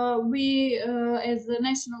 we, as the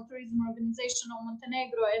National Tourism Organization of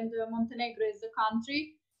Montenegro, and Montenegro as a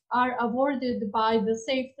country, are awarded by the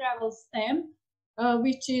Safe Travel stamp,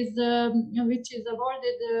 which is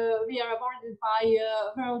awarded. We are awarded by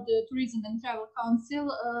World Tourism and Travel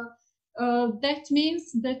Council. That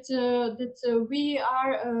means that we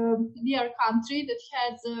are a country that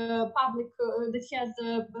has public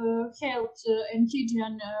health and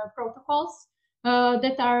hygiene protocols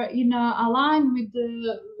that are in align with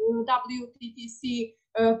the WTTC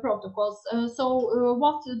protocols. So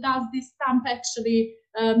what does this stamp actually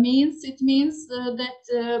means? It means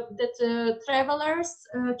that travelers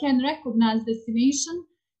can recognize destination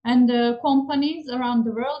and companies around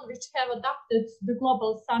the world which have adopted the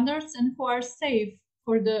global standards and who are safe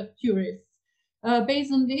for the tourists.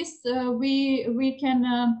 Based on this, we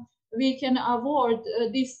can award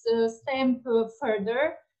this stamp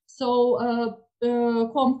further. So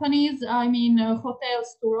companies, I mean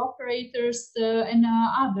hotels, tour operators, and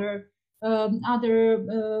other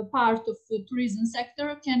part of the tourism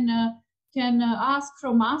sector can ask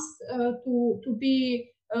from us to be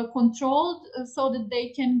controlled so that they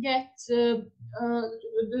can get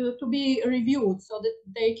to be reviewed so that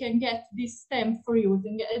they can get this stamp for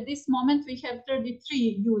using. At this moment, we have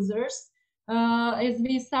 33 users. As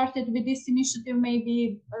we started with this initiative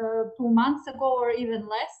maybe 2 months ago or even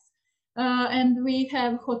less. And we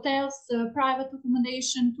have hotels, private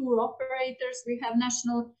accommodation, tour operators, we have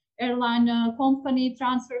national airline company,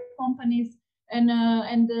 transfer companies, and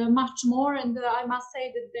much more. And I must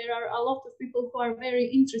say that there are a lot of people who are very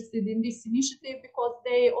interested in this initiative because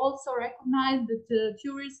they also recognize that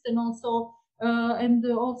tourists and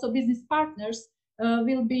also business partners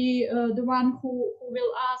will be the one who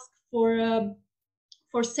will ask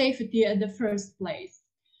for safety at the first place.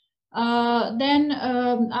 Then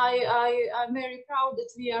I'm very proud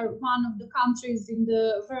that we are one of the countries in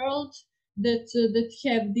the world that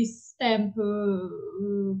have this stamp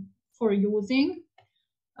for using.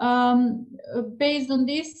 Based on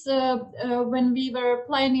this, when we were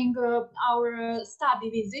planning our study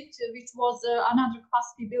visit, which was another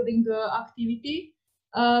capacity building activity,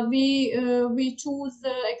 we chose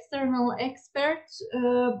external expert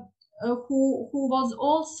who was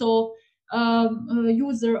also a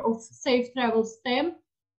user of Safe Travel Stamp,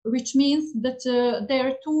 which means that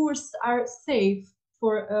their tours are safe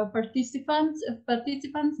for participants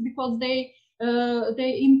because they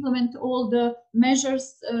implement all the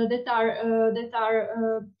measures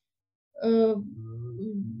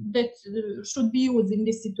that should be used in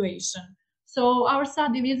this situation. So our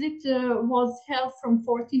study visit was held from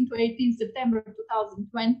 14 to 18 September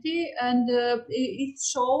 2020, and it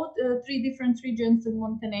showed 3 different regions in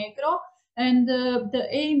Montenegro. And the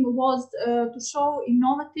aim was to show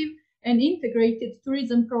innovative and integrated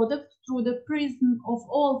tourism product through the prism of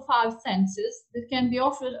all 5 senses that can be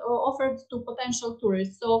offered to potential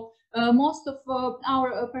tourists. So most of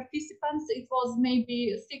our participants, it was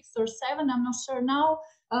maybe 6 or 7, I'm not sure now,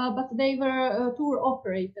 but they were tour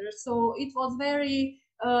operators. So it was very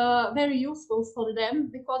useful for them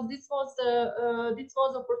because this was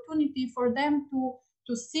opportunity for them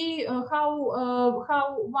to see how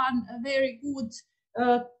one very good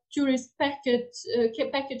tourist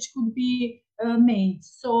package could be made.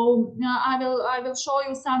 So I will show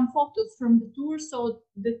you some photos from the tour so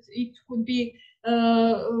that it could be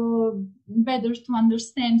better to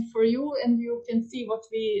understand for you and you can see what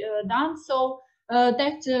we done. So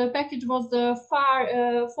that package was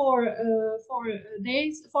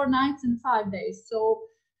 4 nights and 5 days. So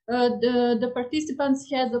the participants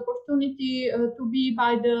had the opportunity to be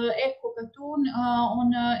by the Eco Platoon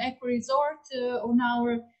on Eco Resort on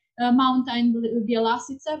our mountain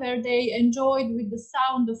Bjelasica, where they enjoyed with the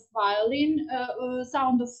sound of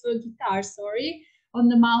guitar, sorry, on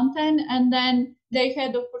the mountain. And then they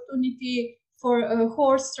had opportunity for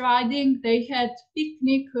horse riding. They had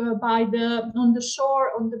picnic on the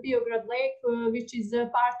shore on the Biograd Lake, which is a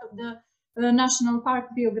part of the National Park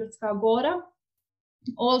Biogradska Gora.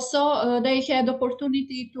 Also, they had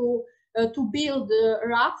opportunity to build a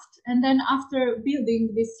raft, and then after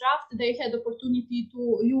building this raft, they had opportunity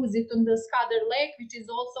to use it on the Skadar Lake, which is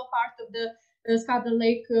also part of the Skadar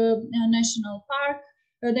Lake National Park.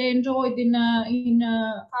 They enjoyed in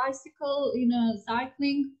bicycle, in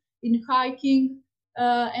cycling, in hiking,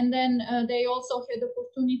 and then they also had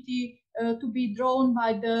opportunity to be drawn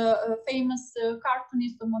by the famous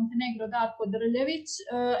cartoonist of Montenegro, Darko Drljevic.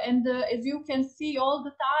 And as you can see all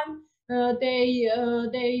the time, they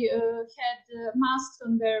had masks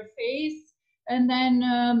on their face. And then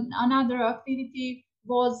another activity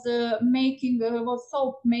was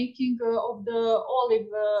soap making of the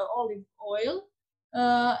olive oil.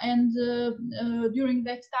 And during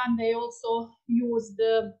that time, they also used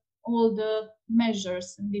all the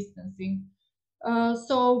measures and distancing.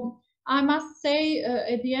 So I must say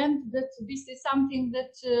at the end that this is something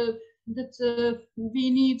that we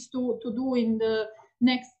need to do in the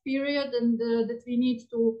next period, and that we need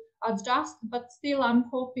to adjust. But still, I'm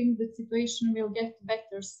hoping the situation will get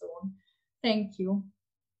better soon. Thank you.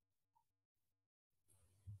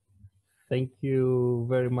 Thank you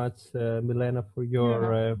very much, Milena, for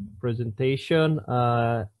your presentation.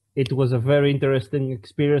 It was a very interesting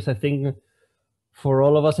experience. I think for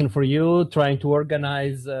all of us and for you, trying to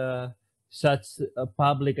organize such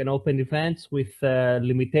public and open events with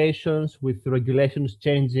limitations, with regulations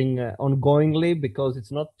changing ongoingly, because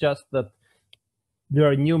it's not just that there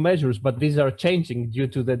are new measures, but these are changing due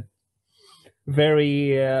to the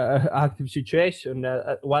very active situation.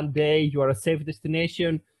 One day you are a safe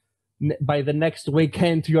destination, by the next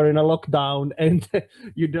weekend you're in a lockdown, and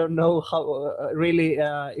you don't know how really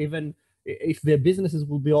even if the businesses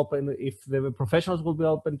will be open, if the professionals will be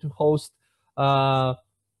open to host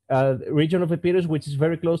region of Epirus, which is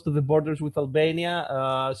very close to the borders with Albania.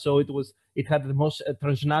 So it had the most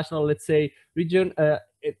transnational, let's say, region.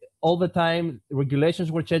 All the time,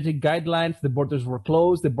 regulations were changing, guidelines, the borders were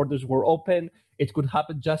closed, the borders were open. It could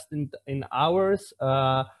happen just in hours.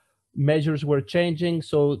 Measures were changing.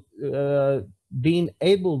 So being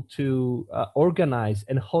able to organize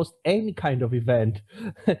and host any kind of event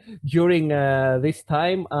during this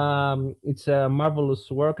time, it's a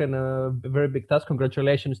marvelous work and a very big task.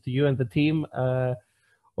 Congratulations to you and the team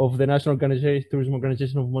of the National Tourism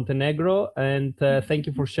Organization of Montenegro, and thank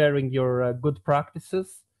you for sharing your good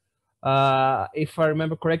practices. If I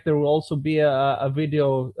remember correct, there will also be a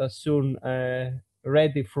video soon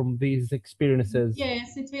ready from these experiences.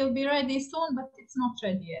 Yes, it will be ready soon, but it's not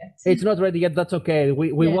ready yet. It's not ready yet. That's okay.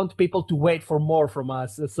 We want people to wait for more from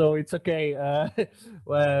us, so it's okay.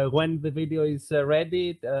 When the video is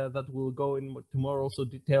ready, that will go in tomorrow. Also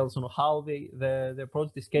details on how the approach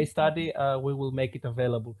this case study. We will make it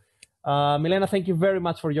available. Milena, thank you very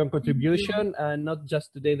much for your contribution, not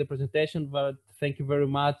just today the presentation, but thank you very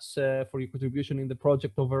much for your contribution in the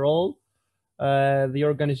project overall. The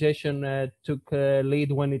organization took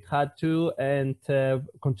lead when it had to, and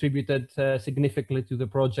contributed significantly to the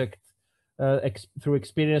project through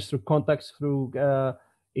experience, through contacts, through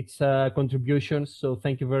its contributions. So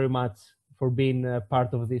thank you very much for being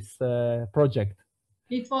part of this project.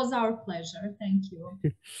 It was our pleasure. Thank you.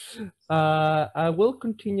 I will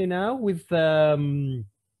continue now with, I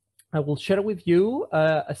will share with you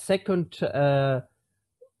a second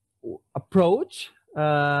approach.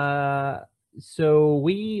 So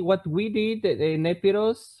what we did in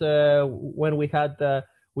Epirus when we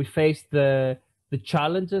faced the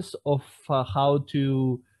challenges of how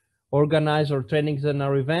to organize our trainings and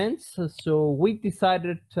our events. So we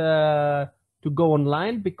decided to go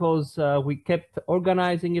online, because we kept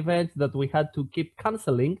organizing events that we had to keep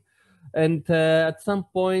canceling, and at some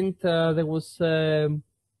point there was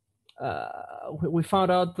we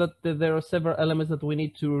found out that there are several elements that we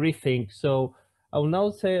need to rethink. So I will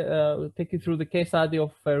now take you through the case study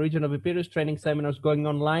of region of Epirus, training seminars going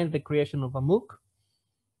online, the creation of a MOOC.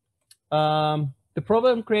 The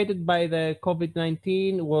problem created by the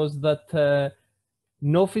COVID-19 was that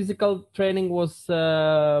no physical training was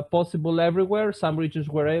possible everywhere. Some regions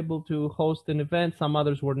were able to host an event, some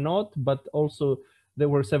others were not, but also there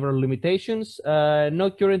were several limitations.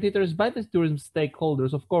 No current interest by the tourism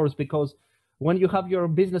stakeholders, of course, because when you have your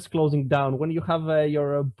business closing down, when you have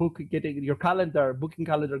your booking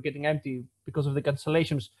calendar getting empty because of the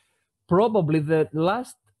cancellations, probably the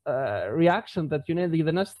last reaction that you need,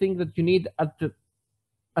 the last thing that you need at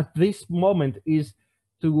this moment is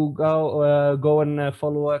to go and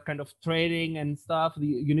follow a kind of training and stuff.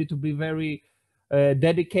 You need to be very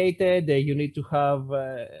dedicated. You need to have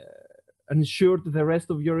ensured the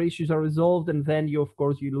rest of your issues are resolved, and then you, of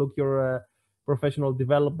course, you look your professional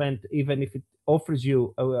development, even if it offers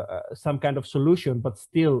you some kind of solution, but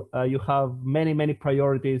still you have many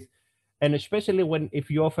priorities. And especially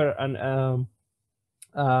if you offer an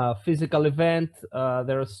physical event,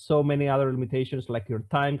 there are so many other limitations, like your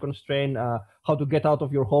time constraint, how to get out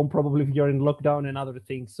of your home, probably if you're in lockdown, and other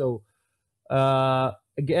things. So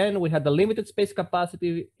again, we had a limited space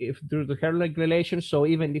capacity due to the regulations. So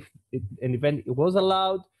even if an event was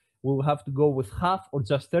allowed, we will have to go with half or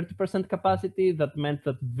just 30% capacity. That meant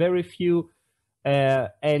that very few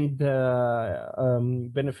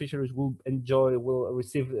beneficiaries will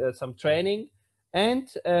receive some training. And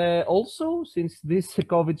also, since this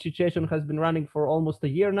COVID situation has been running for almost a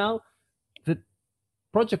year now, the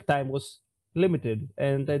project time was limited,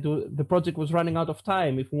 and the project was running out of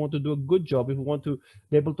time. If we want to do a good job, if we want to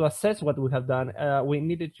be able to assess what we have done, we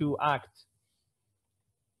needed to act.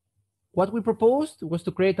 What we proposed was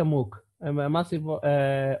to create a MOOC, a massive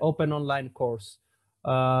open online course.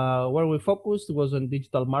 Where we focused was on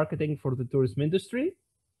digital marketing for the tourism industry.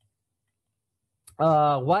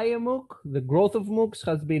 Why a MOOC? The growth of MOOCs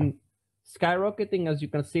has been skyrocketing, as you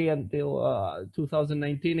can see, until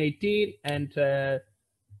 2019-18, and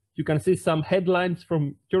you can see some headlines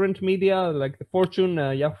from current media like the Fortune,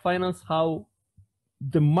 Yahoo Finance, how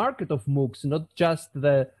the market of MOOCs, not just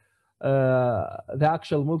the the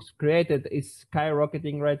actual MOOCs created is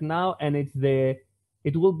skyrocketing right now, and it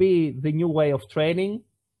will be the new way of training.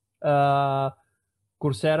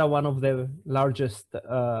 Coursera, one of the largest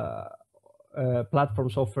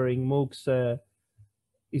platforms offering MOOCs,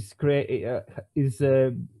 is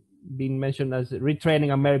being mentioned as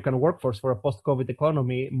retraining American workforce for a post-COVID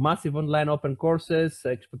economy. Massive online open courses,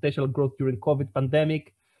 exponential growth during COVID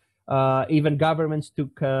pandemic. Even governments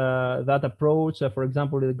took that approach. For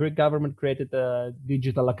example, the Greek government created a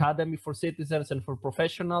digital academy for citizens and for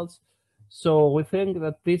professionals. So we think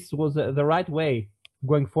that this was the right way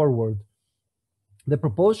going forward. The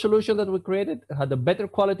proposed solution that we created had a better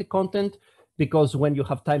quality content, because when you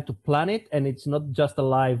have time to plan it and it's not just a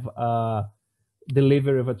live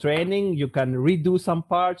delivery of a training, you can redo some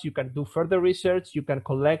parts, you can do further research, you can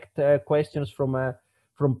collect questions from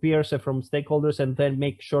peers and from stakeholders, and then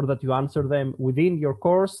make sure that you answer them within your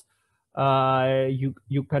course.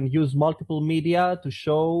 You can use multiple media to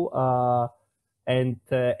show and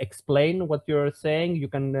explain what you're saying. You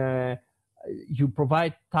can you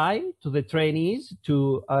provide time to the trainees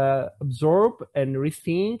to absorb and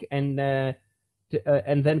rethink and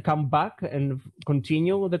then come back and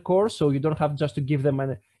continue the course. So you don't have just to give them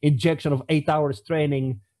an injection of 8 hours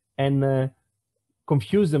training and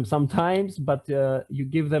confuse them sometimes, but you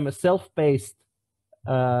give them a self-paced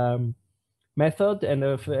method and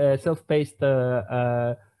a self-paced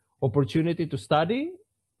opportunity to study.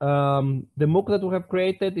 The MOOC that we have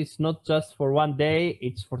created is not just for one day,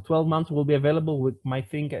 it's for 12 months, will be available, with my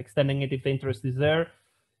think extending it if the interest is there.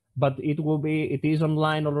 But it is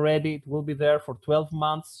online already, it will be there for 12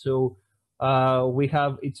 months. So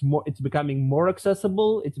it's becoming more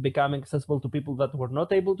accessible. It's becoming accessible to people that were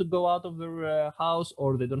not able to go out of their house,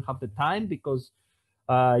 or they don't have the time, because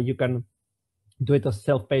you can do it as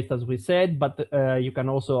self-paced, as we said, but you can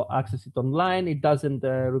also access it online. It doesn't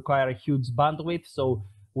require a huge bandwidth. So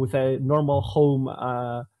with a normal home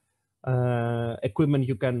equipment,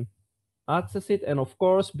 you can access it. And of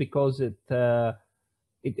course, because it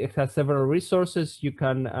has several resources, you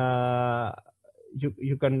can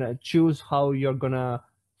choose how you're gonna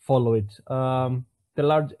follow it.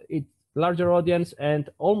 It's larger audience and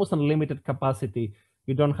almost unlimited capacity.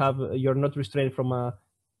 You're not restrained from a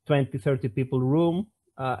 20-30 people room.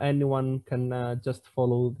 Anyone can just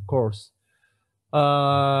follow the course.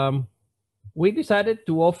 We decided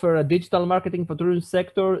to offer a digital marketing for tourism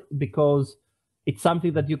sector because it's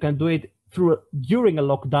something that you can do it during a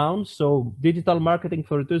lockdown. So digital marketing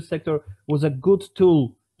for the tourism sector was a good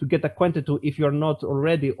tool to get acquainted to if you're not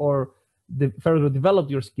already, or further develop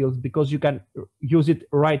your skills, because you can use it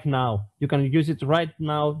right now. You can use it right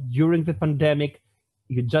now during the pandemic.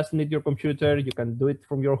 You just need your computer. You can do it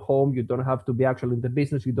from your home. You don't have to be actually in the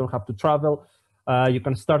business. You don't have to travel. You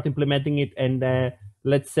can start implementing it and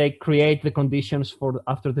let's say create the conditions for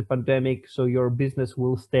after the pandemic, so your business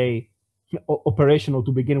will stay operational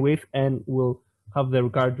to begin with and will have the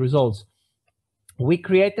required results. We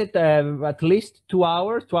created at least 2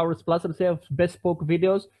 hours plus, let's say, of bespoke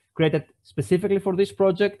videos created specifically for this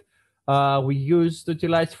project. We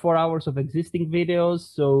utilize 4 hours of existing videos,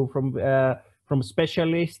 so from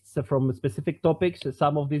specialists, from specific topics.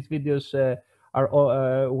 Some of these videos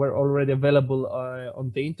were already available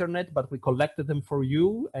on the internet, but we collected them for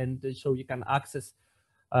you, and so you can access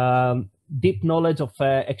deep knowledge of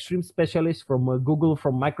extreme specialists from Google,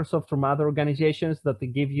 from Microsoft, from other organizations that they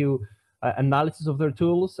give you analysis of their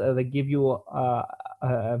tools. They give you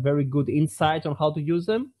a very good insight on how to use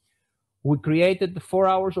them. We created 4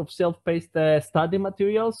 hours of self-paced study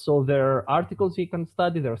materials. So there are articles you can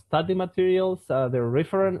study, there are study materials, there are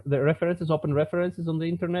references, open references on the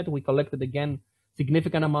internet. We collected, again,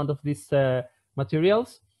 significant amount of these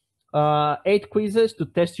materials. 8 quizzes to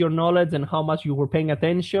test your knowledge and how much you were paying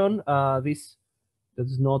attention. This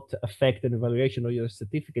does not affect an evaluation or your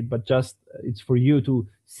certificate, but just it's for you to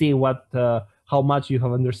see how much you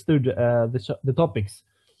have understood the topics.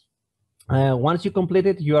 Once you complete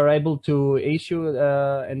it, you are able to issue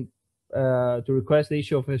to request the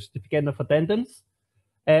issue of a certificate of attendance.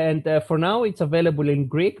 And for now, it's available in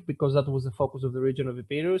Greek, because that was the focus of the region of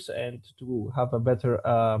Epirus, and to have a better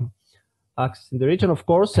access in the region. Of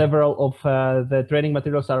course, several of the training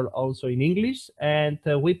materials are also in English, and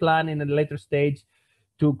we plan in a later stage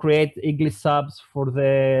to create English subs for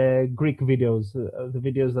the Greek videos, the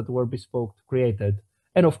videos that were bespoke created.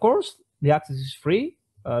 And of course, the access is free.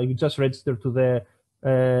 You just register to the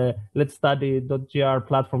letstudy.gr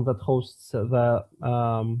platform that hosts the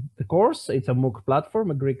course. It's a MOOC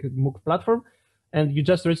platform, a Greek MOOC platform, and you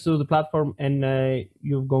just register to the platform, and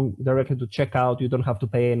you go directly to checkout. You don't have to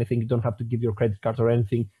pay anything. You don't have to give your credit card or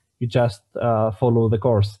anything. You just follow the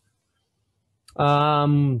course.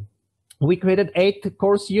 We created 8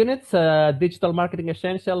 course units: digital marketing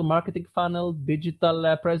essential, marketing funnel,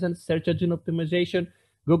 digital presence, search engine optimization,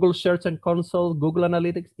 Google Search and Console, Google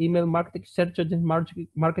Analytics, email marketing, search engine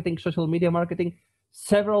marketing, social media marketing,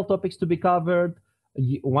 several topics to be covered.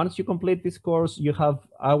 Once you complete this course, you have,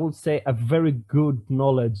 I would say, a very good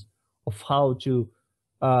knowledge of how to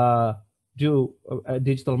do a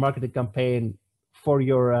digital marketing campaign for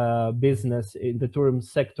your business in the tourism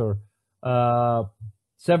sector.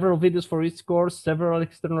 Several videos for each course, several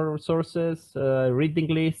external resources, reading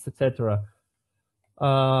lists, etc.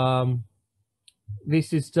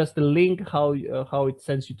 This is just a link how it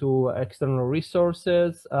sends you to external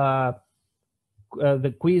resources.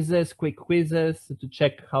 The quizzes, quick quizzes to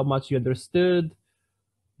check how much you understood.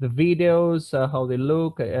 The videos, how they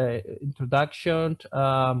look, introduction.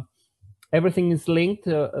 Everything is linked.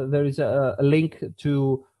 There is a link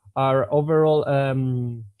to our overall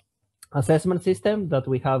assessment system that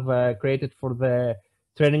we have created for the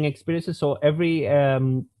training experiences. So every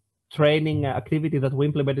training activity that we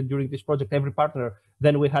implemented during this project, every partner,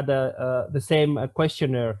 then we had the same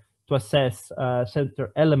questionnaire to assess certain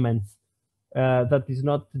elements that is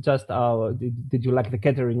not just did you like the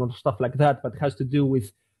catering or stuff like that, but has to do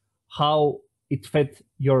with how it fits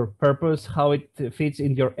your purpose, how it fits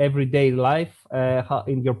in your everyday life, how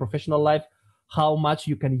in your professional life, how much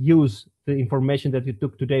you can use the information that you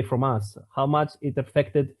took today from us, how much it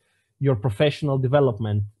affected your professional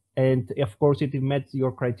development, and of course it met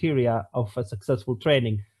your criteria of a successful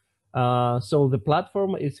training. So the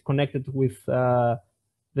platform is connected with the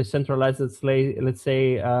centralized, let's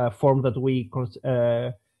say, form that we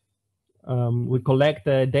collect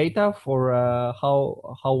data for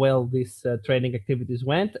how well these training activities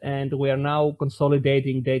went, and we are now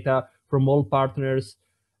consolidating data from all partners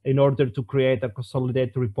in order to create a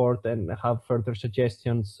consolidated report and have further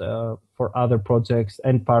suggestions for other projects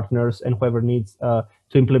and partners and whoever needs to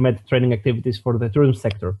implement training activities for the tourism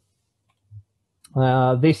sector.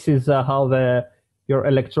 This is how your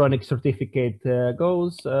electronic certificate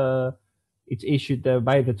goes. It's issued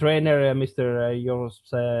by the trainer, Mr. Yoros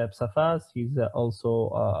Psafas. He's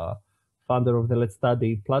also founder of the Let's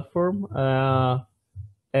Study platform.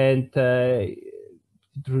 And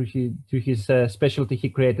through his specialty, he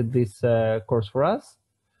created this course for us.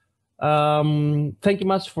 Thank you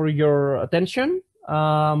much for your attention.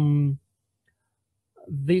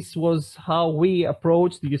 This was how we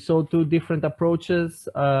approached. You saw 2 different approaches.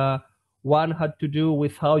 One had to do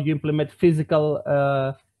with how you implement physical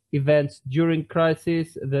events during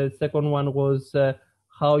crisis. The second one was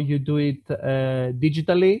how you do it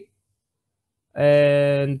digitally.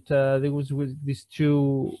 And there was with these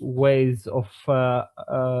 2 ways of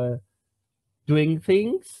doing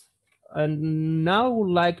things. And now I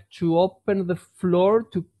would like to open the floor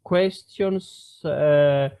to questions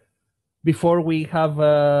before we have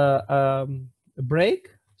a break.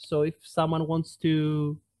 So if someone wants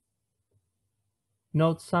to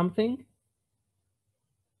note something.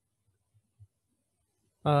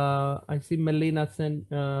 I see Melina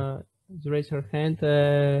raise her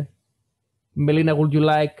hand. Melina, would you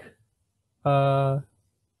like to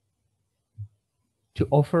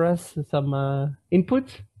offer us some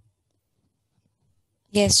input?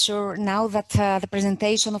 Yes, sure. Now that the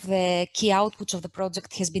presentation of the key outputs of the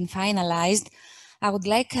project has been finalized, I would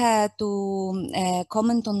like to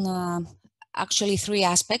comment on actually 3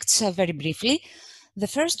 aspects very briefly. The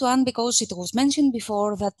first one, because it was mentioned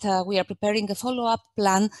before that we are preparing a follow-up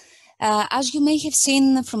plan. As you may have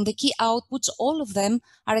seen from the key outputs, all of them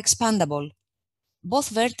are expandable, both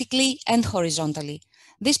vertically and horizontally.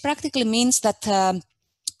 This practically means that the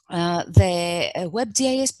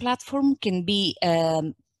WebGIS platform can be,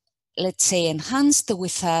 let's say, enhanced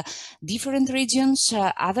with different regions,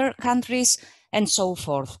 other countries, and so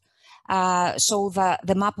forth. So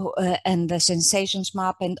the map and the sensations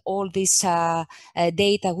map and all this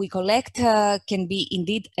data we collect can be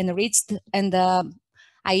indeed enriched and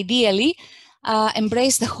ideally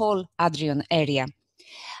embrace the whole Adrion area.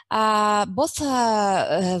 Both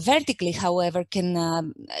vertically, however,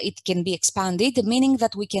 it can be expanded, meaning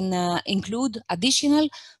that we can include additional,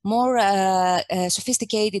 more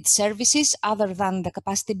sophisticated services other than the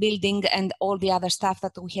capacity building and all the other stuff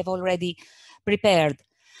that we have already prepared.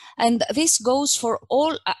 And this goes for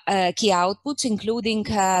all key outputs, including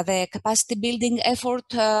the capacity building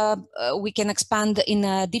effort. We can expand in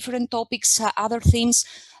different topics, other themes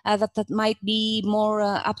that might be more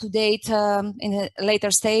up to date in a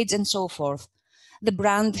later stage and so forth. The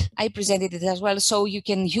brand, I presented it as well, so you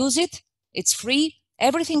can use it. It's free.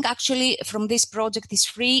 Everything actually from this project is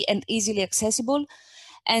free and easily accessible.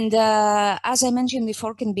 And as I mentioned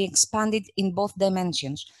before, can be expanded in both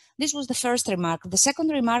dimensions. This was the first remark. The second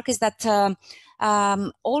remark is that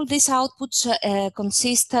all these outputs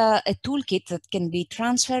consist a toolkit that can be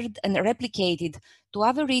transferred and replicated to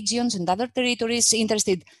other regions and other territories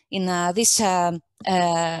interested in this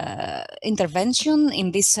intervention,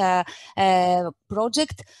 in this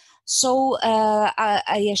project. So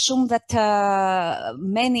I assume that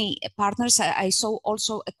many partners, I saw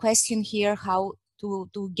also a question here, how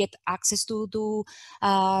to get access to the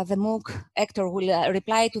MOOC. Hector will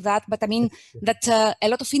reply to that, but I mean that a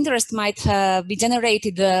lot of interest might be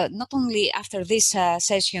generated not only after this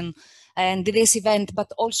session and this event,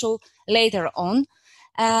 but also later on.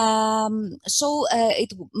 So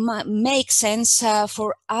it makes sense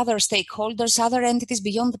for other stakeholders, other entities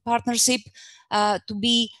beyond the partnership to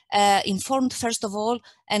be informed, first of all,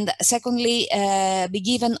 and secondly, be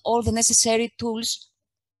given all the necessary tools,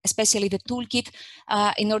 especially the toolkit,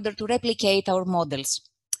 in order to replicate our models.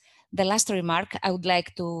 The last remark I would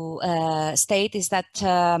like to state is that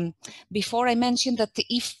before I mentioned that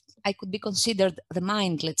if I could be considered the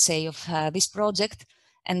mind, let's say, of this project,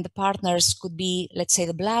 and the partners could be, let's say,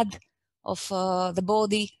 the blood of the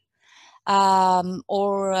body,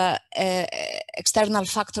 or external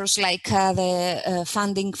factors like the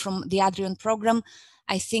funding from the Adrion program,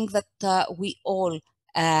 I think that we all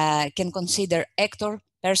can consider Hector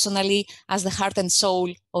personally as the heart and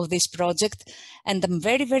soul of this project. And I'm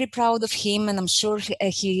very, very proud of him, and I'm sure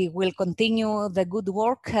he will continue the good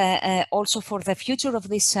work also for the future of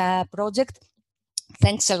this project.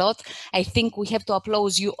 Thanks a lot. I think we have to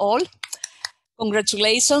applaud you all.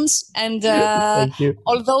 Congratulations. And Thank you.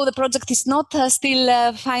 Although the project is not still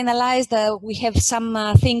finalized, we have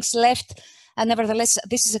some things left. Nevertheless,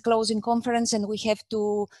 this is a closing conference, and we have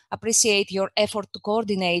to appreciate your effort to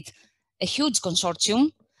coordinate a huge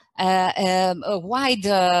consortium, a wide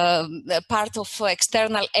part of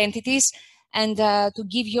external entities, and to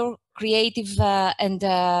give your creative and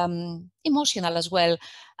emotional as well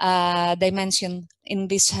dimension in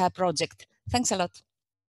this project. Thanks a lot.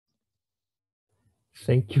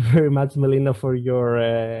 Thank you very much, Melina, for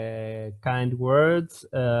your kind words.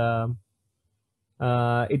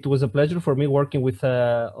 It was a pleasure for me working with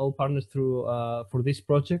all partners through for this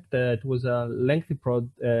project. It was a lengthy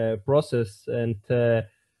process, and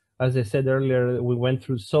as I said earlier, we went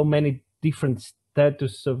through so many different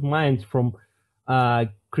status of mind, from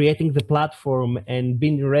creating the platform and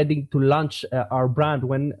being ready to launch our brand.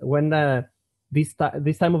 When this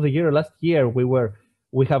time of the year, last year,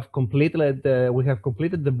 we have completed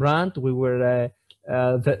the brand. We were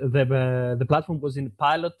the platform was in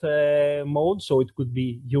pilot mode, so it could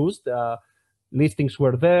be used. Listings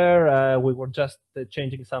were there. We were just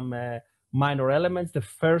changing some minor elements. The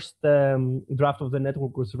first draft of the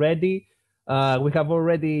network was ready. We have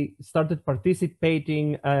already started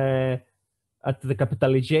participating at the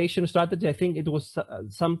capitalization strategy. I think it was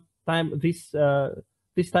sometime this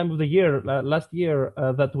time of the year, last year,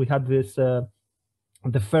 that we had this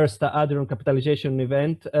the first Adrion capitalization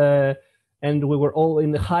event, and we were all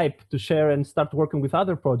in the hype to share and start working with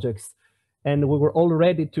other projects. And we were all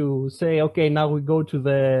ready to say, okay, now we go to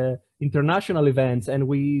the international events and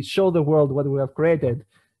we show the world what we have created.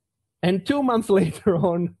 And 2 months later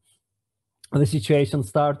on, the situation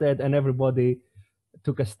started and everybody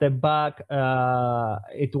took a step back.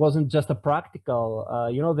 It wasn't just a practical,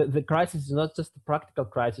 the crisis is not just a practical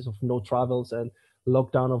crisis of no travels and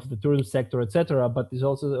lockdown of the tourism sector, etc., but it's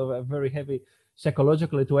also very heavy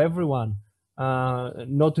psychologically to everyone,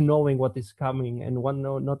 not knowing what is coming and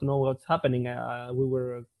not to know what's happening. We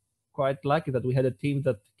were quite lucky that we had a team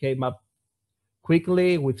that came up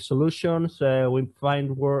quickly with solutions. We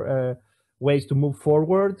find ways to move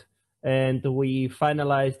forward, and we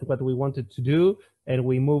finalized what we wanted to do, and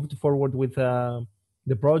we moved forward with the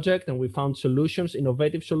project, and we found solutions,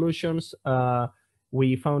 innovative solutions.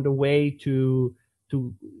 We found a way to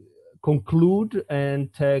conclude and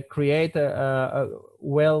create a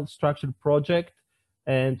well-structured project.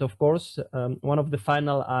 And of course, one of the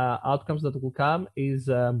final outcomes that will come is,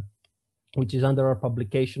 which is under our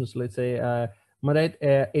publications, let's say, mandate,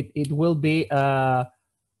 it will be a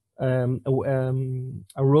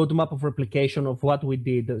roadmap of replication of what we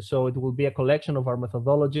did. So it will be a collection of our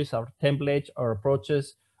methodologies, our templates, our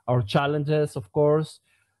approaches, our challenges, of course.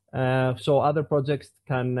 So other projects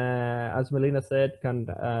can, as Melina said, can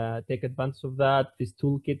take advantage of that. This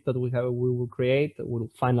toolkit that we will create, we'll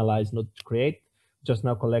finalize, not create, just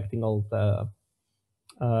now collecting all the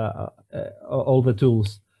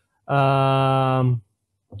tools. What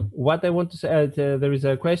I want to say, there is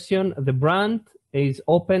a question. The brand is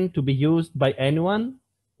open to be used by anyone.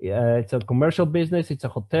 it's a commercial business, it's a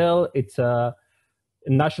hotel, it's a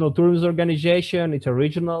national tourism organization, it's a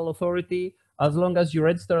regional authority. As long as you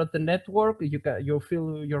register at the network, you're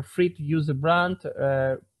free to use the brand,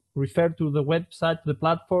 refer to the website, the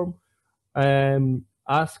platform,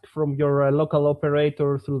 ask from your local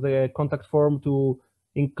operator through the contact form to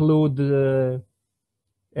include to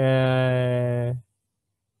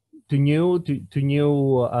new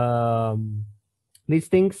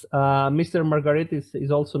listings. Mr. Margaritis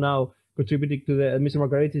is also now contributing to the. Mr.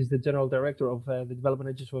 Margaritis is the general director of the development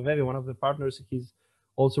agency of EVI, one of the partners. He's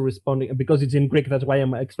also responding because it's in Greek. That's why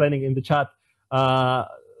I'm explaining in the chat.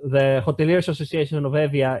 The Hoteliers Association of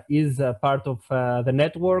Evia is part of the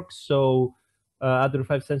network, so other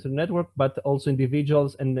 5 sensor network, but also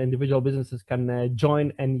individuals and individual businesses can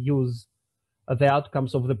join and use the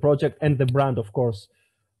outcomes of the project and the brand, of course.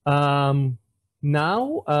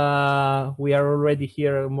 Now we are already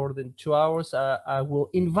here more than 2 hours. I will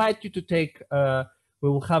invite you to take. We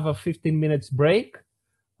will have a 15 minutes break.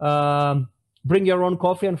 Bring your own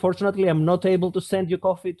coffee. Unfortunately, I'm not able to send you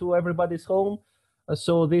coffee to everybody's home.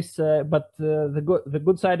 So this, but the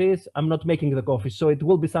good side is I'm not making the coffee, so it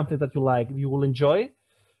will be something that you will enjoy.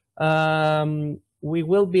 We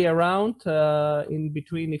will be around in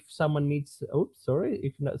between if someone needs. Oops, sorry,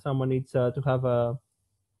 if someone needs to have a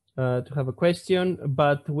question,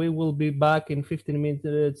 but we will be back in 15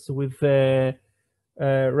 minutes with the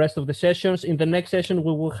rest of the sessions. In the next session,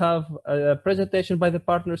 we will have a presentation by the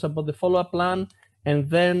partners about the follow-up plan, and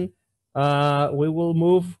then we will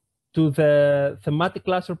move to the thematic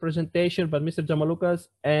cluster presentation by Mr. Jamaloukas,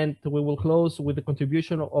 and we will close with the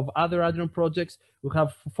contribution of other Adrion projects. We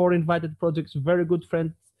have 4 invited projects, very good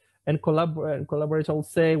friends and collaborators. I'll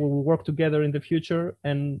say we will work together in the future,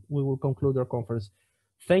 and we will conclude our conference.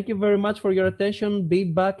 Thank you very much for your attention. Be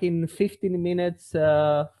back in 15 minutes.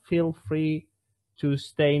 Feel free to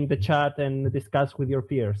stay in the chat and discuss with your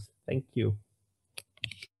peers. Thank you.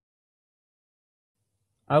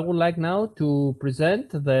 I would like now to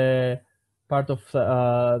present the part of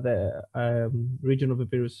the region of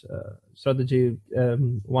Epirus strategy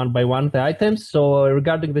one by one, the items. So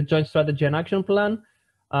regarding the joint strategy and action plan,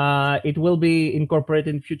 it will be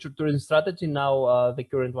incorporated in future tourism strategy. Now the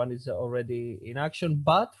current one is already in action,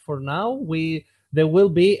 but for now there will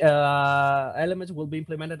be elements will be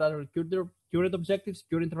implemented under current objectives,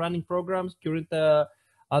 current running programs, current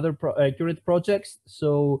current projects.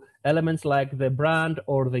 So elements like the brand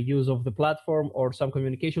or the use of the platform or some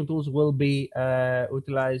communication tools will be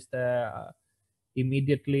utilized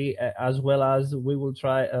immediately, as well as we will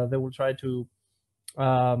try. They will try to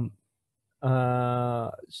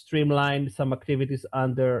streamline some activities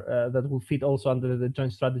under that will fit also under the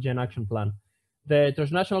joint strategy and action plan. The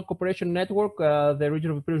Transnational Cooperation Network, the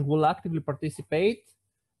region of Epirus will actively participate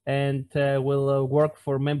and will work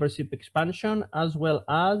for membership expansion, as well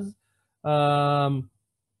as we'll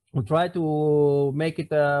try to make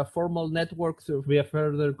it a formal network via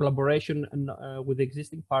further collaboration with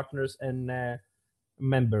existing partners and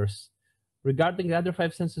members. Regarding the other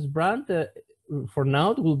 5 senses brand, for now,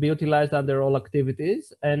 it will be utilized under all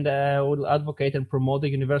activities, and will advocate and promote the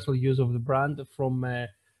universal use of the brand from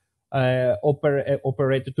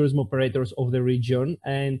tourism operators of the region.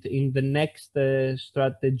 And in the next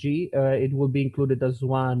strategy, it will be included as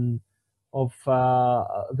one of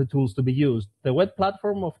the tools to be used. The web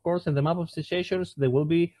platform, of course, and the map of associations, there will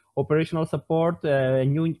be operational support,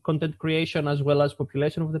 new content creation, as well as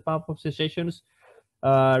population of the map of associations.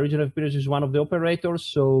 Region of Epirus is one of the operators,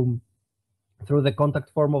 so through the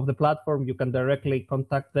contact form of the platform, you can directly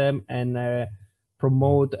contact them and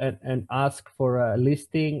promote and ask for a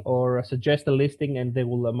listing or suggest a listing, and they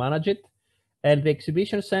will manage it. And the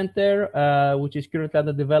exhibition center, which is currently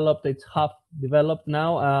underdeveloped, it's half developed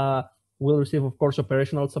now, will receive, of course,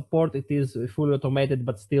 operational support. It is fully automated,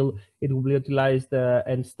 but still it will be utilized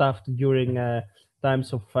and staffed during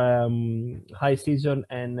times of high season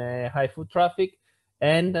and high foot traffic.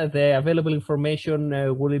 And the available information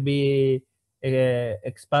will be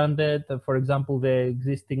expanded. For example, the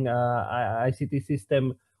existing ICT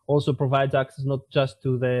system also provides access not just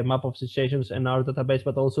to the map of associations and our database,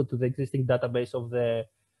 but also to the existing database of the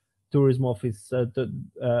tourism office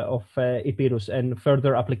of Epirus, and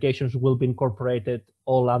further applications will be incorporated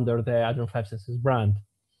all under the Adrion 5 Senses brand.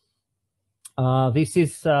 This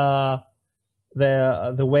is the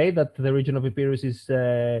way that the region of Epirus is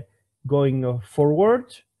going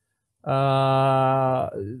forward.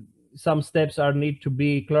 Some steps need to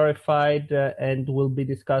be clarified and will be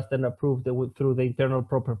discussed and approved through the internal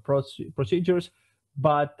proper procedures.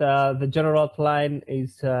 But the general outline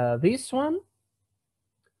is this one.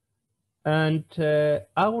 And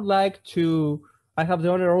I I have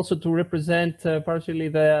the honor also to represent partially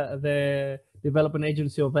the development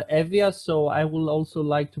agency of EVIA, so I will also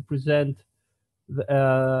like to present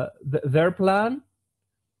their plan.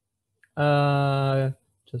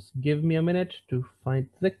 Just give me a minute to find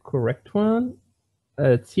the correct one.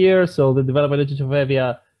 It's here. So the development agency of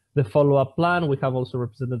EVIA, the follow-up plan. We have also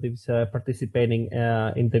representatives participating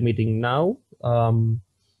in the meeting now,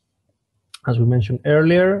 as we mentioned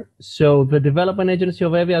earlier. So the development agency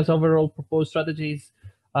of EVIA's overall proposed strategies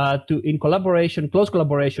in close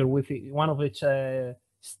collaboration with one of its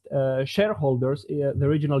shareholders, the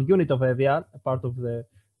regional unit of EVIA, a part of the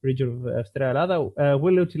region of Strelada,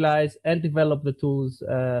 will utilize and develop the tools,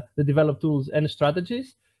 the developed tools and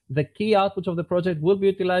strategies. The key outputs of the project will be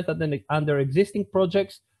utilized under existing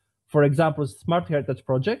projects, for example, Smart Heritage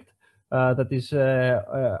project, that is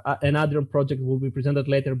an Adrion project will be presented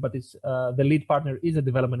later, but it's, the lead partner is a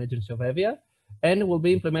development agency of EVIA, and will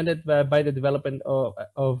be implemented by the development of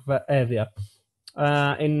EVIA.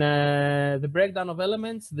 In the breakdown of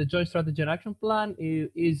elements, the joint strategy and action plan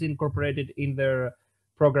is incorporated in their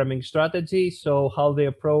programming strategy, so how they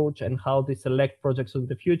approach and how they select projects in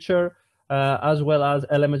the future, as well as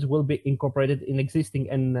elements will be incorporated in existing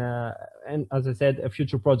and as I said,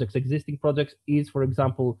 future projects. Existing projects is, for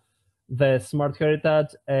example, the Smart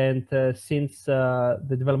Heritage, and since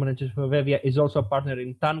the development agency of EVIA is also a partner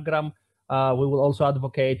in Tangram, we will also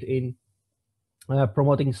advocate in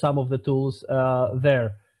promoting some of the tools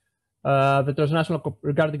there.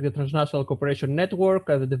 Regarding the transnational cooperation network,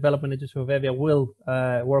 the development agency of EVIA will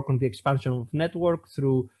work on the expansion of network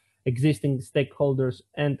through existing stakeholders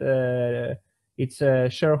and its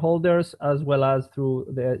shareholders, as well as through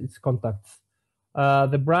its contacts.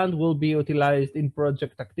 The brand will be utilized in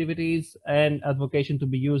project activities and advocacy to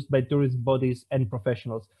be used by tourism bodies and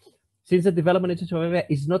professionals. Since the development agency of EVIA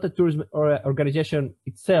is not a tourism organization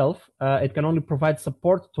itself, it can only provide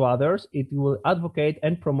support to others. It will advocate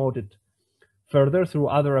and promote it further through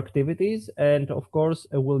other activities, and of course,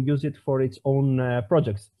 will use it for its own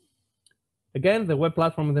projects. Again, the web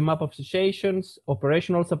platform, the map of associations,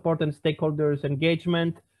 operational support and stakeholders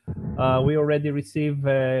engagement. We already receive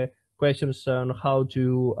questions on how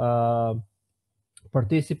to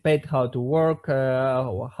participate, how to work,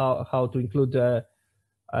 how to include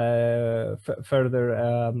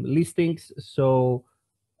further listings. So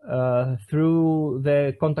through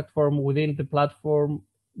the contact form within the platform,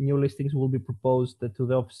 new listings will be proposed to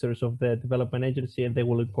the officers of the development agency, and they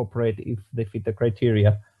will incorporate if they fit the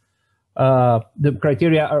criteria. The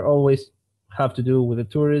criteria are always have to do with the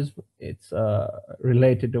tourism. It's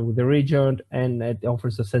related with the region, and it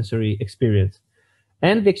offers a sensory experience.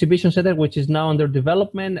 And the exhibition center, which is now under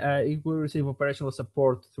development, it will receive operational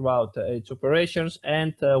support throughout its operations,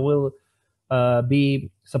 and will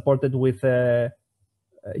be supported with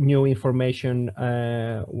new information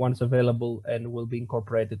once available, and will be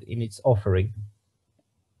incorporated in its offering.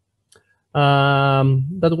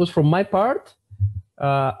 That was from my part.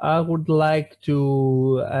 I would like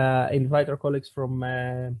to invite our colleagues from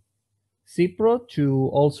CIPRO to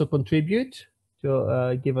also contribute,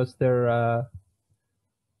 to give us their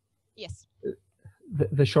yes,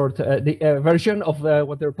 the short version of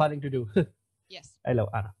what they're planning to do. yes. Hello,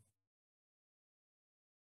 Anna.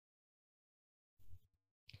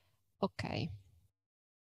 Okay.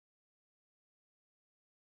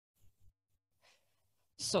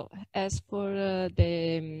 So as for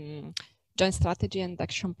the joint strategy and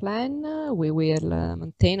action plan, we will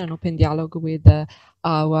maintain an open dialogue with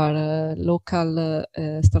our local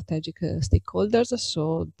strategic stakeholders,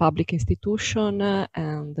 so public institution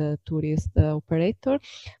and tourist operator.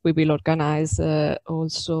 We will organize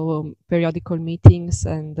also periodical meetings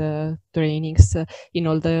and trainings in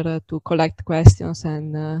order to collect questions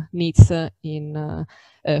and needs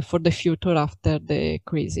for the future after the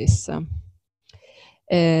crisis.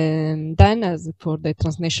 And then as for the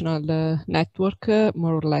transnational network,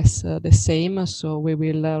 more or less the same. So we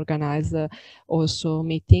will organize also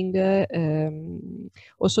meeting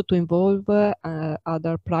also to involve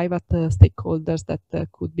other private stakeholders that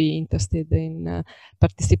could be interested in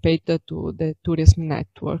participate to the tourism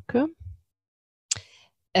network.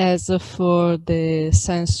 As for the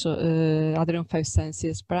Adrion 5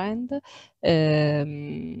 Senses brand,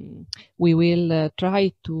 we will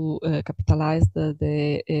try to capitalize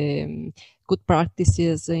the good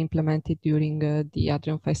practices implemented during the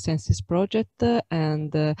Adrion 5 Senses project,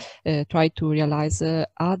 and try to realize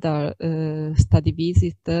other study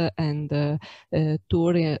visit and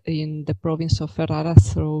tour in the province of Ferrara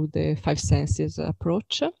through the 5 Senses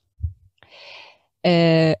approach.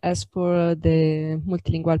 As for the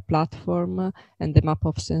multilingual platform and the map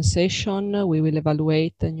of sensation, we will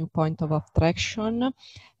evaluate a new point of attraction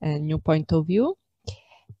and new point of view.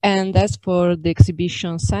 And as for the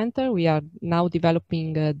exhibition center, we are now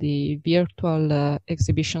developing the virtual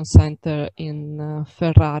exhibition center in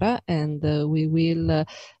Ferrara, and we will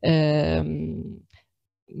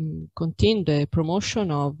continue the promotion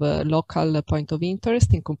of local point of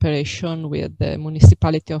interest in cooperation with the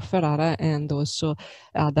municipality of Ferrara and also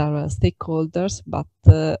other stakeholders, but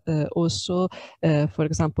also, for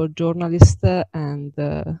example, journalists and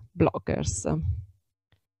bloggers.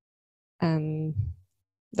 And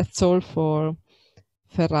that's all for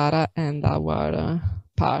Ferrara and our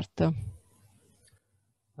part.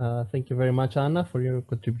 Thank you very much, Anna, for your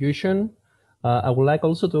contribution. I would like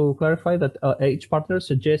also to clarify that each partner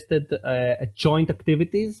suggested joint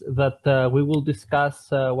activities that we will discuss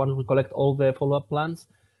once we collect all the follow-up plans,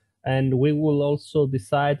 and we will also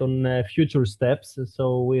decide on future steps.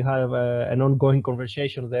 So we have an ongoing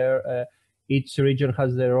conversation there. Each region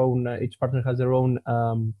has their own, each partner has their own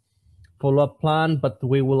follow-up plan, but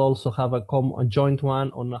we will also have a joint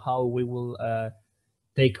one on how we will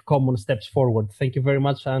take common steps forward. Thank you very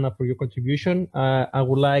much, Anna, for your contribution. I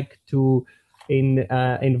would like to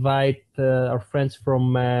invite our friends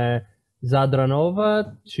from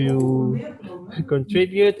Zadranova to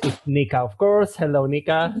contribute. It's Nika, of course. Hello,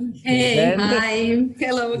 Nika. Hey, hi.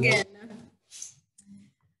 Hello again.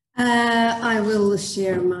 I will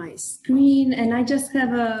share my screen, and I just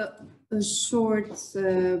have a short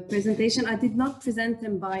presentation. I did not present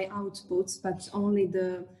them by outputs, but only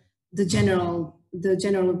the general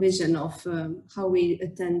vision of how we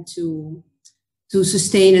intend to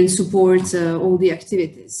sustain and support all the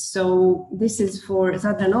activities. So this is for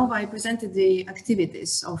Zadranova. I presented the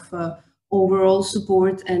activities of overall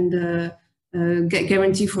support and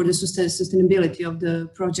guarantee for the sustainability of the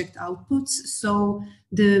project outputs. So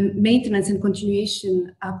the maintenance and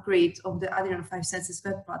continuation upgrade of the Adrion 5 Senses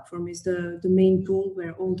web platform is the main tool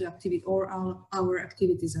where all the activity or our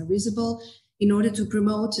activities are visible in order to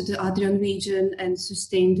promote the Adrion region and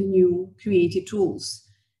sustain the new creative tools.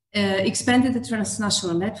 Expanded the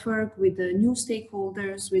transnational network with the new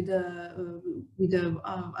stakeholders, with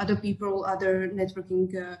other people, other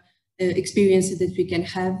networking experiences that we can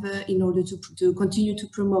have in order to continue to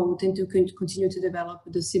promote and to continue to develop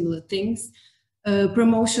the similar things.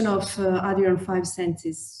 Promotion of Adrion 5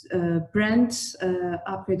 Senses brand,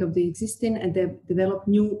 upgrade of the existing, and develop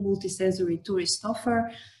new multisensory tourist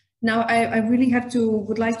offer. Now, I really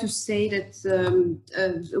would like to say that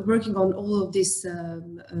working on all of these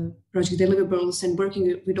project deliverables and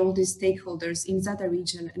working with all these stakeholders in Zadar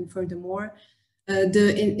region and furthermore,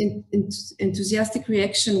 the enthusiastic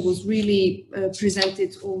reaction was really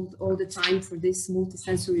presented all the time for this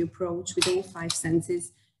multisensory approach with all 5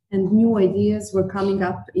 senses, and new ideas were coming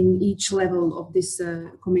up in each level of this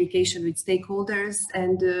communication with stakeholders,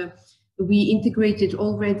 and we integrated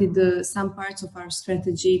already some parts of our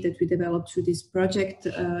strategy that we developed through this project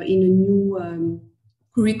in a new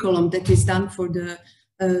curriculum that is done for the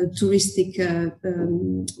touristic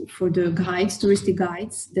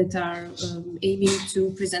guides that are aiming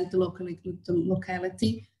to present the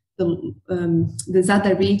locality, the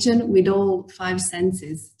Zadar region with all 5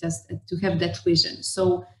 senses, just to have that vision.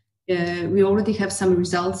 So we already have some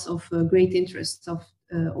results of great interest for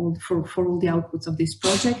all the outputs of this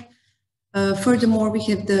project. Furthermore, we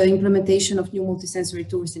have the implementation of new multisensory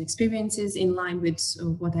tours and experiences in line with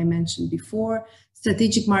what I mentioned before,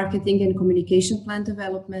 strategic marketing and communication plan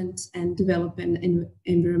development, and develop an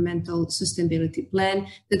environmental sustainability plan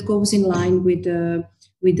that goes in line with the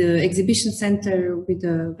exhibition center, with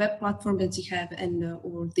the web platform that we have, and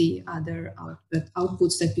all the other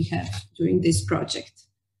outputs that we have during this project.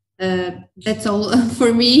 That's all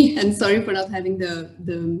for me, and sorry for not having the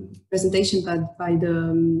presentation, but by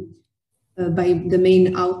the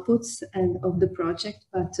main outputs and of the project,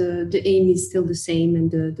 but the aim is still the same,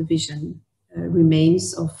 and the vision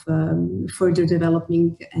remains of further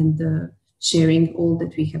developing and sharing all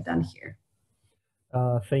that we have done here.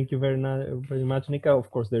 Thank you very much, Nika.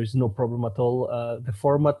 Of course, there is no problem at all. The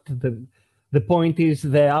format, the point is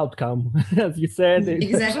the outcome, as you said.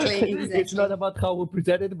 Exactly. It's not about how we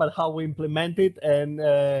present it, but how we implement it, and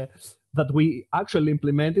that we actually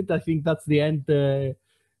implement it. I think that's the end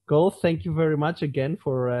goal. Thank you very much again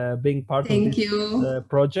for being part of this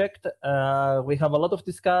project. We have a lot of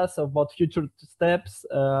discuss about future steps.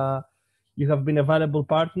 You have been a valuable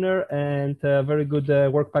partner and a very good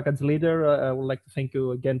work package leader. I would like to thank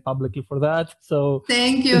you again publicly for that. So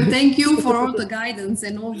thank you for all the guidance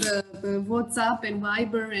and all the WhatsApp and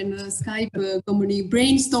Viber and Skype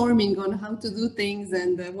brainstorming on how to do things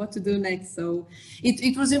and what to do next. So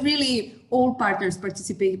it was a really all partners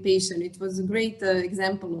participation. It was a great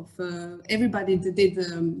example of everybody that did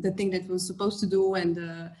the thing that was supposed to do,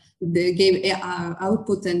 and they gave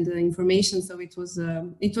output and information. So it was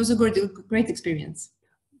a great experience.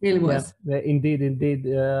 Really was. Yeah, indeed.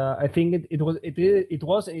 I think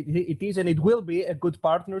it is, and it will be a good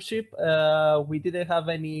partnership. We didn't have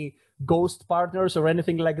any ghost partners or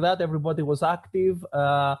anything like that. Everybody was active.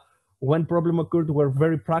 When problem occurred, were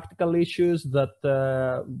very practical issues that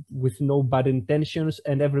with no bad intentions,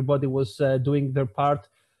 and everybody was doing their part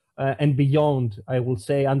and beyond, I will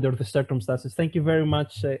say, under the circumstances. Thank you very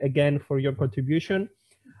much again for your contribution.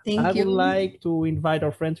 Thank you. I would like to invite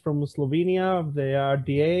our friends from Slovenia, the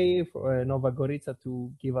RDA, Nova Gorica,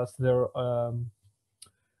 to give us their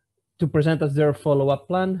to present us their follow-up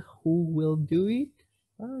plan. Who will do it?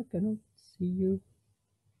 I cannot see you.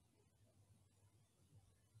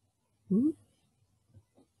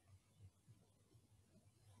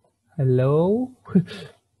 Hello.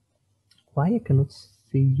 Why I cannot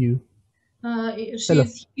see you?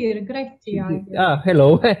 She's here, Greti.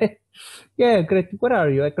 Hello. Yeah, Greti, where are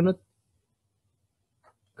you? I cannot.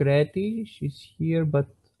 Greti, she's here, but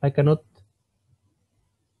I cannot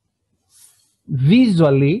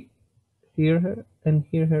visually hear her and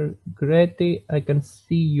hear her. Greti, I can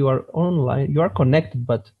see you are online. You are connected,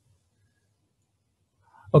 but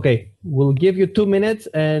okay, we'll give you 2 minutes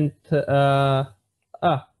and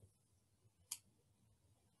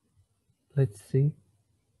let's see.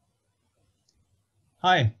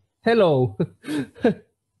 Hi. Hello.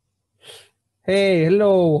 Hey,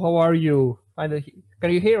 hello. How are you?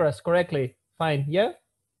 Can you hear us correctly? Fine. Yeah.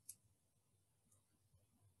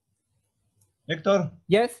 Hector?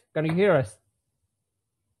 Yes. Can you hear us?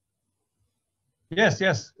 Yes.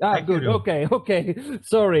 Good. Okay.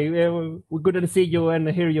 Sorry, we couldn't see you and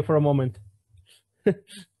hear you for a moment.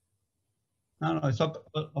 No, it's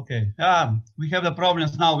okay. We have the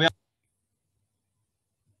problems now.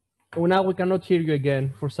 Now we cannot hear you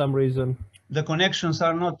again for some reason. The connections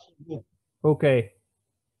are not good. Okay.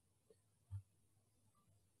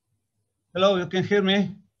 Hello, you can hear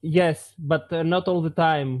me? Yes, but not all the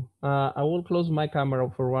time. I will close my camera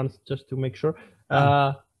for once just to make sure.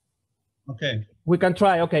 Okay. We can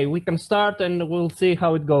try. Okay, we can start and we'll see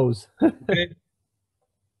how it goes.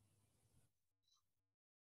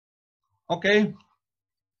 Okay.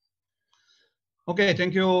 Okay,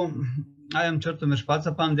 thank you. I am Certomir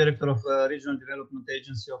Špacapan, Director of Regional Development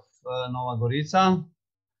Agency of Nova Gorica.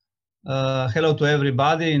 Hello to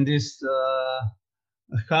everybody in these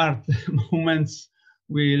hard moments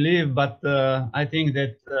we live, but I think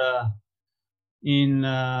that in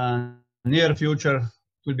near future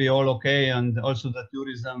it will be all okay, and also the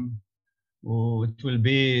tourism it will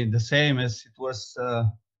be the same as it was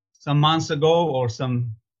some months ago or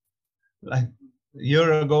some like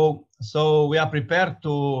year ago. So we are prepared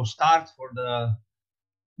to start for the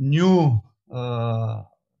new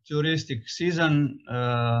touristic season,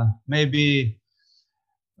 maybe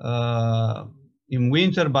in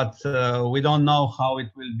winter, but we don't know how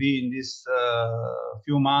it will be in these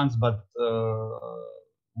few months, but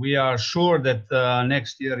we are sure that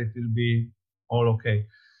next year it will be all okay.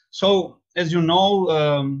 So as you know,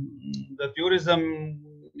 the tourism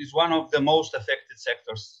is one of the most affected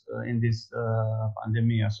sectors in this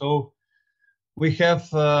pandemic. So we have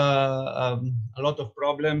a lot of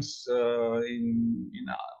problems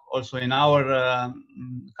also in our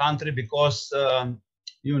country, because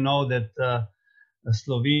you know that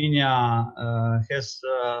Slovenia has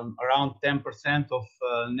around 10% of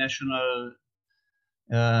national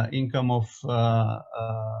income of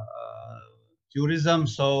tourism.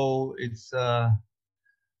 So it's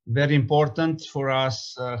very important for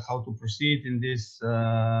us how to proceed in these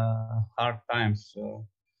hard times.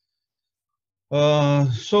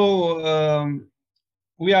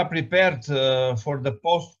 We are prepared for the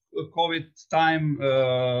post-COVID time.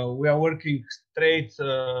 We are working straight,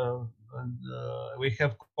 and we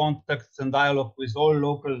have contacts and dialogue with all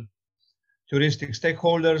local touristic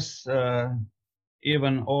stakeholders.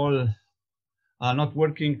 Even all are not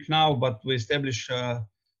working now, but we establish a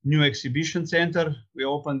new exhibition center. We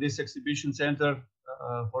opened this exhibition center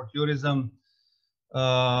for tourism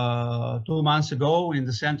 2 months ago in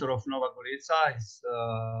the center of Nova Gorica. It's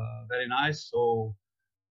very nice. So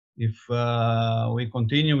if we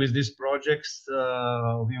continue with these projects,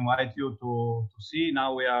 we invite you to see.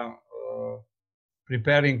 Now we are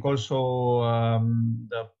preparing also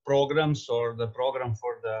the programs or the program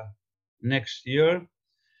for the next year.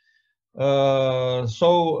 The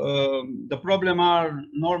problem are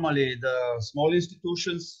normally the small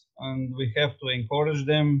institutions, and we have to encourage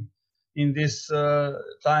them in this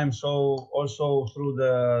time. So also through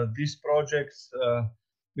these projects,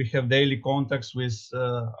 we have daily contacts with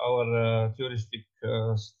our touristic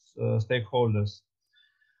stakeholders.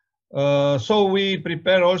 So we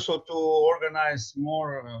prepare also to organize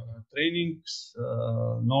more trainings,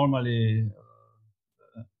 normally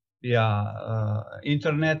via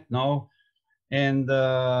internet now, and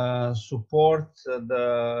support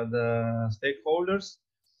the stakeholders.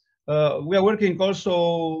 We are working also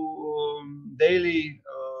daily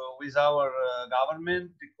with our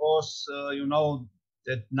government, because you know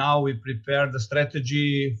that now we prepare the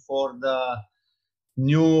strategy for the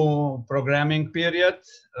new programming period.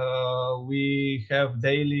 We have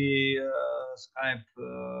daily Skype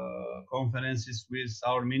conferences with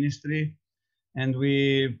our ministry, and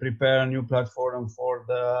we prepare a new platform for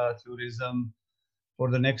the tourism for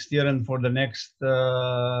the next year and for the next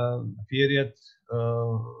period,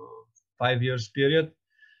 5 years period.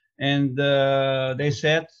 And they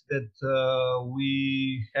said that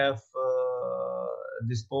we have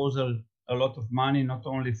disposal a lot of money, not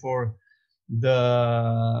only for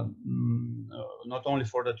the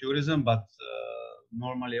tourism, but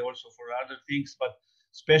normally also for other things, but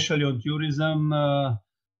especially on tourism.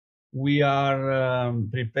 We are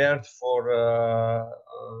prepared for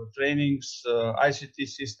trainings, ICT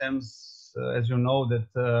systems. As you know, that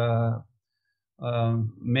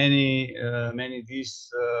many these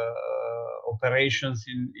operations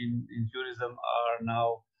in tourism are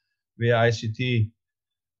now via ICT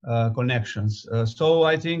connections. So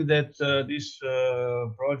I think that this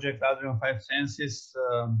project, Adrion 5 Senses,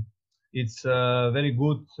 it's very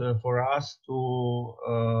good for us to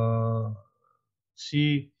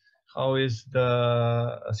see how is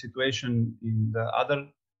the situation in the other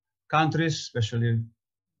countries, especially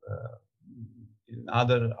in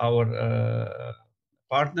our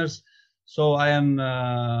partners. So I am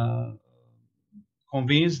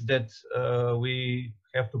convinced that we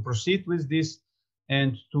have to proceed with this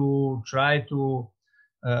and to try to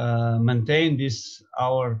maintain this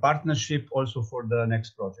our partnership also for the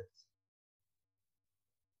next project.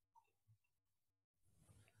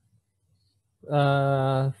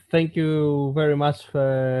 Thank you very much,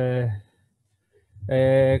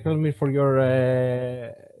 Kazimir, for your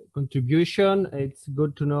contribution. It's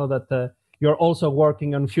good to know that you're also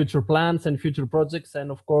working on future plans and future projects,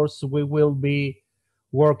 and of course we will be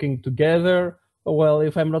working together. Well,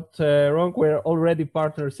 if I'm not wrong, we're already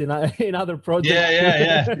partners in other projects.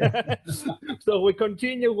 Yeah. So we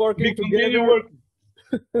continue working together.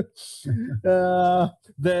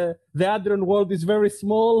 The Adrion world is very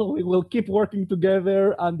small. We will keep working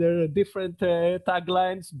together under different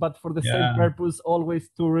taglines, but for the same purpose, always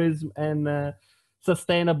tourism and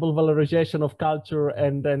sustainable valorization of culture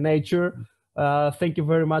and nature. Thank you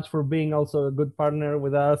very much for being also a good partner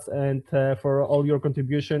with us, and for all your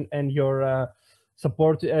contribution and your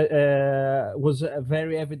support. Was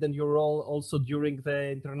very evident your role also during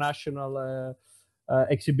the international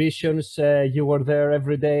exhibitions. You were there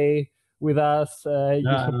every day with us.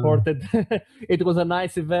 You supported. It was a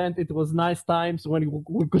nice event. It was nice times when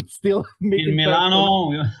we could still meet in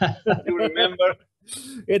Milano. You remember?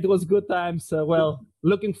 It was good times. Well,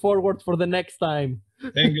 looking forward for the next time.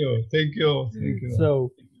 Thank you.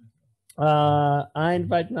 So I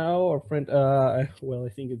invite now our friend, well, I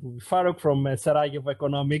think it will be Faruk from Sarajevo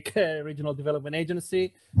Economic Regional Development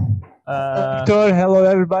Agency. Doctor, hello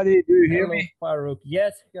everybody. Do you hear me? Faruk.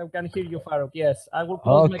 Yes, I can hear you, Faruk. Yes, I will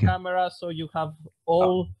close my camera so you have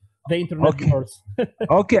all the internet yours.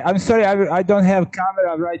 Okay, I'm sorry, I don't have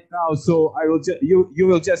camera right now, so I will you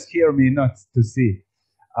will just hear me, not to see.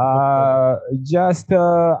 I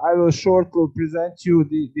will shortly present you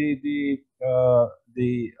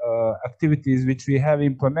the activities which we have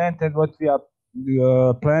implemented, what we are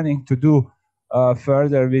planning to do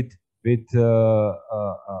further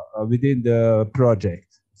within the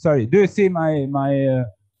project. Sorry, do you see my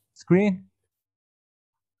screen?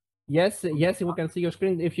 Yes, we can see your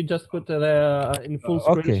screen. If you just put in full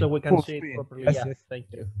screen, so we can see it properly. Yes. Thank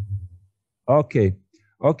you. Okay,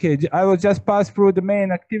 I will just pass through the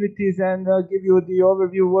main activities and give you the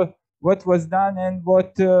overview what was done and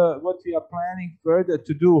what we are planning further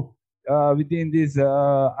to do within these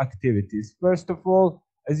activities. First of all,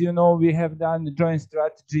 as you know, we have done the joint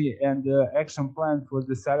strategy and action plan for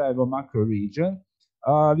the Sarajevo macro region.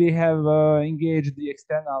 We have engaged the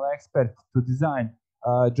external expert to design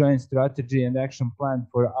joint strategy and action plan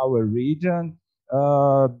for our region.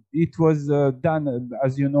 it was done,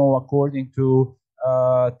 as you know, according to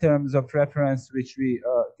terms of reference which we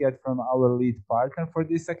get from our lead partner for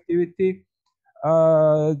this activity.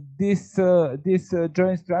 This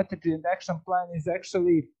joint strategy and action plan is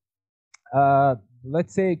actually,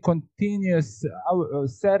 let's say, continuous.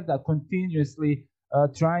 CERDA continuously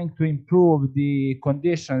trying to improve the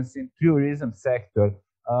conditions in tourism sector.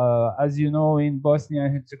 As you know, in Bosnia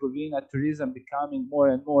and Herzegovina, tourism becoming more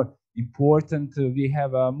and more important. We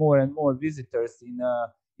have more and more visitors in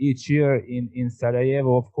each year in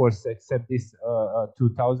Sarajevo, of course, except this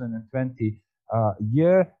 2020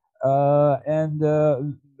 year. And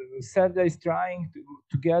CERDA is trying to,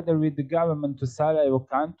 together with the government of Sarajevo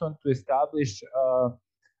Canton, to establish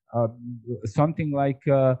something like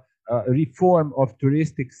reform of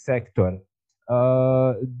touristic sector.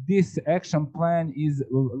 This action plan is,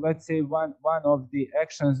 let's say, one of the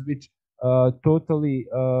actions which totally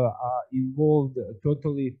involved,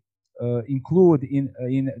 totally include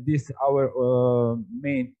in this our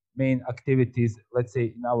main activities, let's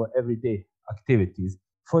say, in our everyday activities.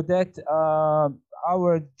 For that,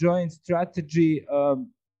 our joint strategy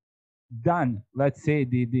done, let's say,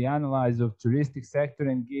 the analysis of touristic sector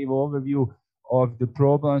and gave overview of the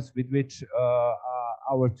problems with which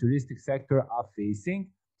our touristic sector are facing.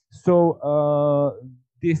 So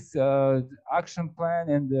this action plan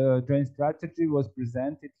and the joint strategy was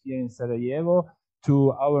presented here in Sarajevo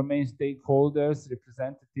to our main stakeholders,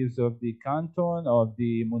 representatives of the canton, of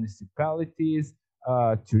the municipalities,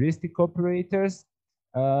 touristic operators,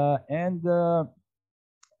 and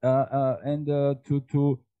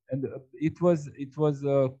it was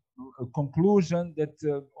a conclusion that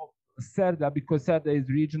CERDA, because CERDA is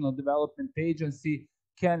regional development agency,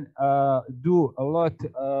 can do a lot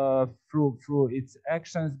through its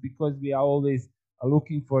actions, because we are always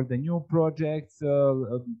looking for the new projects,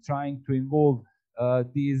 trying to involve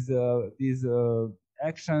these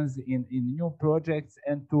actions in new projects,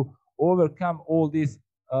 and to overcome all these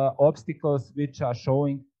obstacles which are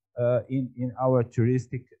showing in our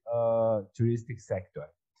touristic sector.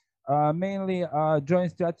 Mainly,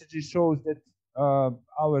 joint strategy shows that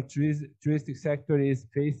our touristic sector is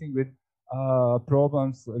facing with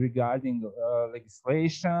problems regarding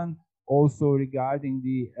legislation, also regarding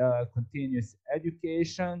the continuous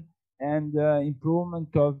education and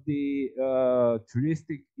improvement of the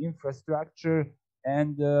touristic infrastructure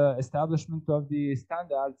and establishment of the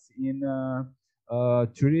standards in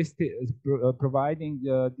providing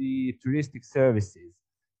the touristic services.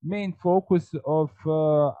 Main focus of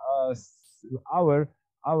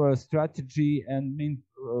our strategy and main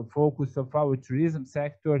focus of our tourism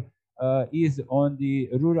sector is on the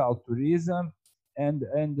rural tourism, and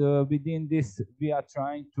within this we are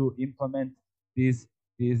trying to implement these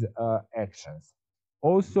actions.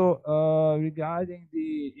 Also, regarding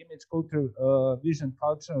the image, culture, vision,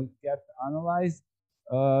 cultural gap analysis,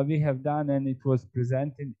 we have done, and it was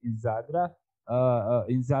presented in Zadra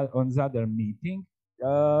on Zadar meeting.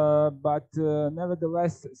 But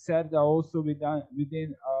nevertheless, CERDA also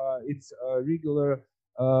within its regular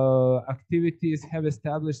activities have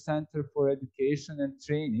established Center for Education and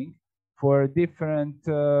Training for different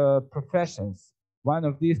professions. One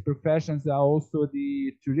of these professions are also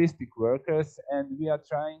the touristic workers, and we are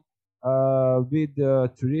trying with the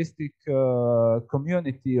touristic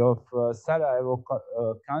community of Sarajevo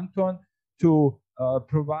Canton to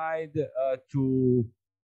provide to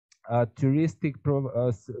touristic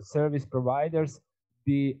service providers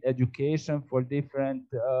the education for different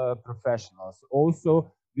professionals.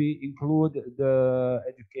 Also, we include the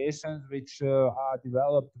educations which are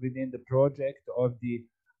developed within the project of the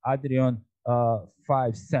Adrion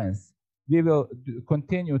 5 Sense. We will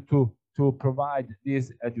continue to provide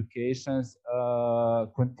these educations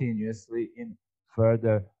continuously in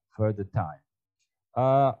further time.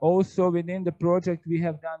 Also, within the project, we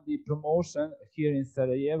have done the promotion here in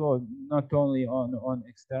Sarajevo, not only on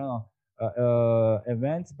external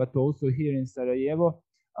events, but also here in Sarajevo,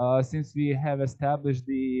 since we have established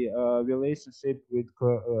the relationship with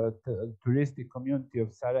touristic community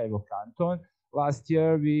of Sarajevo Canton. Last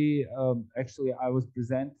year, we actually I was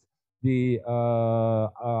present the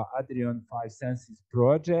Adrion 5 Senses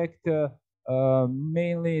project.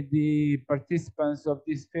 Mainly the participants of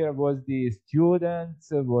this fair was the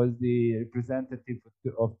students, was the representative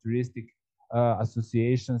of touristic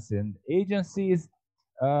associations and agencies,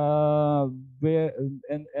 you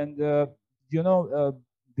know,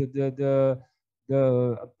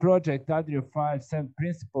 the project Adrion 5 Sense,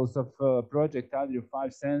 principles of project Adrion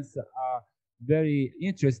 5 Sense are very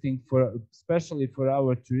interesting for, especially for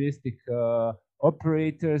our touristic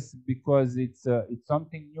operators, because it's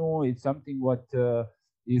something new. It's something what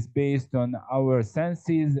is based on our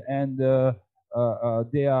senses, and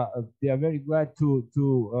they are very glad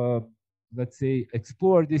to let's say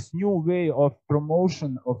explore this new way of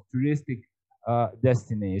promotion of touristic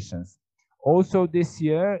destinations. Also this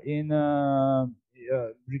year, in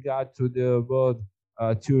regard to the World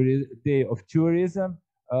Day of Tourism,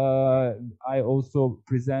 I also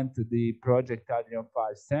present the project Adrion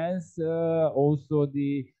 5 Sense. Also,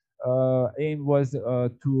 the aim was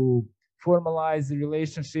to formalize the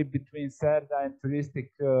relationship between CERDA and touristic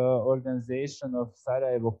organization of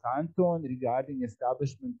Sarajevo Canton regarding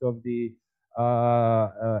establishment of the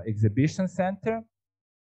exhibition center.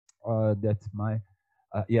 That's my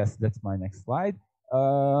yes, that's my next slide.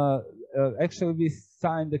 Actually, we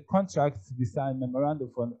signed the contracts, we signed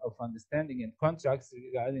memorandum of understanding and contracts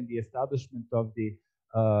regarding the establishment of the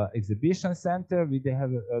exhibition center. We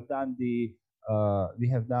have done the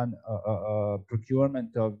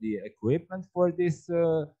procurement of the equipment for this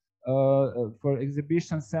for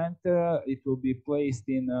exhibition center. It will be placed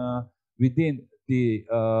in within the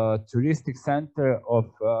touristic center of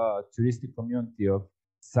touristic community of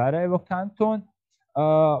Sarajevo Canton.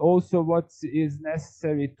 Also, what is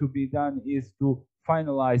necessary to be done is to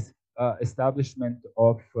finalize establishment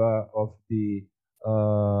of the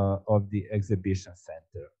exhibition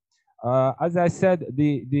center. As I said,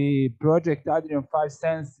 the project Adrion 5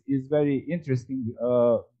 Sense is very interesting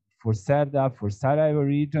for CERDA, for Sarajevo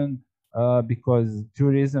region, because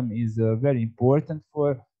tourism is very important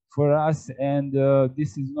for us, and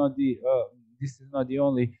this is not the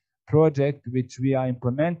only project which we are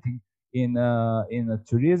implementing in a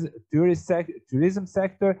tourism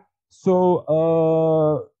sector. So,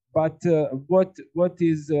 but what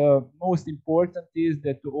is most important is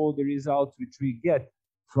that all the results which we get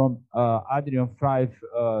from Adrion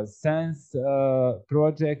 5 Sense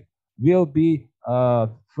project will be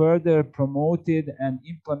further promoted and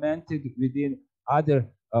implemented within other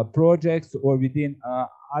projects or within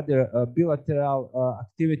other bilateral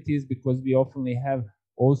activities, because we often have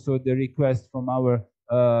also the request from our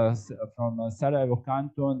from Sarajevo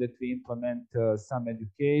Canton that we implement some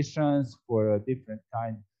educations for different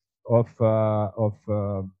kind of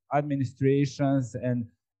administrations,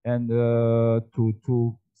 and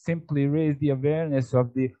to simply raise the awareness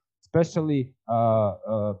of the especially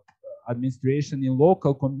administration in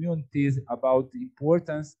local communities about the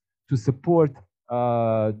importance to support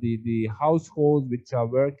the households which are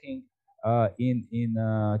working in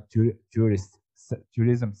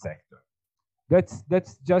tourism sector.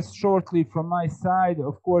 That's just shortly from my side.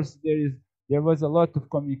 Of course, there was a lot of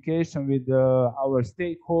communication with our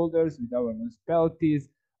stakeholders, with our municipalities.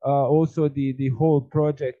 Also, the whole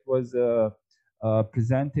project was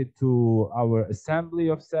presented to our assembly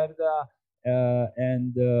of CERDA,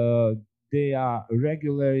 and they are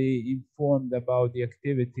regularly informed about the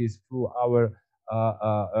activities through our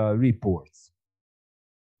reports.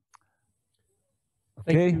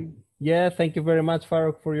 Okay. Yeah, thank you very much,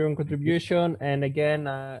 Faruk, for your contribution. And again,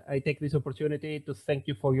 I take this opportunity to thank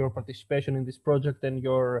you for your participation in this project and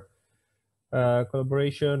your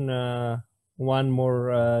collaboration. One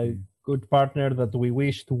more good partner that we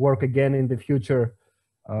wish to work again in the future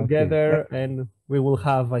together, and we will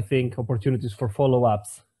have, I think, opportunities for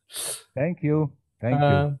follow-ups. Thank you. Thank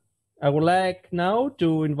you. I would like now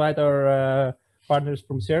to invite our partners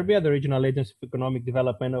from Serbia, the Regional Agency of Economic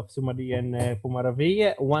Development of Šumadija and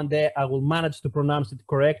Pomoravije. One day I will manage to pronounce it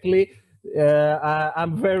correctly.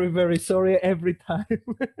 I'm very, very sorry every time.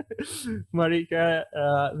 Marika,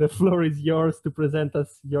 the floor is yours to present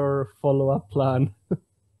us your follow-up plan.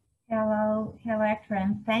 Hello,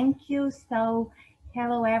 Adrian. Thank you. So,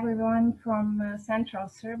 hello everyone from Central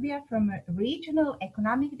Serbia, from Regional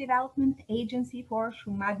Economic Development Agency for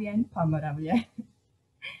Šumadija and Pomoravije.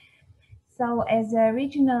 So, as a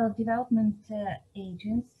regional development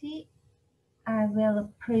agency, I will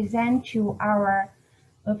present you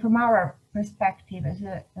from our perspective as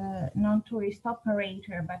a non-tourist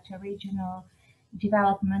operator, but a regional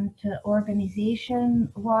development organization,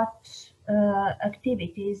 what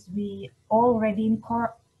activities we already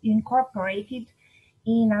incorporated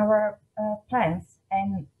in our plans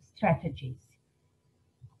and strategies.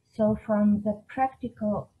 So from the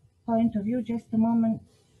practical point of view, just a moment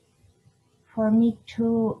for me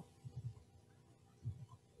to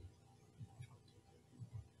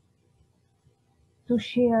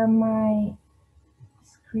share my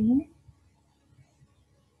screen.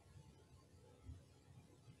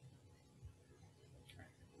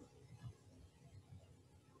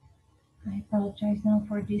 I apologize now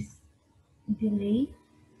for this delay.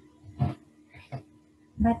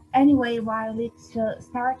 But anyway, while it's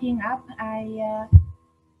starting up, I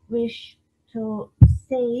wish to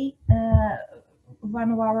say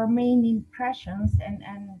one of our main impressions and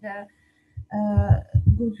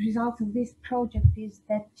good results of this project is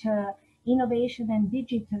that innovation and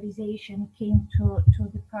digitalization came to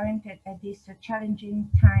the point at this challenging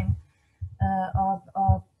time of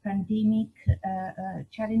pandemic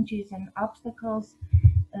challenges and obstacles.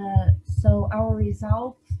 So our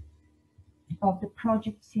results of the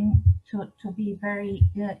project seem to be very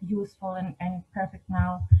useful and perfect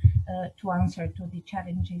now to answer to the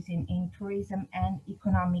challenges in tourism and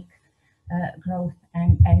economic growth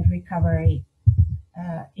and recovery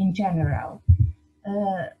in general.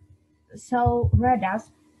 So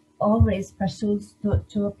REDAS always pursues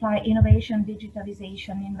to apply innovation,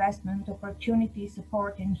 digitalization, investment, opportunity,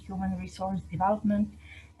 support, and human resource development.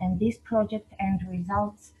 And this project and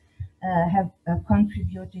results have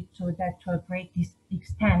contributed to that to a great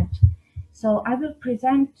extent. So I will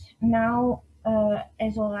present now,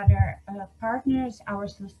 as all other partners, our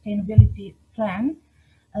sustainability plan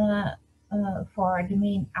for the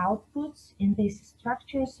main outputs in this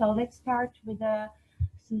structure. So let's start with the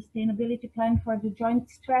sustainability plan for the joint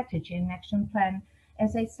strategy and action plan.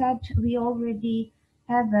 As I said, we already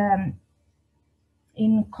have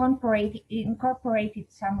incorporated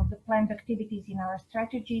some of the planned activities in our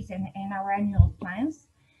strategies and our annual plans.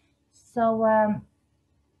 So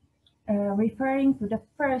referring to the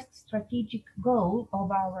first strategic goal of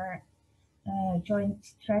our joint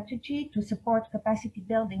strategy to support capacity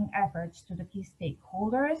building efforts to the key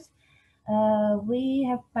stakeholders, we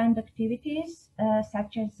have planned activities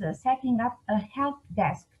such as setting up a help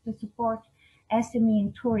desk to support SME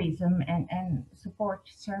in tourism and support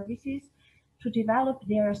services to develop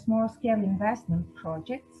their small-scale investment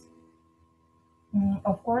projects,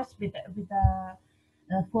 of course with a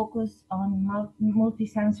focus on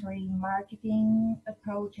multisensory marketing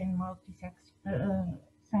approach and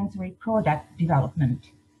multisensory product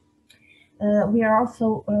development. We are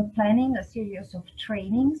also planning a series of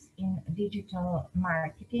trainings in digital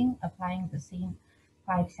marketing, applying the same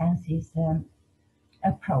 5 senses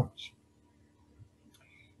approach.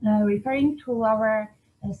 Referring to our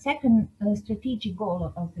second strategic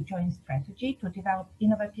goal of the joint strategy to develop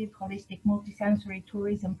innovative, holistic, multisensory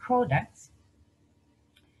tourism products,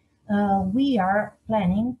 we are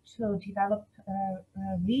planning to develop a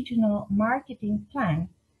regional marketing plan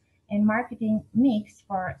and marketing mix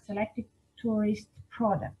for selected tourist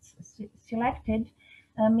products. Selected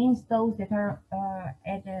means those that are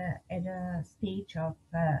at a stage of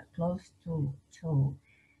close to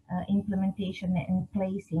implementation and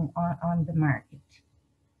placing on the market.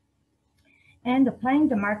 And applying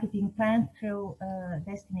the marketing plan through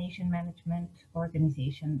destination management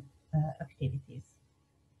organization activities.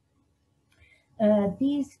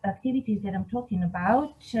 These activities that I'm talking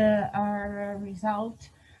about are a result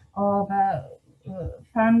of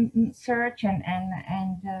fund search and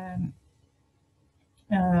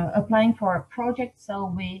applying for a project. So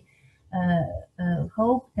we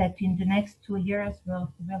hope that in the next 2 years we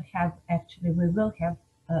will have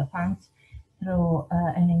funds through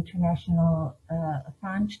an international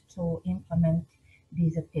fund to implement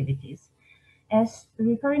these activities. As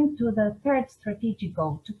referring to the third strategic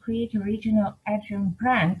goal, to create a regional Adrion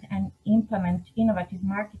brand and implement innovative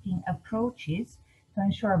marketing approaches to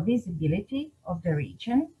ensure visibility of the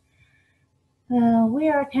region, we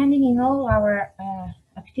are attending in all our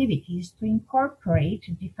activities to incorporate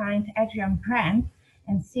defined Adrion brand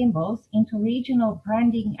and symbols into regional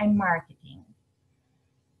branding and marketing.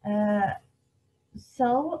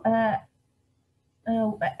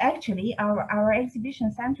 Actually, our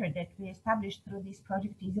exhibition center that we established through this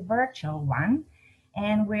project is a virtual one,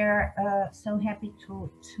 and we're so happy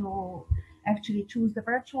to actually choose the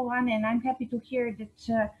virtual one. And I'm happy to hear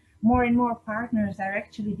that more and more partners are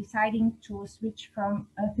actually deciding to switch from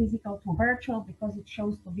physical to virtual, because it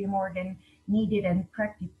shows to be more than needed and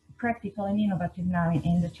practical and innovative now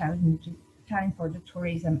in the challenging time for the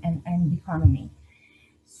tourism and economy.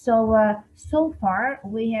 So so far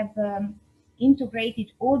we have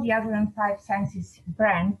integrated all the other 5 senses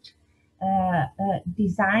brand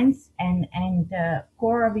designs and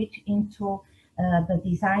core of it into the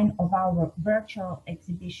design of our virtual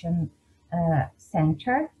exhibition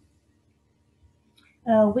center,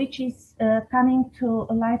 which is coming to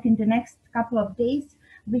life in the next couple of days.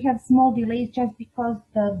 We have small delays just because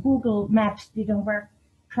the Google Maps didn't work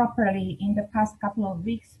properly in the past couple of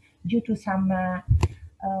weeks due to some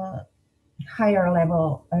higher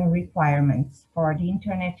level requirements for the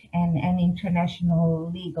internet and an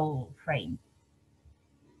international legal frame.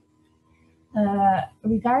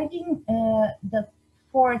 Regarding the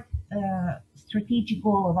fourth strategic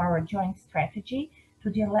goal of our joint strategy to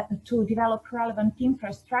develop relevant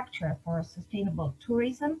infrastructure for sustainable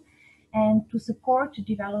tourism and to support the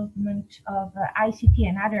development of ICT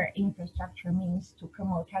and other infrastructure means to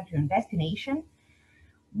promote Adrion destination.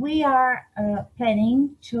 We are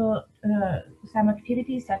planning to some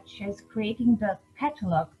activities such as creating the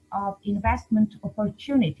catalog of investment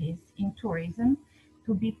opportunities in tourism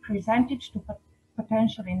to be presented to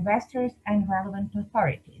potential investors and relevant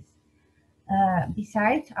authorities.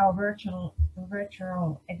 Besides, our virtual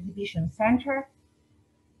exhibition center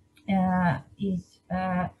is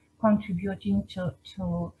contributing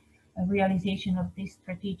to a realization of this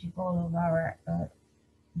strategic goal of our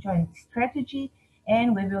joint strategy,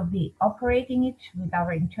 and we will be operating it with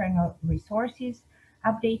our internal resources,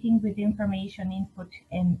 updating with information input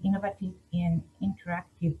and innovative and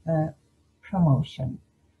interactive promotion.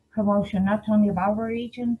 Promotion not only of our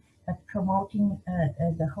region, but promoting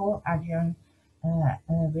the whole Adrion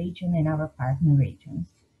region and our partner regions.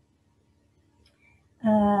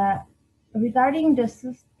 Regarding the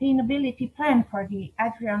sustainability plan for the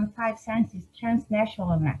Adrion 5 Senses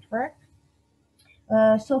transnational network,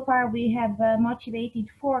 so far we have motivated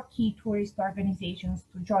 4 key tourist organizations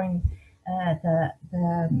to join the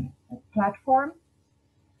platform.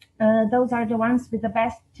 Those are the ones with the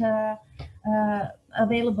best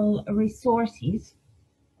available resources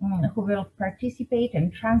who will participate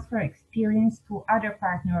and transfer experience to other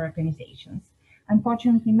partner organizations.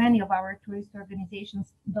 Unfortunately, many of our tourist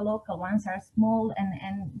organizations, the local ones, are small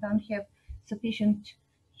and don't have sufficient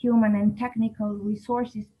human and technical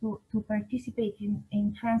resources to participate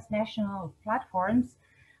in transnational platforms,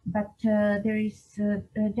 but there is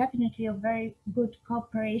definitely a very good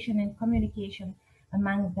cooperation and communication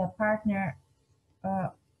among the partner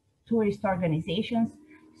tourist organizations.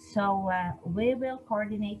 So we will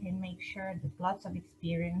coordinate and make sure that lots of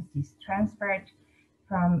experience is transferred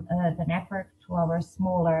from the network to our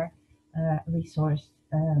smaller resource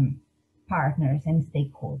partners and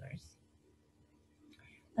stakeholders.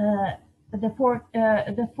 The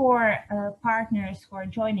four partners who are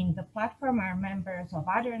joining the platform are members of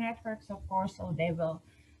other networks, of course, so they will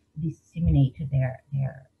disseminate their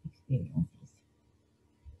experiences.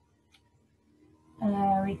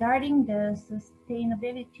 Regarding the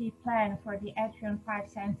sustainability plan for the Adrion 5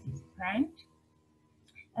 Senses grant,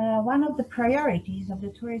 one of the priorities of the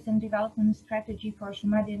tourism development strategy for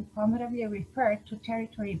Šumadija and Pomoravlje referred to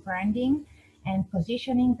territory branding and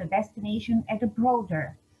positioning the destination at a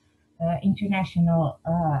broader international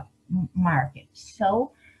market.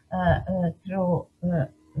 So through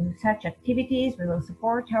such activities, we will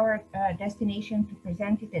support our destination to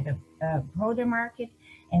present it at a broader market,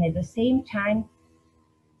 and at the same time,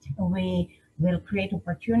 we will create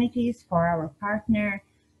opportunities for our partner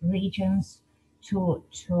regions to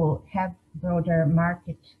have broader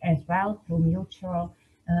market as well through mutual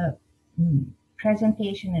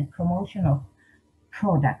presentation and promotion of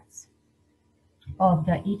products of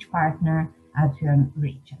each partner Adrion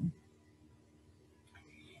region.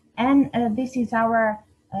 And this is our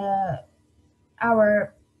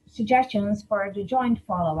suggestions for the joint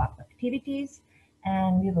follow-up activities.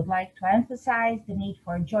 And we would like to emphasize the need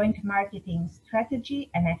for joint marketing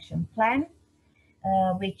strategy and action plan,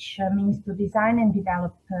 which means to design and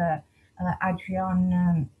develop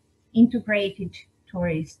Adrion integrated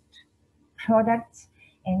tourist products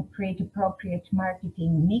and create appropriate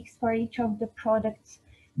marketing mix for each of the products,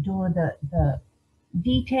 do the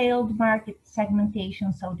detailed market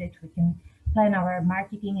segmentation so that we can plan our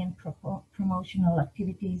marketing and promotional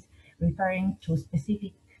activities referring to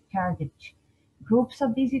specific target groups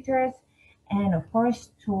of visitors, and of course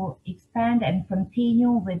to expand and continue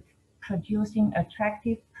with producing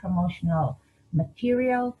attractive promotional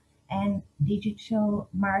material and digital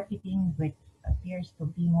marketing, which appears to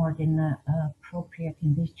be more than appropriate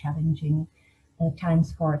in these challenging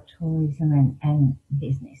times for tourism and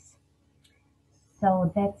business.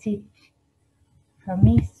 So that's it from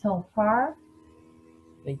me so far.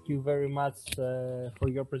 Thank you very much for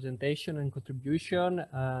your presentation and contribution,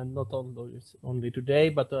 not only today,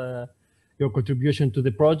 but your contribution to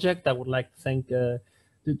the project. I would like to thank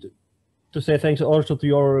to say thanks also to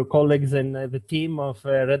your colleagues and the team of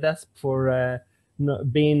REDASP for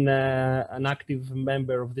being an active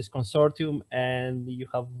member of this consortium, and you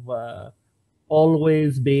have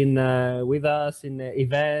always been with us in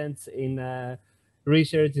events, in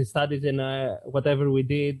research, in studies, and whatever we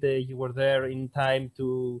did, you were there in time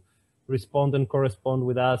to respond and correspond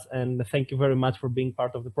with us. And thank you very much for being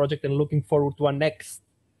part of the project, and looking forward to our next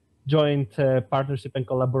joint partnership and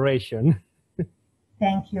collaboration.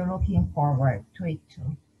 Thank you. Looking forward to it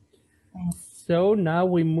too. Thanks. So now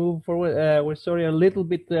we move forward. We're sorry, a little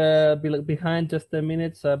bit behind, just a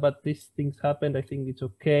minute, but these things happened. I think it's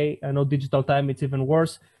okay. I know digital time, it's even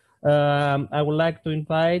worse. I would like to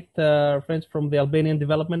invite friends from the Albanian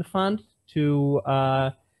Development Fund to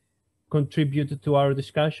contribute to our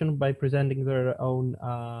discussion by presenting their own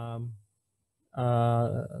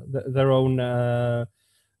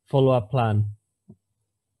follow-up plan.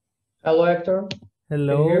 Hello, Hector.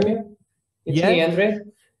 Hello. Can you hear me? It's me, Andre.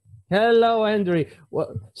 Hello, Andre.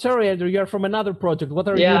 Well, sorry, Andre, you're from another project. What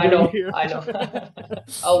are you doing here? I know.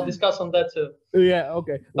 I'll discuss on that too. Yeah,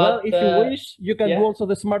 okay. But, well, if you wish, you can do also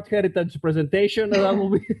the Smart Heritage presentation, and that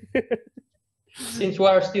will be... Since we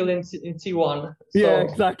are still in T1. So. Yeah,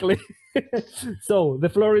 exactly. So, the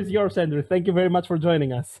floor is yours, Andrew. Thank you very much for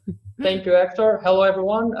joining us. Thank you, Hector. Hello,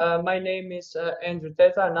 everyone. My name is Andrew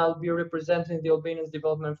Teta, and I'll be representing the Albanian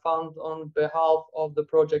Development Fund on behalf of the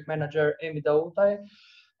project manager, Emi Dautaj.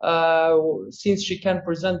 Since she can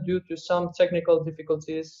present due to some technical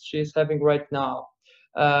difficulties she's having right now.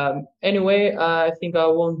 Anyway, I think I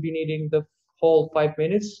won't be needing the whole 5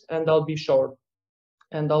 minutes, and I'll be short.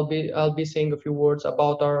 And I'll be saying a few words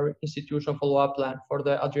about our institutional follow-up plan for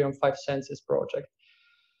the Adrion 5 Senses project.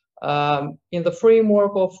 In the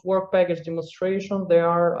framework of work package demonstration, there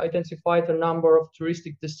are identified a number of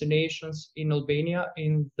touristic destinations in Albania,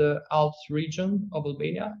 in the Alps region of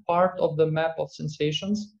Albania, part of the map of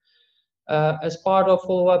sensations. As part of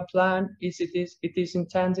follow-up plan, it is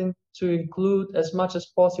intended to include as much as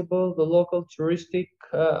possible the local touristic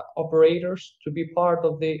operators to be part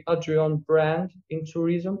of the Adrion brand in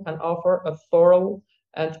tourism and offer a thorough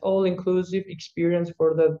and all-inclusive experience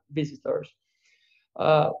for the visitors.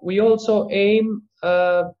 We also aim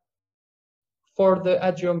for the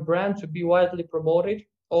Adrion brand to be widely promoted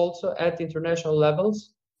also at international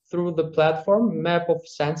levels through the platform Map of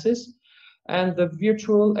Senses and the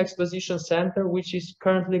virtual exposition center, which is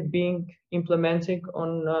currently being implemented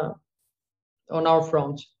on our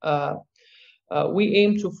front. We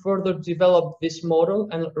aim to further develop this model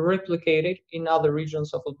and replicate it in other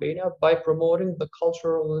regions of Albania by promoting the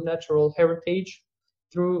cultural and natural heritage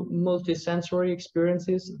through multisensory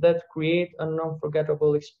experiences that create an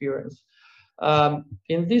unforgettable experience.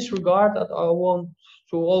 In this regard, I want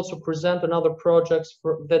to also present another project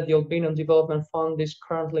that the Albanian Development Fund is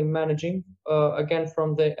currently managing, again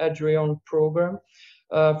from the Adrion program,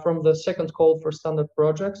 from the second call for standard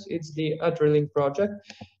projects. It's the Adrian project,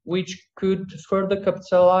 which could further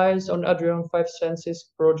capitalize on Adrion 5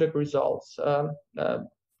 Senses project results.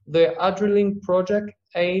 The Adrian project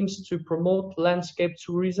aims to promote landscape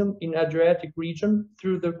tourism in Adriatic region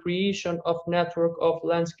through the creation of network of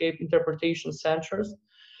landscape interpretation centers,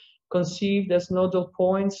 conceived as nodal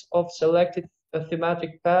points of selected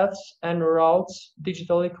thematic paths and routes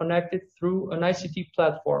digitally connected through an ICT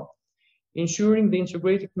platform, ensuring the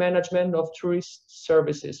integrated management of tourist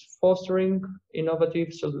services, fostering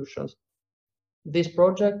innovative solutions. This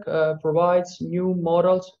project provides new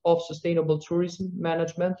models of sustainable tourism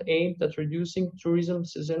management aimed at reducing tourism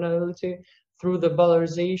seasonality through the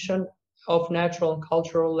valorization of natural and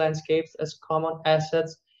cultural landscapes as common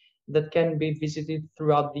assets that can be visited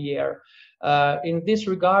throughout the year. In this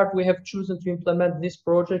regard, we have chosen to implement this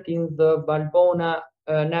project in the Valbona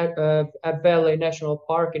Valley National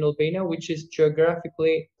Park in Albania, which is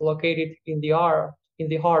geographically located in the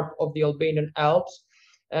heart of the Albanian Alps,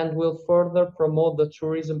 and will further promote the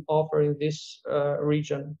tourism offer in this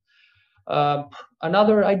region.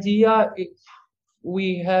 Another idea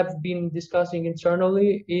we have been discussing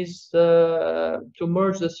internally is to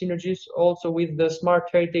merge the synergies also with the Smart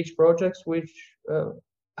Heritage projects, which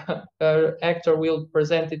Hector will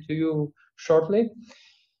present it to you shortly.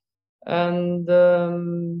 And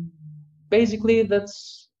basically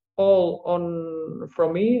that's all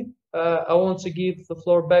from me. I want to give the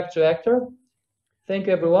floor back to Hector. Thank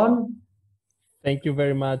you, everyone. Thank you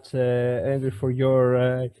very much, Andrew, for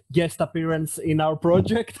your guest appearance in our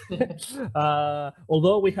project.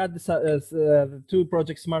 Although we had two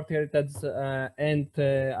projects, Smart Heritage and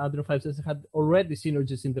Adrion 5 Senses, had already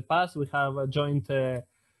synergies in the past. We have a joint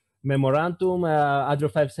memorandum.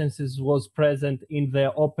 Adrion 5 Senses was present in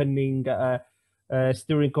the opening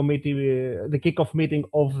steering committee, the kickoff meeting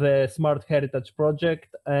of the Smart Heritage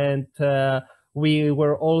project, and we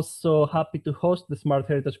were also happy to host the Smart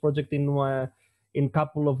Heritage project in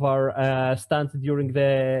couple of our stands during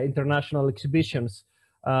the international exhibitions.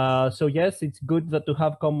 So yes, it's good that to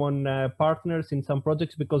have common partners in some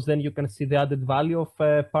projects, because then you can see the added value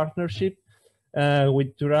of partnership.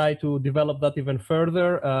 We try to develop that even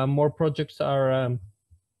further. More projects are,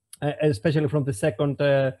 especially from the second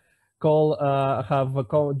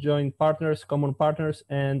joint partners, common partners,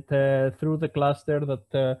 and through the cluster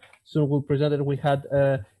that soon will present it, we had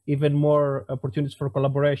even more opportunities for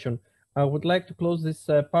collaboration. I would like to close this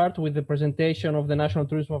part with the presentation of the National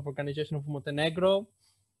Tourism Organization of Montenegro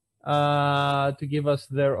to give us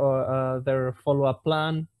their follow-up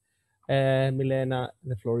plan. Milena,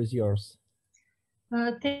 the floor is yours.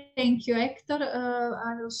 Thank you, Hector.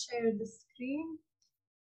 I will share the screen.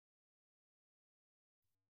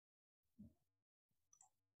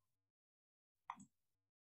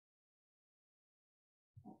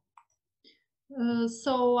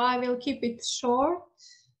 So I will keep it short.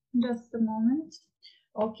 Just a moment.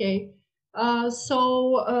 Okay.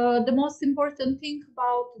 The most important thing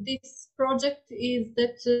about this project is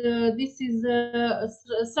that this is a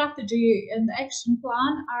strategy and action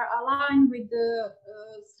plan are aligned with the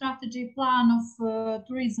strategy plan of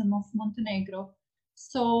tourism of Montenegro.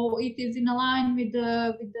 So it is in line with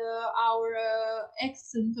our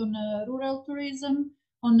accent on rural tourism,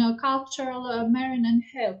 on cultural, marine and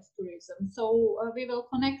health tourism. So we will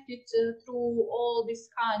connect it through all these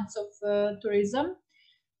kinds of tourism.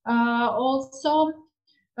 As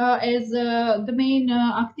the main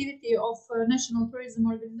activity of National Tourism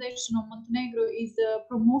Organization of Montenegro is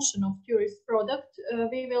promotion of tourist product,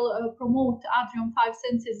 we will promote Adrion 5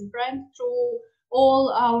 Senses brand through all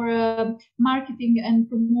our marketing and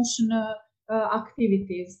promotion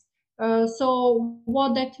activities. So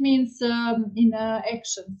what that means in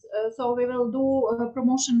actions. So we will do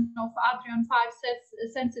promotion of Adrion 5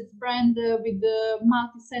 Senses brand with the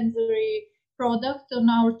multi-sensory product on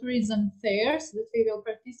our tourism fairs that we will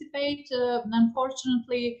participate.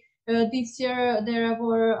 Unfortunately, this year there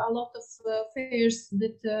were a lot of fairs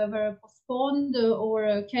that were postponed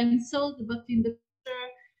or cancelled, but in the future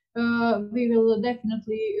we will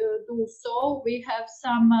definitely do so. We have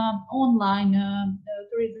some online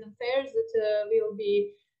tourism fairs that will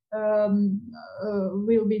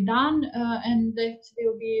be done, and that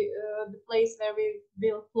will be the place where we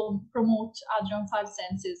will promote Adrion 5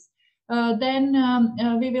 Senses. Then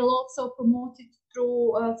we will also promote it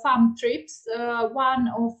through farm trips. One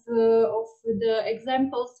of the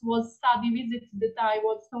examples was study visit that I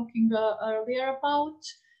was talking earlier about.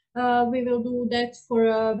 We will do that for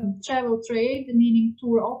travel trade, meaning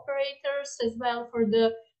tour operators, as well for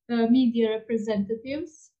the media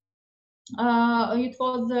representatives. It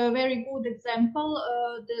was a very good example,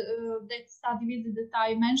 that study visit that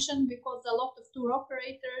I mentioned, because a lot of tour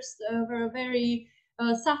operators were very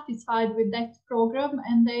satisfied with that program,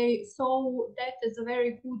 and they saw that as a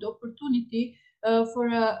very good opportunity for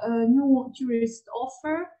a new tourist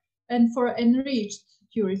offer and for enriched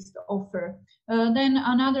tourist offer. Then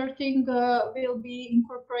another thing will be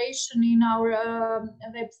incorporation in our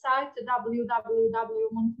website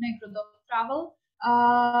www.montenegro.travel.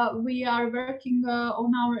 We are working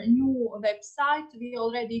on our new website. We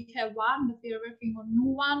already have one, but we are working on a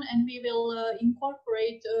new one, and we will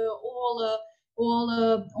incorporate all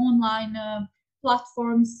online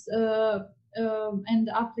platforms and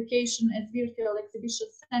application as virtual exhibition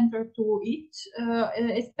center to it,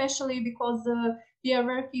 especially because we are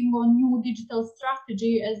working on new digital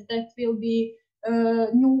strategy, as that will be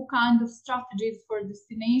new kind of strategies for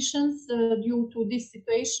destinations due to this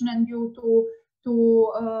situation and due to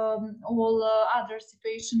all other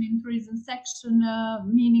situation in tourism section,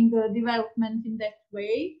 meaning development in that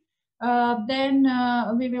way. Then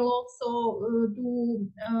we will also do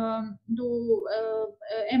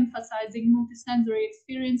emphasizing multisensory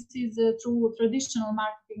experiences through traditional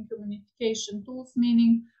marketing communication tools,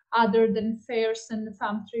 meaning other than fairs and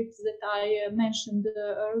farm trips that I mentioned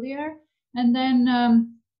earlier. And then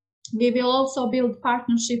we will also build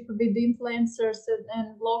partnership with influencers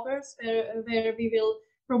and bloggers where we will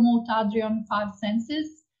promote Adrion 5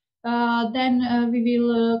 Senses. Then we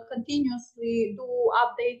will continuously do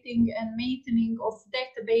updating and maintaining of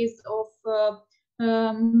database of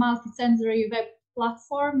multisensory web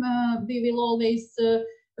platform. We will always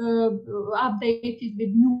update it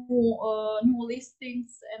with new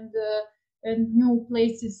listings and new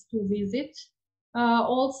places to visit.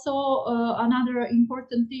 Also, another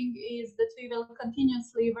important thing is that we will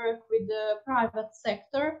continuously work with the private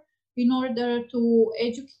sector in order to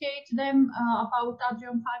educate them about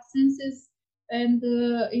Adrion 5 Senses and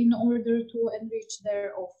in order to enrich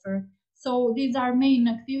their offer. So these are main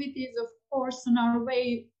activities. Of course, on our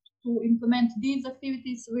way to implement these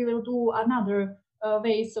activities, we will do another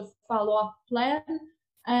ways of follow-up plan,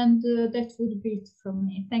 and that would be it from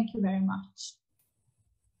me. Thank you very much.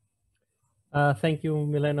 Thank you,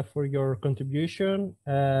 Milena, for your contribution.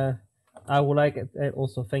 I would like to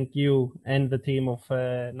also thank you and the team of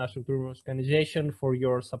National Tourism Organization for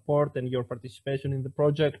your support and your participation in the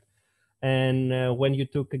project. And when you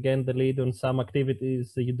took again the lead on some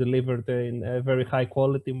activities, you delivered in a very high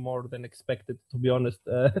quality, more than expected, to be honest,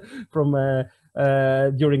 from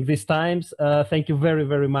during these times. Thank you very,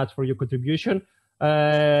 very much for your contribution.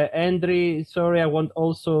 Andre, sorry, I want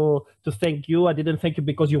also to thank you. I didn't thank you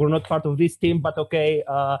because you were not part of this team, but okay,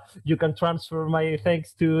 you can transfer my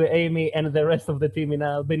thanks to Amy and the rest of the team in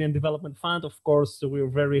Albanian Development Fund. Of course,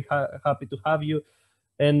 we're very happy to have you,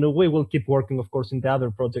 and we will keep working, of course, in the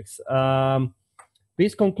other projects.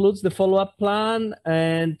 This concludes the follow-up plan,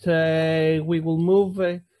 and we will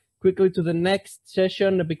move quickly to the next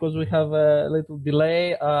session because we have a little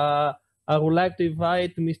delay. I would like to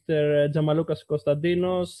invite Mr. Jamalukas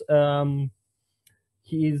Konstantinos.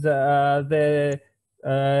 He is the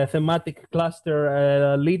thematic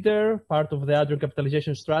cluster leader, part of the Adrion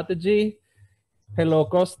capitalization strategy. Hello,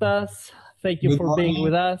 Kostas. Thank you Good for morning. being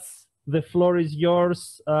with us. The floor is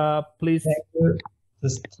yours. Please.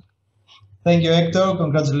 Thank you, Hector.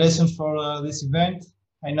 Congratulations for this event.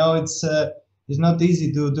 I know it's not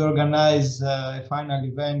easy to organize a final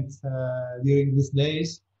event during these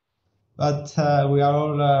days, but we are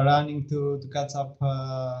all running to catch up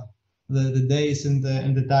the days and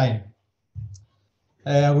the time.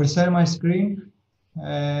 I will share my screen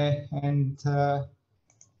and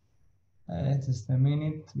just a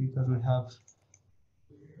minute because we have.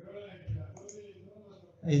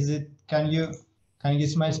 Can you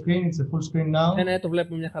see my screen? It's a full screen now. Ναι, το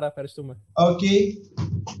βλέπουμε μια χαρά. Ευχαριστούμε. Okay.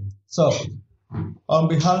 So, on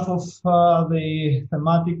behalf of the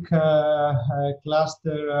thematic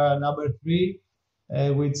cluster number 3,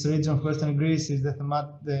 which region of Western Greece is the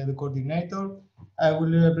coordinator, I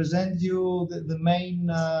will present you the main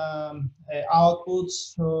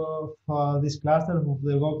outputs of this cluster, of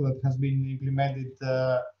the work that has been implemented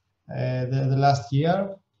the last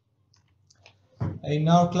year. In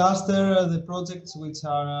our cluster, the projects which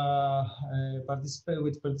are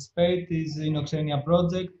participate is Inoxenia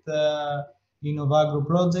project, Innovagro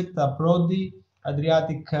project, Aprodi,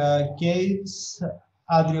 Adriatic Caves,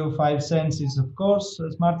 Adrio 5 Senses, of course,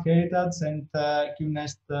 Smart Heritage, and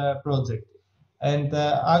QNest project. And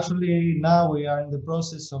actually, now we are in the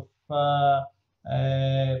process of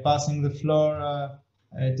passing the floor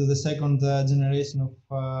to the second generation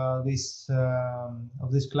of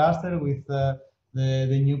this cluster with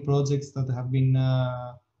the new projects that have been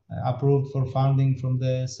approved for funding from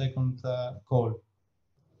the second call.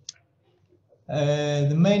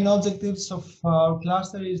 The main objectives of our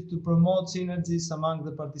cluster is to promote synergies among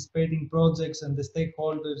the participating projects and the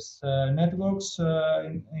stakeholders networks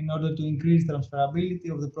in order to increase transferability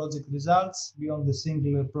of the project results beyond the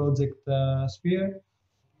single project sphere,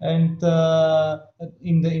 and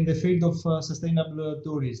in the field of sustainable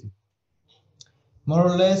tourism. More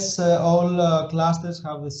or less, all clusters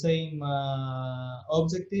have the same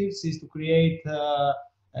objectives, is to create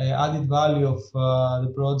added value of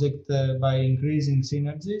the project by increasing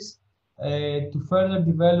synergies, to further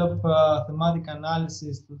develop thematic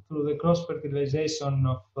analysis through the cross-fertilization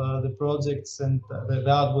of the projects and the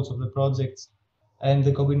outputs of the projects, and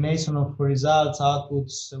the combination of results,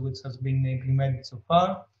 outputs, which has been implemented so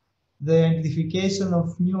far. The identification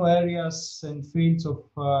of new areas and fields of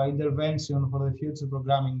intervention for the future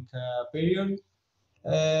programming period,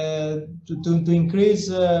 to increase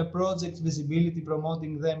project visibility,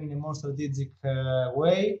 promoting them in a more strategic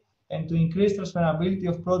way, and to increase transferability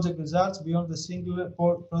of project results beyond the single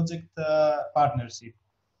project partnership.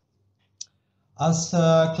 As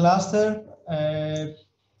a cluster,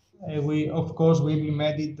 we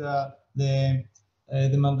implemented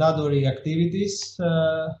the mandatory activities.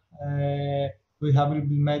 We have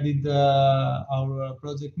implemented our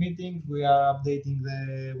project meetings. We are updating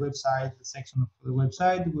the website, the section of the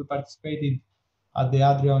website. We participated at the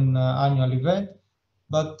Adrion annual event,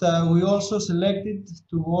 but we also selected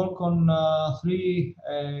to work on 3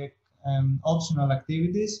 optional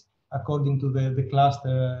activities according to the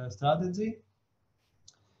cluster strategy.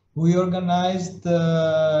 We organized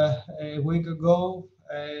a week ago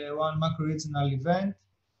one macro-regional event,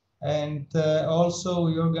 and also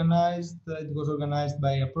we organized, it was organized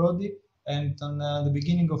by Aprodi, and on the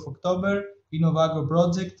beginning of October, Innovagro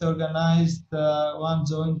project organized one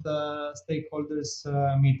joint stakeholders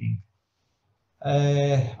meeting.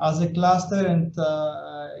 As a cluster and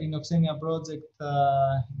Inoxenia project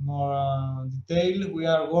in more detail, we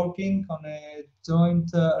are working on a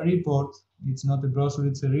joint report. It's not a brochure,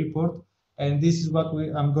 it's a report, and this is what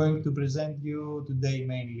I'm going to present you today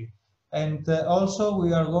mainly. And also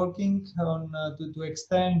we are working on to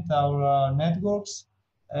extend our networks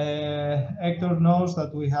Hector knows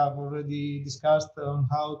that we have already discussed on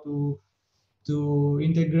how to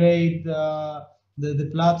integrate the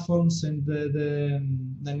platforms and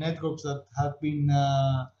the networks that have been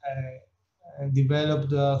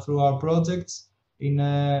developed through our projects in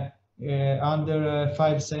under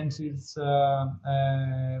 5 senses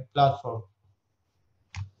platform.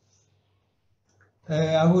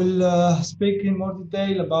 I will speak in more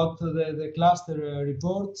detail about the cluster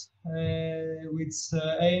report, which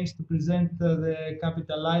aims to present the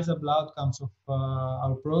capitalizable outcomes of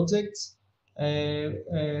our projects.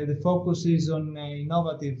 The focus is on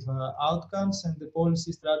innovative outcomes and the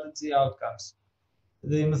policy strategy outcomes.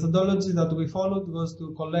 The methodology that we followed was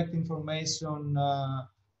to collect information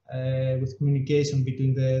with communication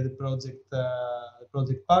between the project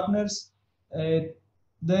partners,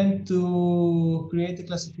 then to create a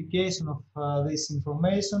classification of this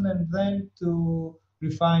information, and then to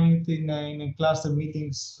refine it in cluster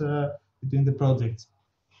meetings between the projects.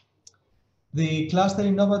 The cluster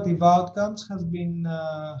innovative outcomes have been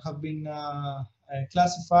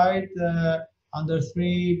classified under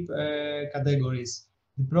 3 categories: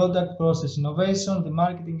 the product process innovation, the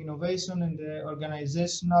marketing innovation, and the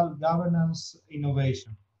organizational governance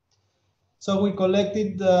innovation. So we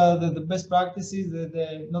collected the best practices,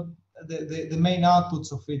 the main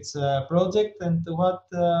outputs of its project, and what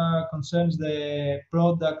concerns the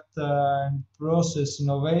product and process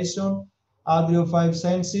innovation. Adrion 5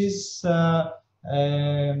 Senses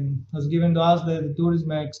has given to us the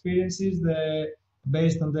tourism experiences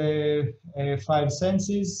based on the 5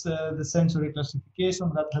 senses, the sensory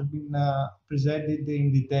classification that has been presented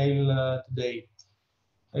in detail today.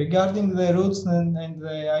 Regarding the routes and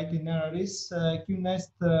the itineraries,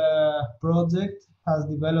 QNest project has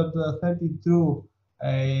developed 32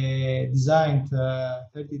 designed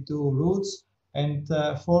 32 routes and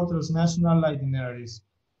 4 transnational itineraries.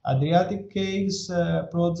 Adriatic Caves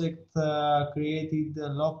project created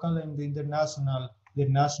local and international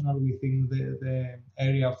within the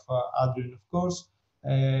area of Adrian, of course,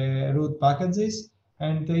 route packages.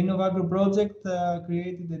 And the Innovagro project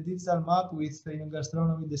created a digital map with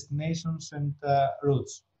gastronomy destinations and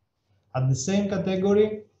routes. At the same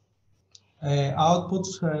category,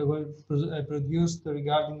 outputs were produced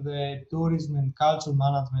regarding the tourism and culture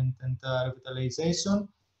management and revitalization.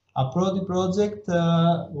 A Prodi project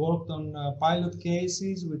worked on pilot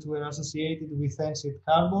cases which were associated with ancient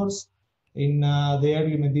harbors in the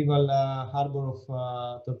early medieval harbor of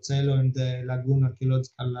Torcello and the Lagoon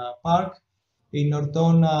Archaeological Park. In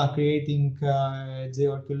Ortona, creating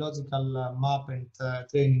geoarchaeological map and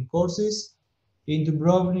training courses. In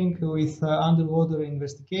Dubrovnik with underwater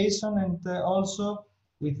investigation, and also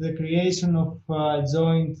with the creation of a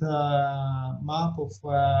joint map of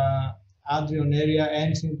Adrian area,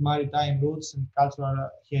 ancient maritime routes and cultural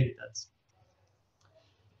heritage.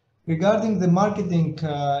 Regarding the marketing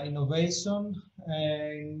innovation,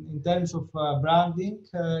 in terms of branding,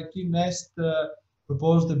 QNest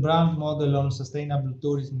proposed the brand model on sustainable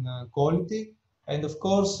tourism quality. And of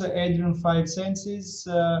course, Adrian 5 Senses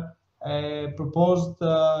proposed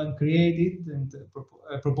and created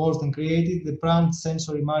the brand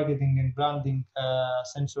sensory marketing and branding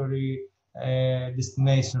sensory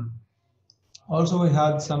destination. Also, we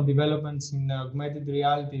had some developments in augmented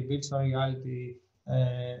reality, virtual reality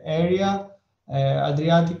area.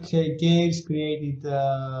 Adriatic Caves created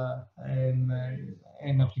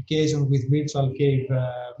an application with virtual cave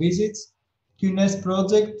visits. QNest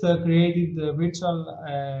project created virtual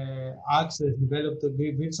access, developed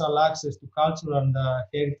virtual access to culture and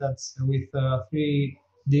heritage with 3D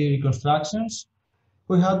reconstructions.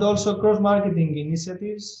 We had also cross-marketing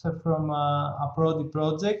initiatives from a Prodi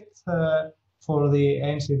project for the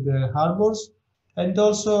ancient harbors, and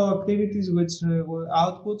also activities which were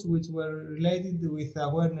outputs which were related with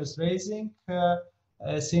awareness raising,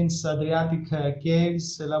 since Adriatic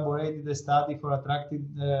Caves elaborated a study for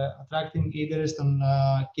attracting interest on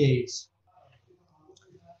caves.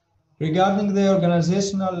 Regarding the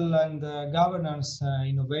organizational and governance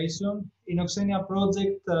innovation, Inoxenia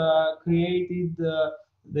project created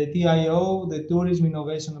the TIO, the Tourism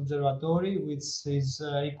Innovation Observatory, which is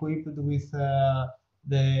equipped with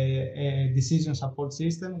the decision support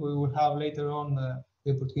system. We will have later on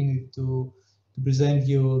the opportunity to present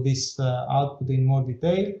you this output in more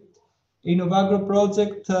detail. Innovagro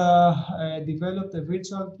project developed a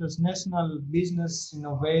virtual transnational business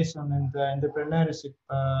innovation and entrepreneurship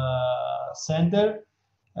center,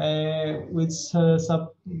 which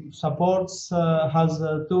supports, has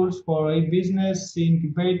tools for e-business,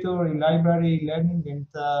 incubator, e-library, learning, and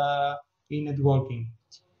e-networking.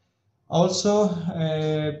 Also,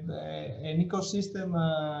 an ecosystem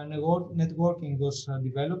networking was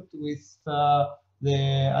developed with the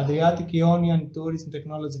Adriatic Ionian Tourism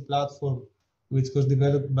Technology Platform, which was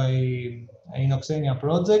developed by Inoxenia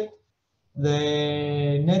project.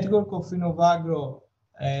 The network of Innovagro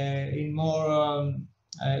in more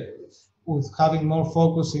with having more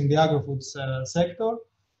focus in the agri-foods sector,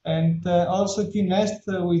 and also KeyNest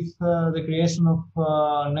with the creation of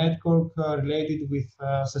network related with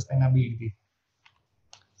sustainability.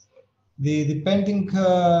 The pending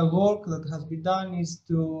work that has been done is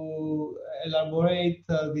to elaborate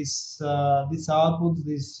this output,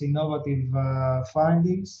 these innovative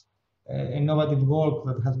findings, innovative work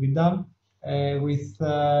that has been done with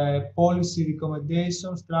policy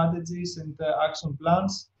recommendations, strategies, and action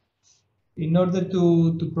plans in order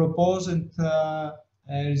to propose and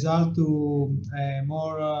result to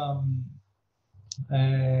more,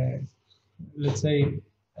 let's say,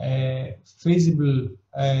 feasible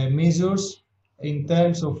measures in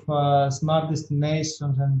terms of smart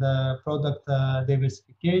destinations and product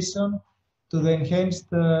diversification, to the enhanced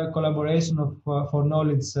collaboration of, for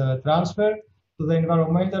knowledge transfer, to the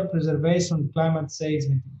environmental preservation, climate change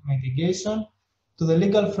mitigation, to the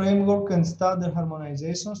legal framework and standards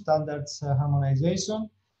harmonization.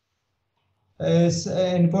 As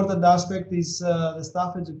an important aspect is the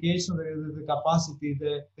staff education, the capacity,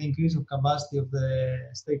 the increase of capacity of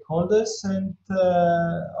the stakeholders, and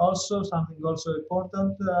also something also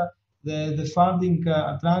important, the funding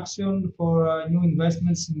attraction for new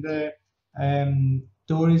investments in the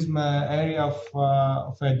tourism area of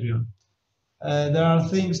Adrion. There are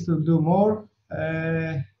things to do more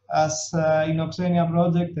as Inoxenia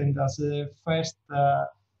project, and as a first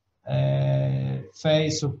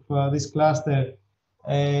phase of this cluster,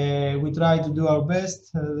 we try to do our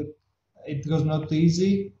best. It was not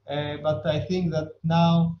easy, but I think that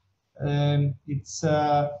now it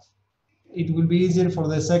will be easier for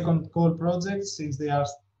the second call projects, since they are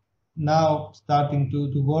now starting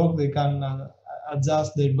to work. They can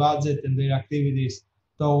adjust their budget and their activities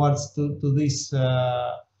towards to this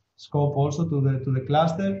scope, also to the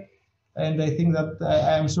cluster. And I think that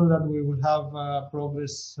I am sure that we will have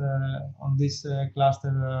progress on this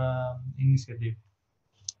cluster initiative.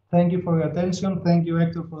 Thank you for your attention. Thank you,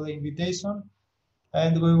 Hector, for the invitation.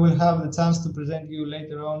 And we will have the chance to present you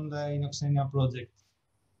later on the Inoxenia project.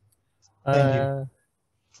 Thank you.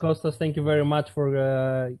 Kostas, thank you very much for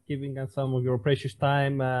giving us some of your precious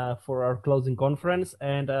time for our closing conference.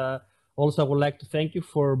 And also, I would like to thank you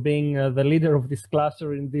for being the leader of this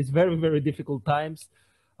cluster in these very, very difficult times.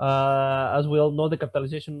 As we all know, the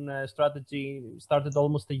capitalization strategy started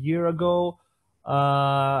almost a year ago.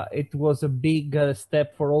 It was a big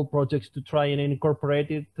step for all projects to try and incorporate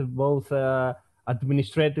it, both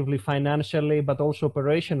administratively, financially, but also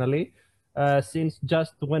operationally. Since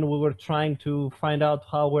just when we were trying to find out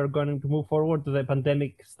how we're going to move forward, the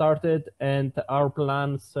pandemic started and our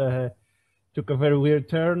plans took a very weird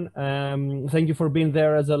turn. Thank you for being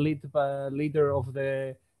there as a leader of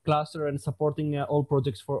the cluster and supporting all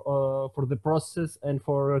projects for the process and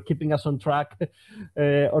for keeping us on track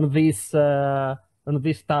on these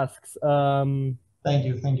tasks. Thank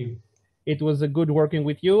you. It was a good working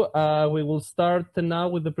with you. We will start now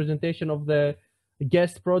with the presentation of the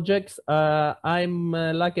guest projects. I'm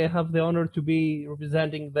lucky I have the honor to be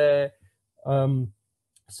representing the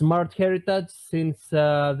Smart Heritage, since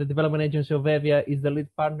the development agency of Evia is the lead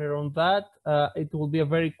partner on that. It will be a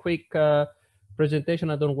very quick presentation.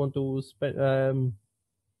 I don't want to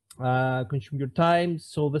consume your time.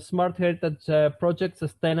 So the Smart Heritage project,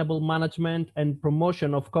 sustainable management and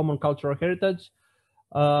promotion of common cultural heritage.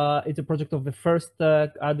 It's a project of the first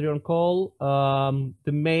Adrion call.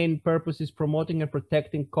 The main purpose is promoting and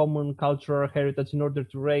protecting common cultural heritage in order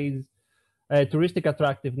to raise touristic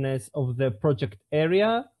attractiveness of the project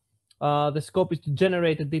area. The scope is to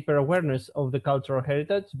generate a deeper awareness of the cultural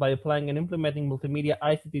heritage by applying and implementing multimedia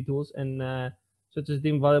ICT tools, and such as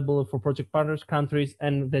deemed valuable for project partners, countries,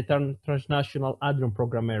 and the transnational Adrion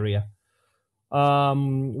program area.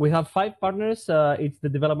 We have 5 partners. It's the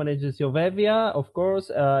development agency of Evia, of course,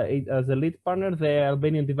 as a lead partner, the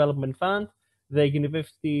Albanian Development Fund, the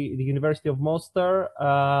University of Mostar,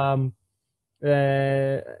 and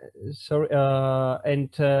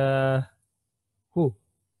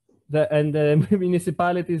the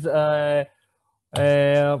municipalities of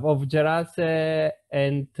Gerase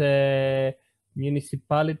and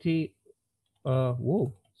municipality.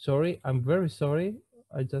 Whoa, sorry, I'm very sorry.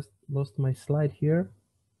 I just lost my slide here.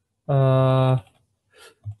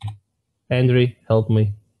 Andrew, help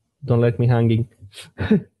me. Don't let me hanging.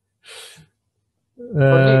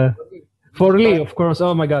 For Lee, of course.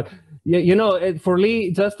 Oh my God. Yeah,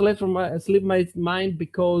 Forlì just slip my mind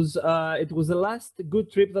because it was the last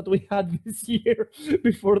good trip that we had this year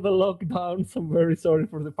before the lockdown. So I'm very sorry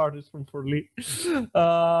for the partners from Forlì.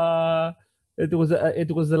 It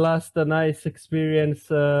was the last nice experience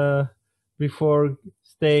before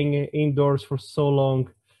staying indoors for so long.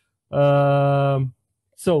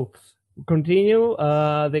 So continue.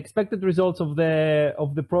 The expected results of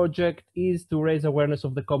the project is to raise awareness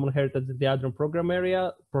of the common heritage in the Adrion program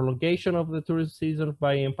area, prolongation of the tourism season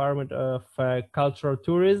by empowerment of cultural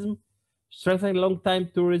tourism, strengthening long-time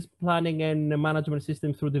tourism planning and management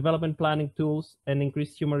system through development planning tools and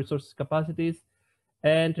increased human resources capacities,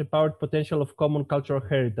 and empowered potential of common cultural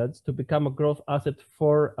heritage to become a growth asset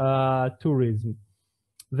for tourism.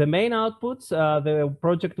 The main outputs, the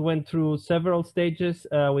project went through several stages.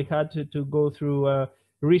 We had to go through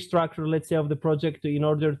restructure, let's say, of the project in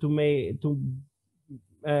order to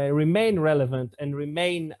remain relevant and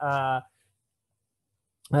remain to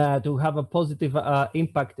have a positive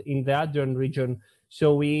impact in the Adrion region.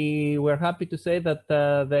 So we were happy to say that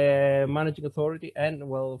the managing authority and,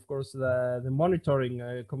 well, of course, the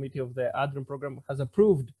monitoring committee of the Adrion program has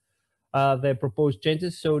approved the proposed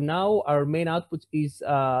changes. So now our main output is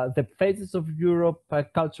the Phases of Europe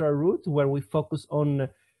cultural route, where we focus on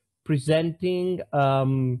presenting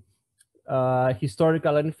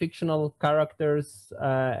historical and fictional characters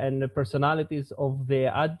and the personalities of the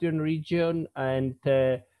Adrion region, and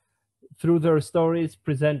through their stories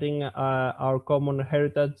presenting our common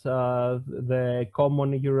heritage, the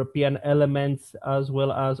common European elements, as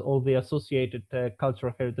well as all the associated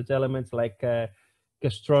cultural heritage elements like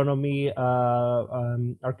gastronomy,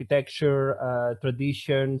 architecture,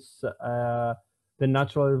 traditions, the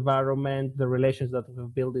natural environment, the relations that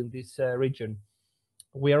we've built in this region.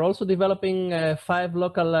 We are also developing 5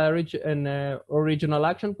 local or regional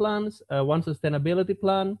action plans, 1 sustainability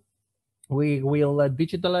plan. We will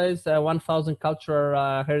digitalize 1,000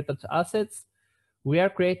 cultural heritage assets. We are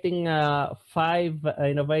creating 5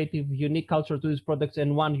 innovative, unique cultural tourism products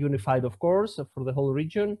and 1 unified, of course, for the whole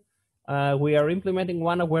region. We are implementing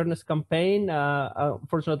 1 awareness campaign.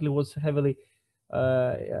 Unfortunately, was heavily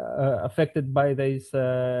affected by this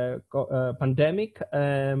pandemic.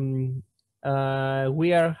 We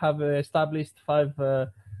have established 5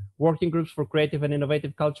 working groups for creative and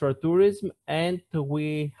innovative cultural tourism, and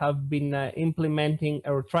we have been implementing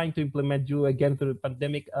or trying to implement, due again to the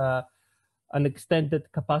pandemic, an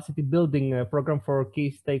extended capacity building program for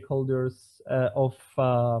key stakeholders of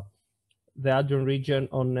the Adrion region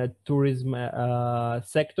on tourism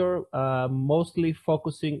sector, mostly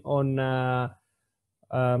focusing on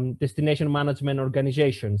destination management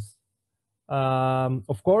organizations.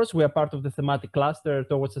 Of course, we are part of the thematic cluster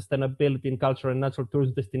towards sustainability in cultural and natural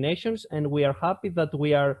tourism destinations, and we are happy that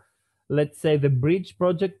we are, let's say, the bridge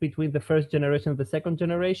project between the first generation and the second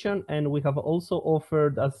generation. And we have also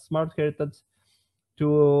offered as Smart Heritage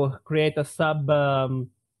to create a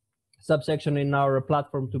subsection in our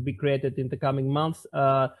platform to be created in the coming months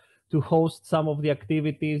to host some of the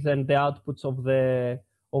activities and the outputs of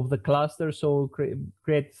the cluster. So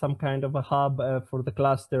create some kind of a hub for the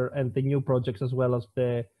cluster and the new projects, as well as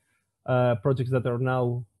the projects that are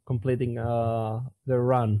now completing their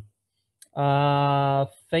run.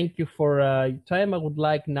 Thank you for your time. I would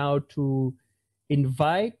like now to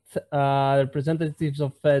invite representatives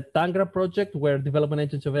of Tangra project, where Development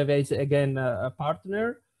Agency of EVA is again a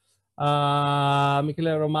partner.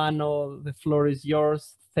 Michele Romano, the floor is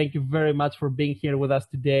yours. Thank you very much for being here with us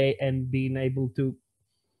today and being able to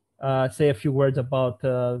say a few words about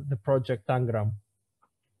the project Tangram.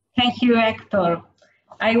 Thank you, Hector.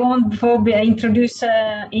 I want before I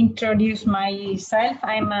introduce myself.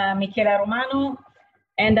 I'm Michele Romano,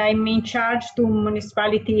 and I'm in charge to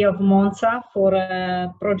Municipality of Monza for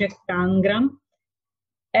Project Tangram.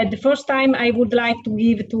 At the first time, I would like to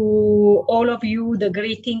give to all of you the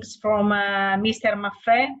greetings from Mr.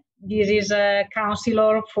 Maffei. This is a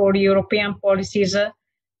Councillor for European Policies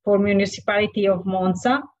for Municipality of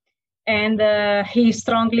Monza, and he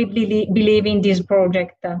strongly believes in this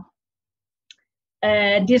project.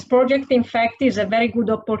 This project, in fact, is a very good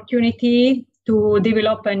opportunity to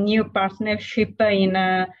develop a new partnership in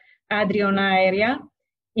Adrion area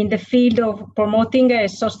in the field of promoting a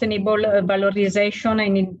sustainable valorization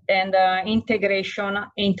and integration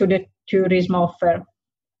into the tourism offer.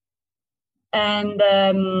 And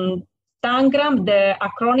Tangram, the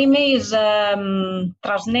acronym is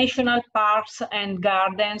Transnational Parks and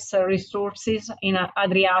Gardens Resources in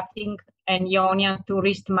Adriatic and Ionian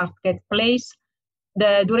Tourist Marketplace.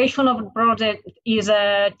 The duration of the project is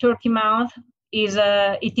 30 months.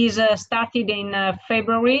 It is started in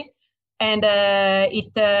February, and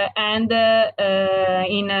it end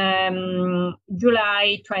in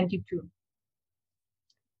July 22.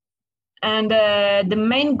 And the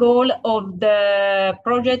main goal of the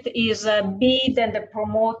project is build and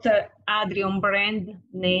promote Adrion brand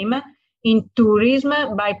name in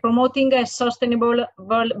tourism by promoting a sustainable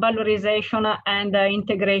valorization and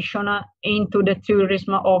integration into the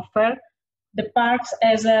tourism offer. The parks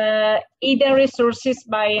as hidden resources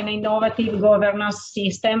by an innovative governance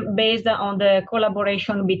system based on the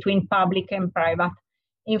collaboration between public and private.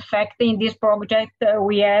 In fact, in this project,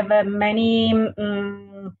 we have many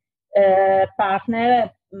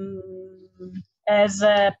partner as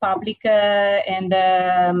public and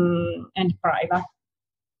private.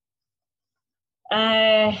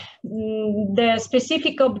 The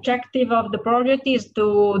specific objective of the project is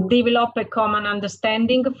to develop a common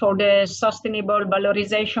understanding for the sustainable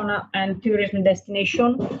valorization and tourism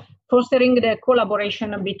destination, fostering the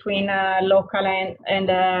collaboration between local and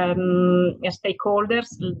stakeholders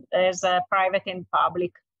as private and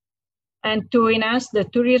public, and to enhance the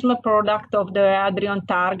tourism product of the Adrion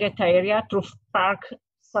target area through park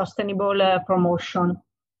sustainable promotion.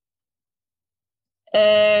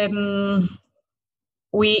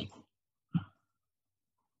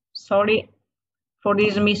 Sorry for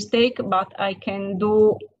this mistake, but I can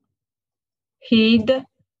do hid.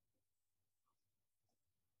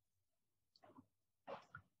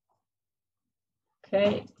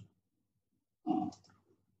 Okay.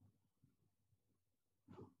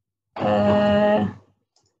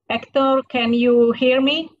 Hector, can you hear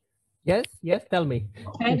me? Yes, yes, tell me.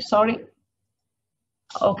 Okay, sorry.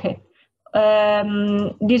 Okay.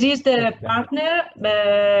 This is the partner.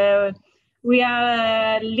 We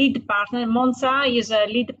are a lead partner. Monza is a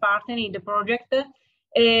lead partner in the project.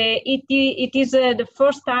 It is the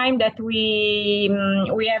first time that we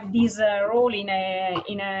have this role in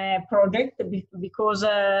a project, because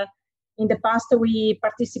in the past we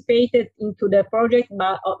participated into the project,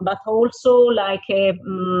 but also like a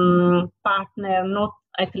partner, not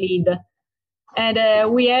at lead. And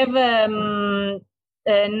we have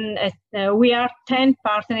we are 10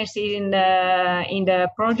 partners in the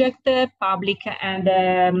project, public and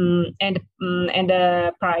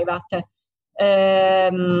private.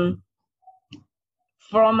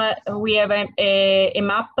 We have a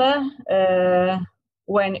map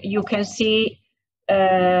when you can see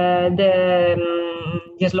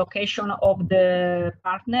this location of the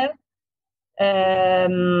partner.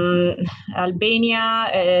 Albania,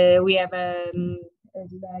 we have the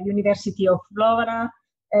University of Florida,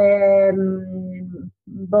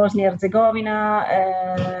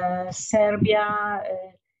 Bosnia-Herzegovina, Serbia,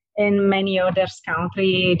 and many other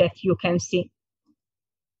countries that you can see.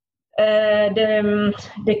 The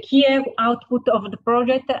key output of the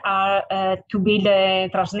project are to build a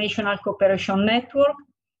transnational cooperation network,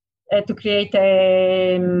 to create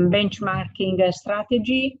a benchmarking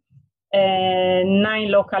strategy, 9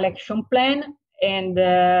 local action plan, and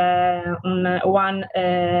one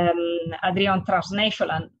Adrion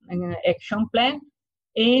transnational action plan,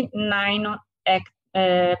 and 9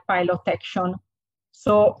 pilot action.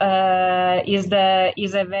 So is a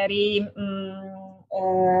very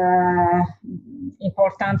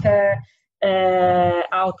important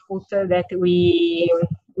output that we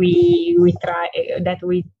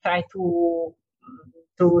try to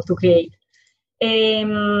create.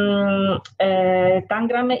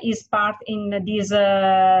 Tangram is part in this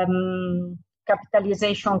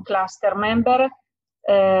capitalization cluster member,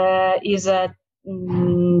 is a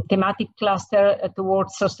thematic cluster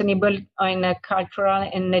towards sustainable and cultural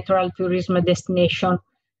and natural tourism destination.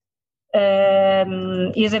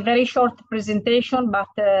 Is a very short presentation, but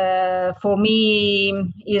for me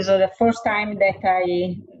is the first time that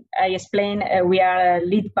I explain we are a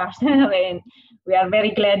lead partner, and we are very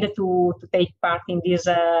glad to take part in this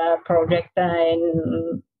project,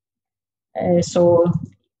 and so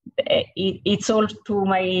it's all to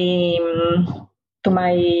my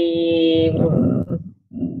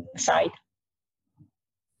side.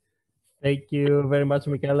 Thank you very much,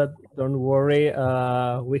 Michaela. Don't worry.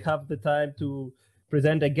 We have the time to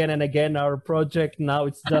present again and again our project. Now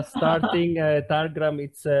it's just starting. Tangram,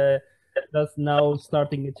 it's just now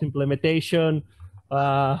starting its implementation.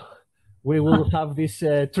 We will have this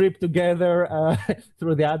trip together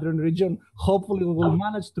through the Adrian region. Hopefully we will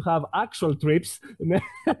manage to have actual trips and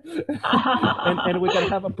we can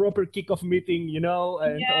have a proper kickoff meeting, you know.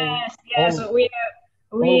 And yes,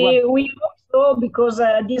 we hope so, because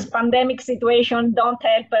this pandemic situation don't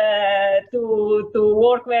help to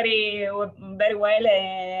work very well,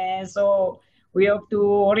 so we hope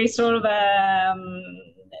to resolve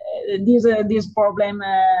this problem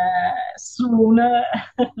soon.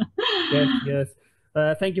 Yes, yes.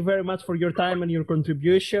 Thank you very much for your time and your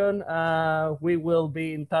contribution. We will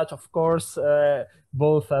be in touch, of course,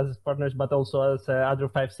 both as partners, but also as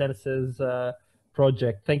Adrion 5 Senses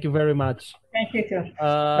project. Thank you very much. Thank you too.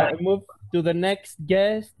 We move to the next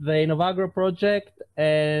guest, the Innovagro project,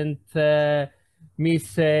 and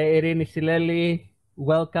Miss Irini Sileli.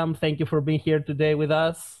 Welcome. Thank you for being here today with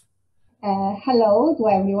us. Hello to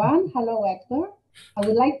everyone. Hello, Hector. I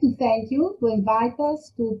would like to thank you to invite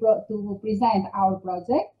us to present our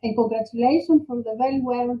project, and congratulations for the very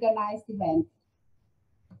well organized event.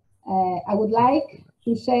 I would like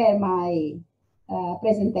to share my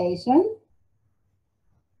presentation.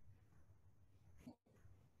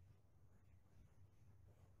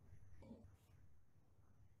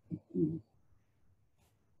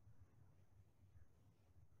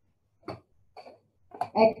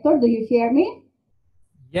 Hector, do you hear me?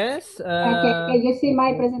 Yes. Can you see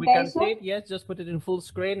my presentation? We can see it. Yes, just put it in full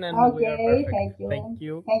screen and we are perfect. Thank you. Thank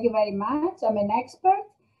you. Thank you very much. I'm an expert.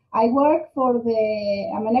 I'm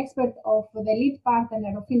an expert of the lead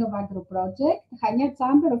partner of Innovagro project, Chania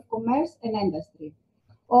Chamber of Commerce and Industry.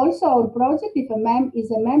 Also, our project is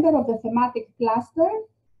a member of the thematic cluster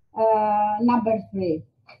number 3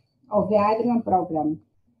 of the Adrion program.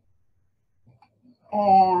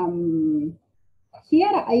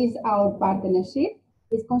 Here is our partnership.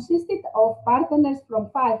 It consisted of partners from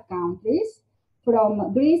 5 countries,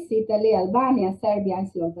 from Greece, Italy, Albania, Serbia, and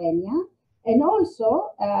Slovenia. And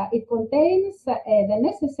also, it contains the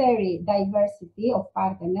necessary diversity of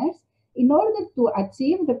partners in order to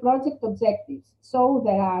achieve the project objectives. So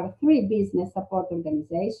there are 3 business support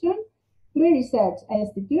organizations, 3 research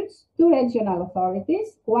institutes, 2 regional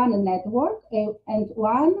authorities, 1 network, and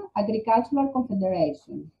 1 agricultural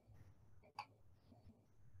confederation.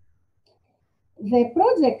 The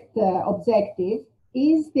project objective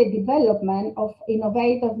is the development of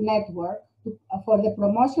innovative network for the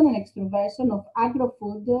promotion and extroversion of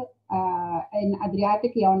agro-food in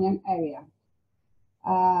Adriatic Ionian area.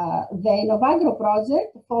 The Innovagro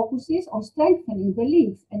project focuses on strengthening the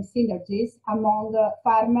links and synergies among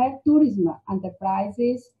farmer tourism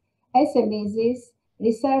enterprises, SMEs,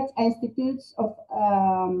 research institutes of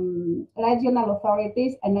regional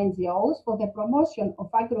authorities and NGOs for the promotion of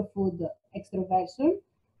agro-food extroversion,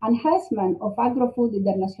 enhancement of agro-food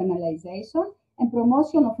internationalization, and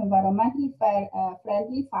promotion of environmentally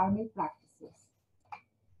friendly farming practices.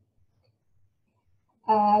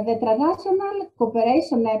 The Transnational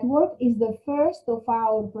Cooperation Network is the first of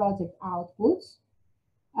our project outputs,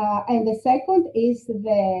 and the second is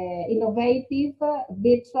the innovative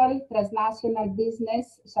virtual transnational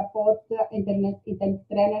business support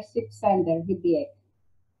entrepreneurship center, VBA.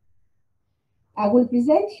 I will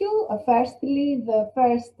present you firstly the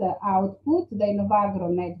first output, the Innovagro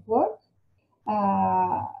network.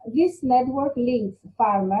 This network links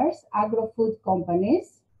farmers, agro-food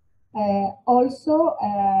companies, also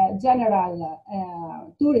general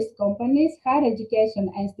tourist companies, higher education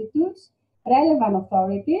institutes, relevant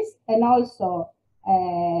authorities, and also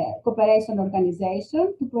cooperation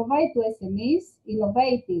organizations to provide to SMEs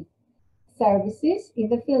innovative services in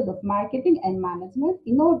the field of marketing and management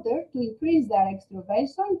in order to increase their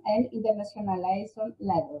extroversion and internationalization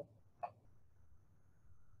level.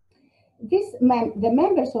 The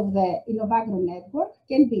members of the Innovagro network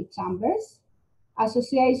can be chambers,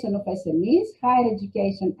 association of SMEs, higher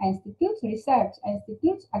education institutes, research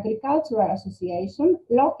institutes, agricultural association,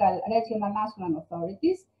 local, regional, national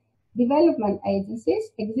authorities, development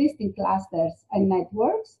agencies, existing clusters and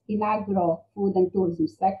networks in agro, food and tourism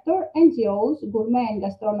sector, NGOs, gourmet and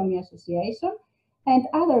gastronomy association, and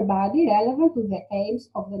other bodies relevant to the aims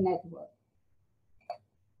of the network.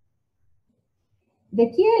 The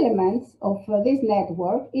key elements of this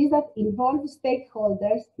network is that involve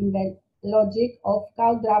stakeholders in the logic of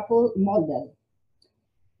quadruple model,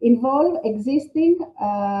 involve existing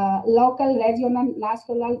local, regional,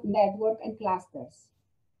 national network and clusters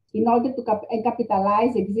in order to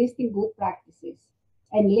capitalize existing good practices,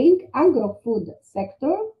 and link agro-food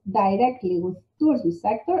sector directly with tourism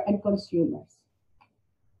sector and consumers.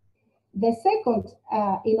 The second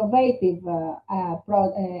innovative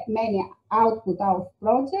main output of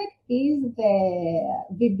project is the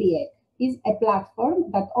VBA, is a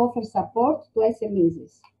platform that offers support to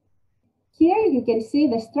SMEs. Here you can see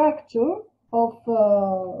the structure of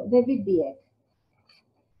the VBA.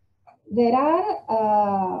 There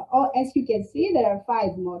are, as you can see, there are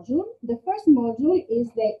 5 modules. The first module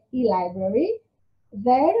is the e-library.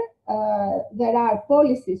 There are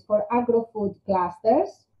policies for agro-food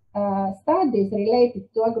clusters, studies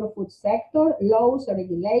related to agro-food sector, laws,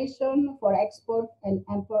 regulation for export and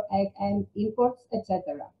imports,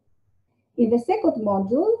 etc. In the second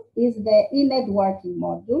module is the e-networking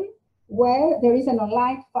module, where there is an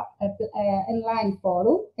online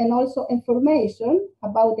forum and also information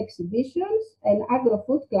about exhibitions and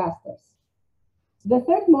agro-food clusters. The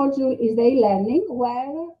third module is the e-learning,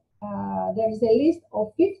 where there is a list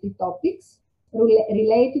of 50 topics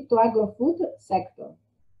related to agro-food sector.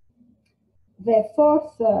 The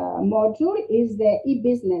fourth module is the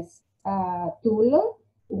e-business tool,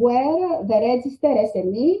 where the registered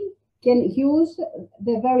SME can use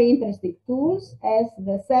the very interesting tools as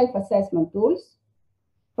the self-assessment tools,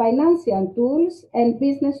 financial tools, and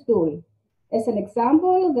business tool. As an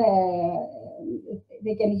example,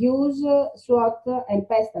 they can use SWOT and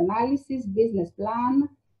pest analysis, business plan,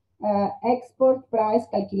 export price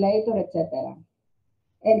calculator, etc.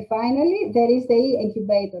 And finally, there is the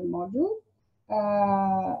incubator module,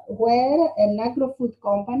 where an agro-food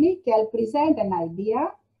company can present an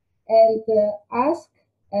idea and ask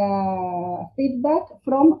feedback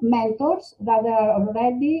from mentors that are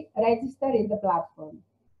already registered in the platform.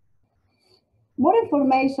 More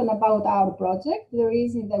information about our project there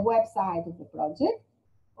is in the website of the project.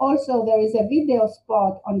 Also, there is a video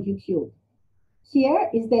spot on YouTube. Here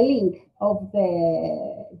is the link of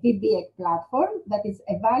the VBX platform that is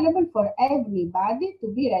available for everybody to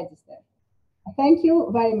be registered. Thank you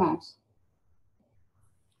very much.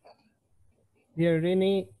 Dear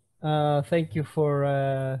Rini, thank you for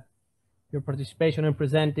your participation in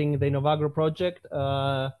presenting the Innovagro project.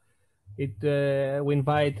 We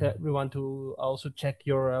invite everyone to also check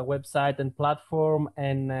your website and platform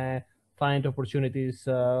and find opportunities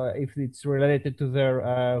if it's related to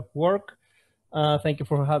their work. Thank you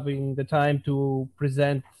for having the time to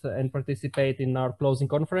present and participate in our closing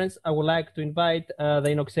conference. I would like to invite the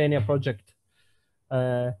Inoxenia project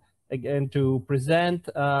again to present.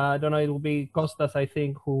 I don't know, it will be Kostas, I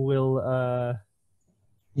think, who will...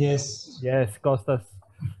 Yes, Kostas.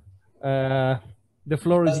 The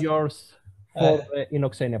floor is yours for the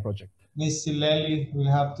Inoxenia project. Miss Sileli will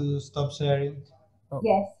have to stop sharing. Oh.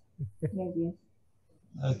 Yes. Yes.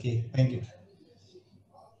 Okay, thank you.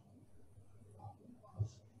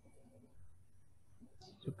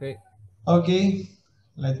 It's okay. Okay,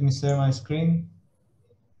 let me share my screen.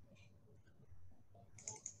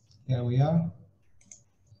 Here we are.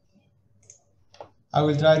 I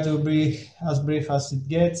will try to be as brief as it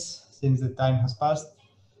gets, since the time has passed.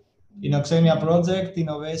 Inoxenia project,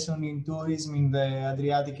 innovation in tourism in the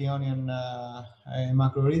Adriatic Ionian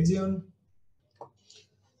macro region.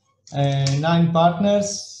 9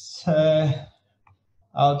 partners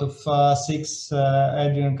out of 6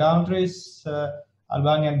 Adrian countries.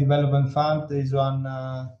 Albanian Development Fund is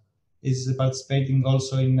is participating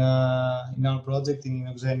also in our project in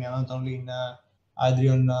Inoxenia, not only in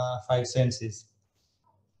Adrian 5 senses.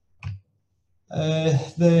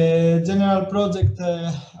 The general project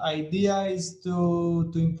idea is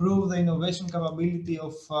to improve the innovation capability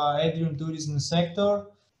of Adrian tourism sector,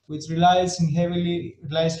 which relies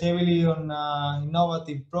heavily on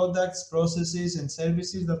innovative products, processes, and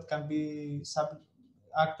services that can be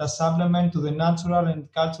act as supplement to the natural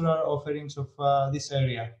and cultural offerings of this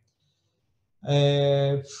area.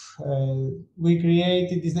 We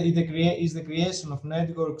created is the creation of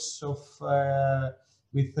networks of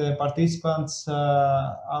with participants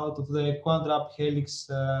out of the Quadruple Helix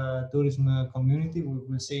tourism community. We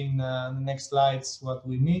will see in the next slides what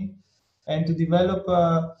we mean, and to develop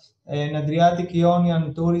an Adriatic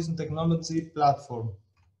Ionian tourism technology platform.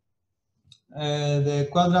 The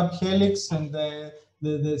Quadruple Helix and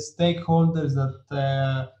the stakeholders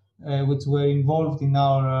that which were involved in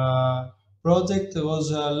our project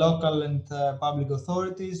was local and public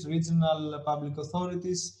authorities, regional public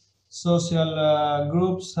authorities, social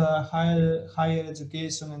groups, higher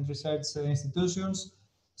education and research institutions,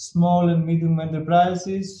 small and medium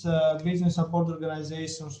enterprises, business support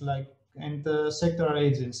organizations and sectoral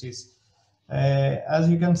agencies. As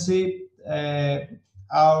you can see,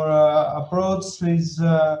 our approach is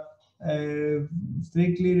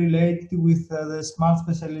strictly related with the smart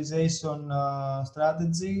specialization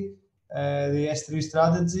strategy, the S3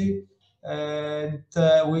 strategy, and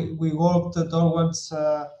we worked towards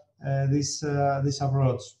this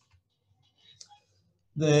approach.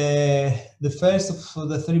 The first of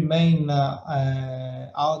the 3 main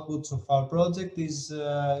outputs of our project was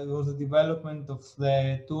the development of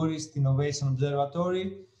the Tourist Innovation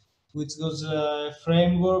Observatory, which was a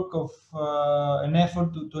framework of an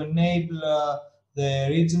effort to enable the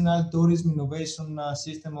regional tourism innovation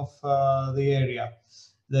system of the area.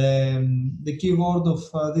 The key word of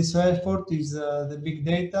this effort is the big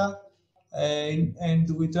data, and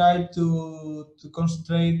we try to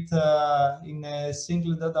concentrate in a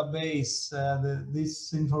single database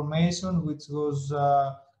this information, which was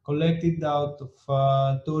collected out of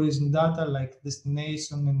tourism data like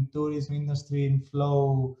destination and tourism industry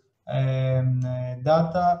inflow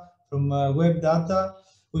data from web data.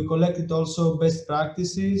 We collected also best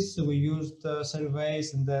practices. We used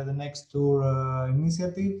surveys and the Next Tour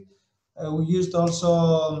initiative. We used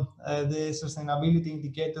also the sustainability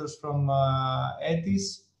indicators from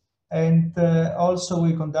ETIS, and also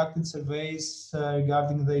we conducted surveys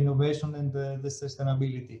regarding the innovation and the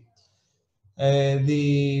sustainability.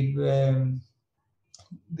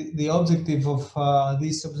 The objective of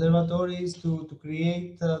this observatory is to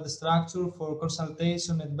create the structure for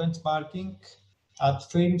consultation and benchmarking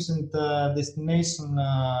at firms and destination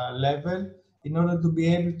level in order to be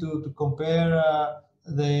able to compare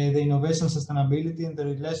the innovation, sustainability, and the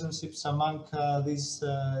relationships among these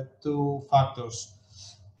two factors.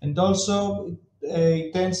 And also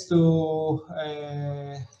it tends to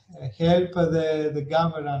help the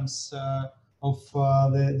governance of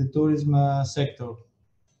the tourism sector.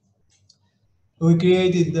 We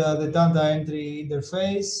created the data entry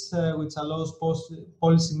interface, which allows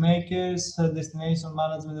policymakers, destination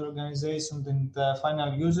management organizations, and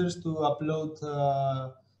final users to upload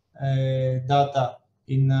data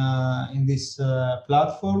in this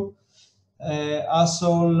platform. As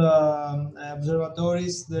all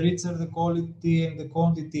observatories, the richer the quality and the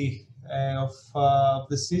quantity of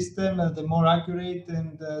the system, the more accurate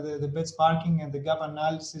and the benchmarking and the gap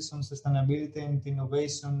analysis on sustainability and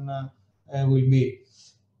innovation will be.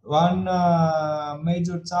 One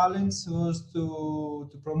major challenge was to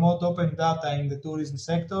promote open data in the tourism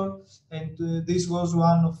sector, and this was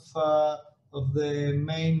one of the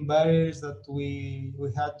main barriers that we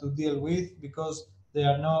had to deal with, because there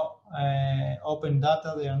are no open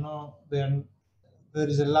data. There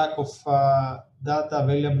is a lack of data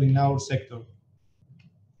available in our sector.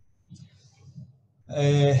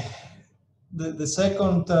 The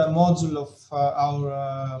second module of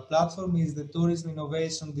our platform is the Tourism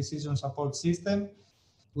Innovation Decision Support System,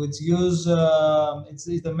 which it's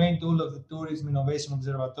the main tool of the Tourism Innovation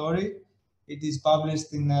Observatory. It is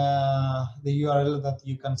published in the URL that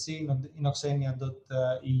you can see in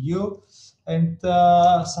inoxenia.eu, and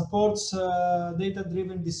supports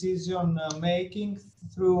data-driven decision making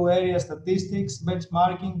through area statistics,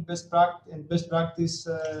 benchmarking, best practice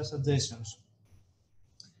suggestions.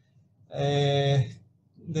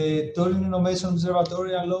 The Tourism Innovation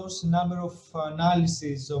Observatory allows a number of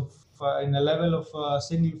analyses in a level of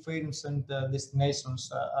single firms and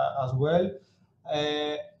destinations as well,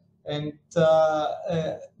 and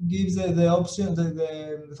gives the option,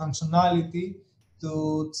 the functionality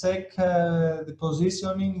to check the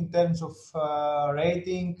positioning in terms of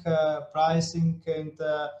rating, pricing, and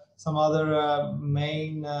some other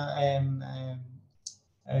main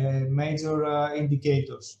major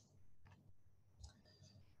indicators.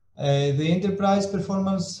 The enterprise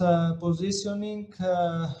performance positioning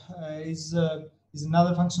is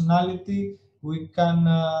another functionality. We can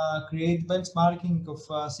create benchmarking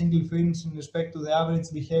of single firms in respect to the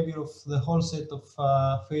average behavior of the whole set of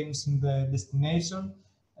firms in the destination.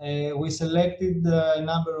 We selected a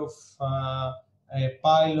number of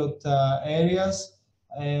pilot areas.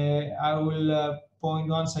 I will point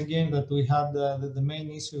once again that we had the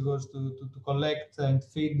main issue was to collect and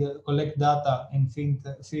collect data and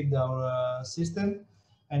feed our system,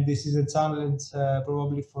 and this is a challenge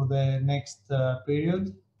probably for the next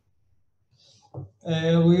period.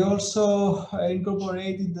 We also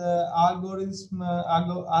incorporated algorithms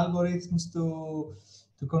to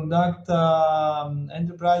conduct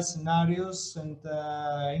enterprise scenarios and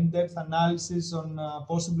in-depth analysis on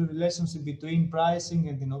possible relationship between pricing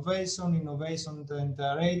and innovation and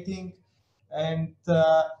rating. And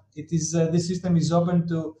this system is open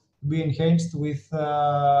to be enhanced with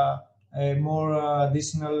more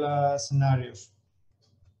additional scenarios.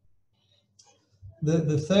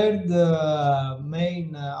 The third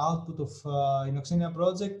main output of Inoxenia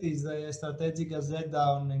project is the strategic agenda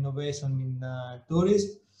on innovation in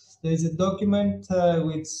tourism. There is a document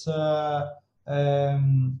which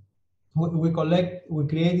we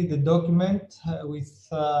created a document with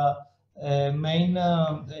aiming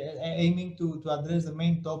to address the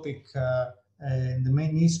main topic and the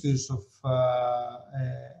main issues of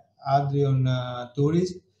Adrion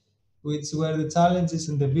tourism, which were the challenges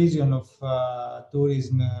and the vision of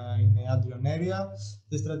tourism in the Adrion area,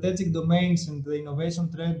 the strategic domains and the innovation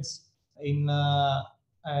trends in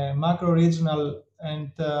macro-regional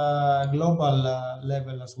and global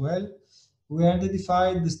level as well. We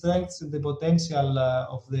identified the strengths and the potential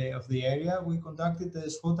of the area. We conducted a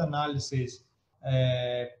SWOT analysis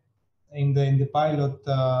in the pilot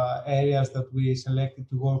areas that we selected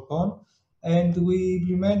to work on, and we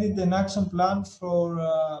implemented an action plan for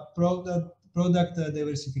product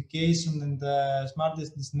diversification and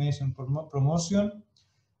smartest destination promotion,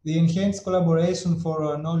 the enhanced collaboration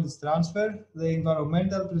for knowledge transfer, the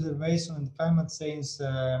environmental preservation and climate change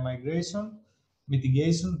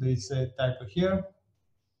mitigation, there is a typo here.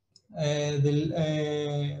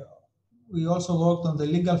 We also worked on the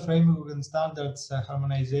legal framework and standards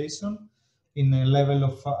harmonization in a level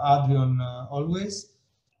of Adrion always.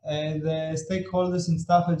 The stakeholders in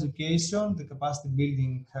staff education, the capacity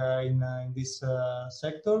building in this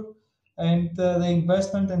sector, and the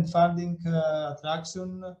investment and funding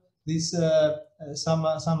attraction. These some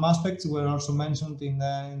aspects were also mentioned in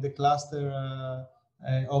the cluster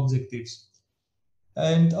objectives.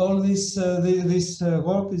 And all this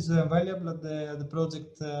work is available at the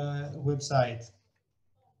project website.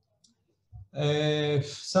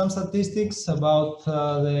 Some statistics about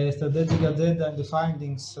the strategic agenda and the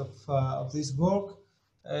findings of this work.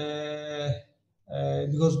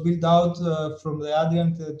 It was built out from the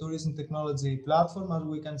Adrion Tourism Technology Platform. As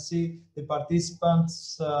we can see, the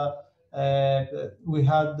participants, we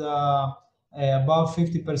had about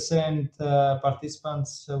 50%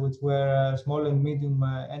 participants which were small and medium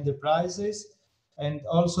enterprises, and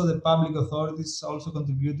also the public authorities also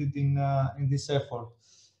contributed in this effort.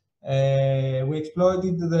 We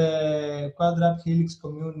exploited the Quadrap Helix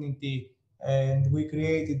community, and we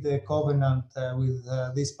created the covenant with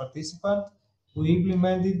this participant. We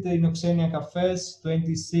implemented in Oxenia Cafes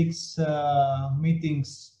 26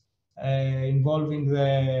 meetings involving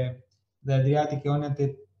the Adriatic Ionian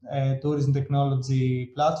Tourism Technology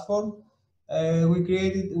Platform.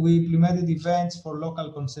 We implemented events for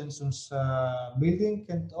local consensus building,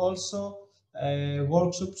 and also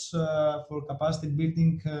workshops for capacity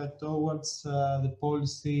building towards the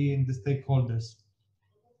policy and the stakeholders.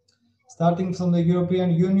 Starting from the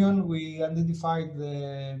European Union, we identified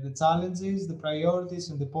the challenges, the priorities,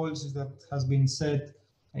 and the policies that has been set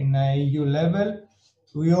in EU level.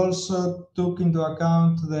 We also took into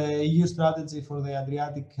account the EU strategy for the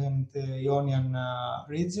Adriatic and Ionian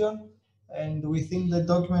region, and within the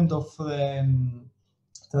document of the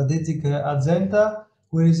strategic agenda,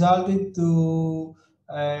 we resulted to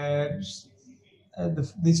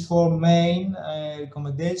these four main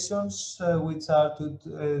recommendations, which are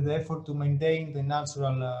the effort to maintain the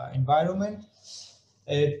natural environment,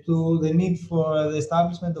 to the need for the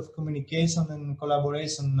establishment of communication and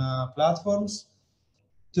collaboration platforms,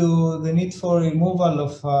 to the need for removal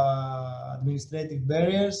of administrative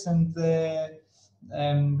barriers, and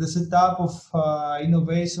the setup of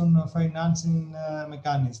innovation financing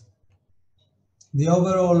mechanism. The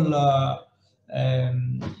overall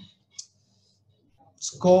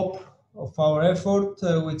scope of our effort,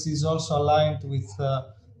 which is also aligned with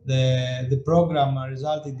the program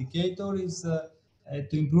result indicator, is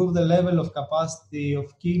to improve the level of capacity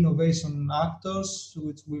of key innovation actors,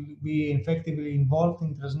 which will be effectively involved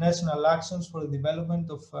in transnational actions for the development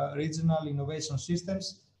of regional innovation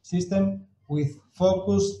system with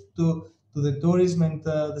focus to the tourism and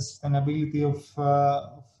the sustainability of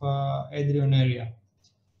Adrion area.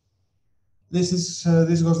 This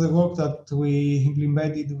was the work that we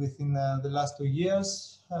implemented within the last 2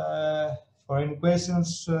 years. For any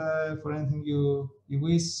questions, for anything you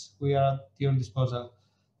wish, we are at your disposal.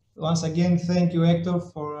 Once again, thank you, Hector,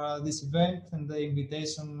 for this event and the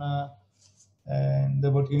invitation and the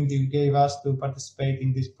opportunity you gave us to participate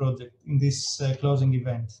in this project, in this closing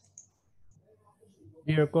event.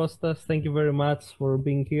 Dear Kostas, thank you very much for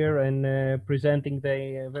being here and presenting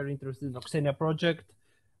the very interesting Oxenia project.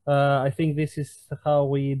 I think this is how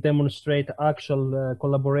we demonstrate actual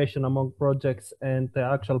collaboration among projects and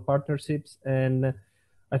actual partnerships. And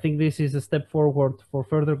I think this is a step forward for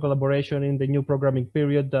further collaboration in the new programming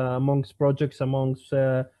period amongst projects, amongst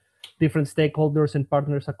different stakeholders and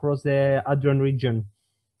partners across the Adrian region.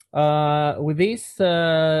 With this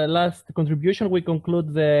last contribution, we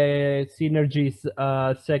conclude the synergies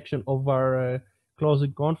section of our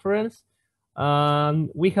closing conference.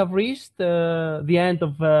 We have reached the end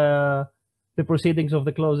of the proceedings of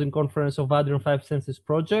the closing conference of Adrian 5 Senses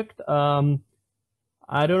project.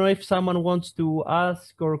 I don't know if someone wants to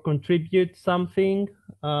ask or contribute something.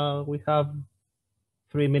 We have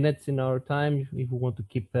 3 minutes in our time if we want to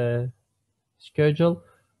keep a schedule.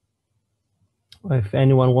 If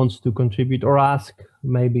anyone wants to contribute or ask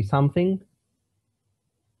maybe something.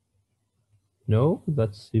 No,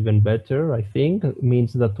 that's even better, I think. It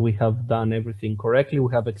means that we have done everything correctly.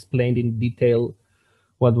 We have explained in detail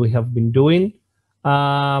what we have been doing.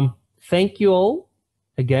 Thank you all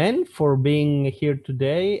again for being here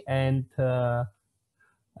today and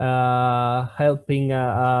helping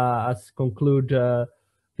us conclude the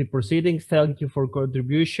proceedings. Thank you for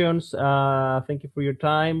contributions. Thank you for your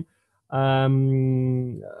time.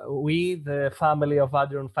 We, the family of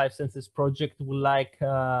Adrion 5 Senses Project, would like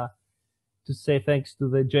to say thanks to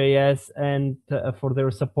the JS and for their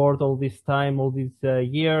support all this time, all these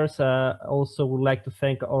years. Also would like to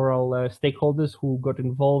thank all stakeholders who got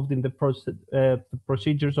involved in the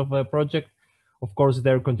procedures of the project. Of course,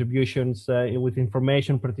 their contributions with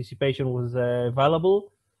information, participation was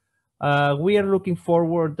valuable. We are looking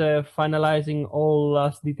forward finalizing all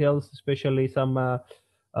last details, especially some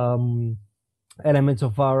elements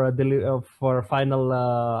of our final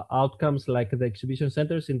outcomes, like the exhibition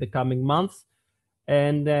centers, in the coming months.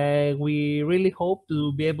 And we really hope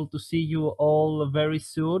to be able to see you all very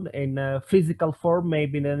soon in a physical form,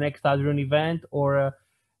 maybe in the next Adrion event or a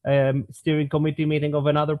steering committee meeting of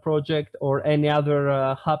another project or any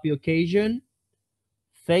other happy occasion.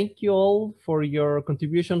 Thank you all for your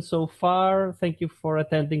contribution so far. Thank you for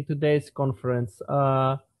attending today's conference.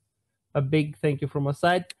 A big thank you from my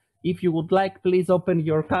side. If you would like, please open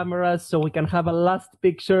your cameras so we can have a last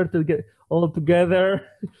picture to get all together.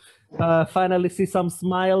 Finally see some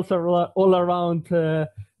smiles all around the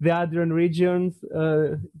Adrian regions,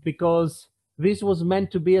 because this was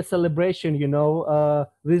meant to be a celebration, you know.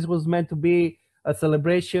 This was meant to be a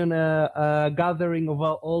celebration, a gathering of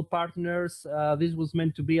all partners. This was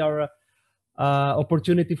meant to be our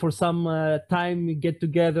opportunity for some time get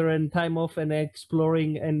together and time off and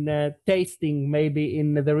exploring and tasting maybe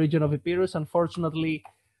in the region of Epirus. Unfortunately,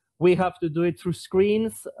 we have to do it through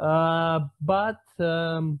screens, but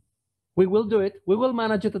we will do it. We will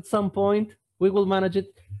manage it at some point. We will manage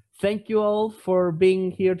it. Thank you all for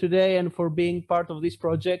being here today and for being part of this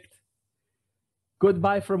project.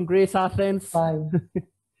 Goodbye from Greece, Athens. Bye.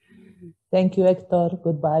 Thank you, Hector.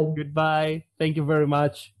 Goodbye. Goodbye. Thank you very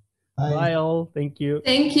much. Bye. Bye all. Thank you.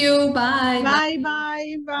 Thank you. Bye. Bye,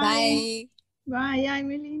 bye, bye. Bye. Bye, I'm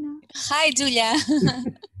Melina. Hi, Julia.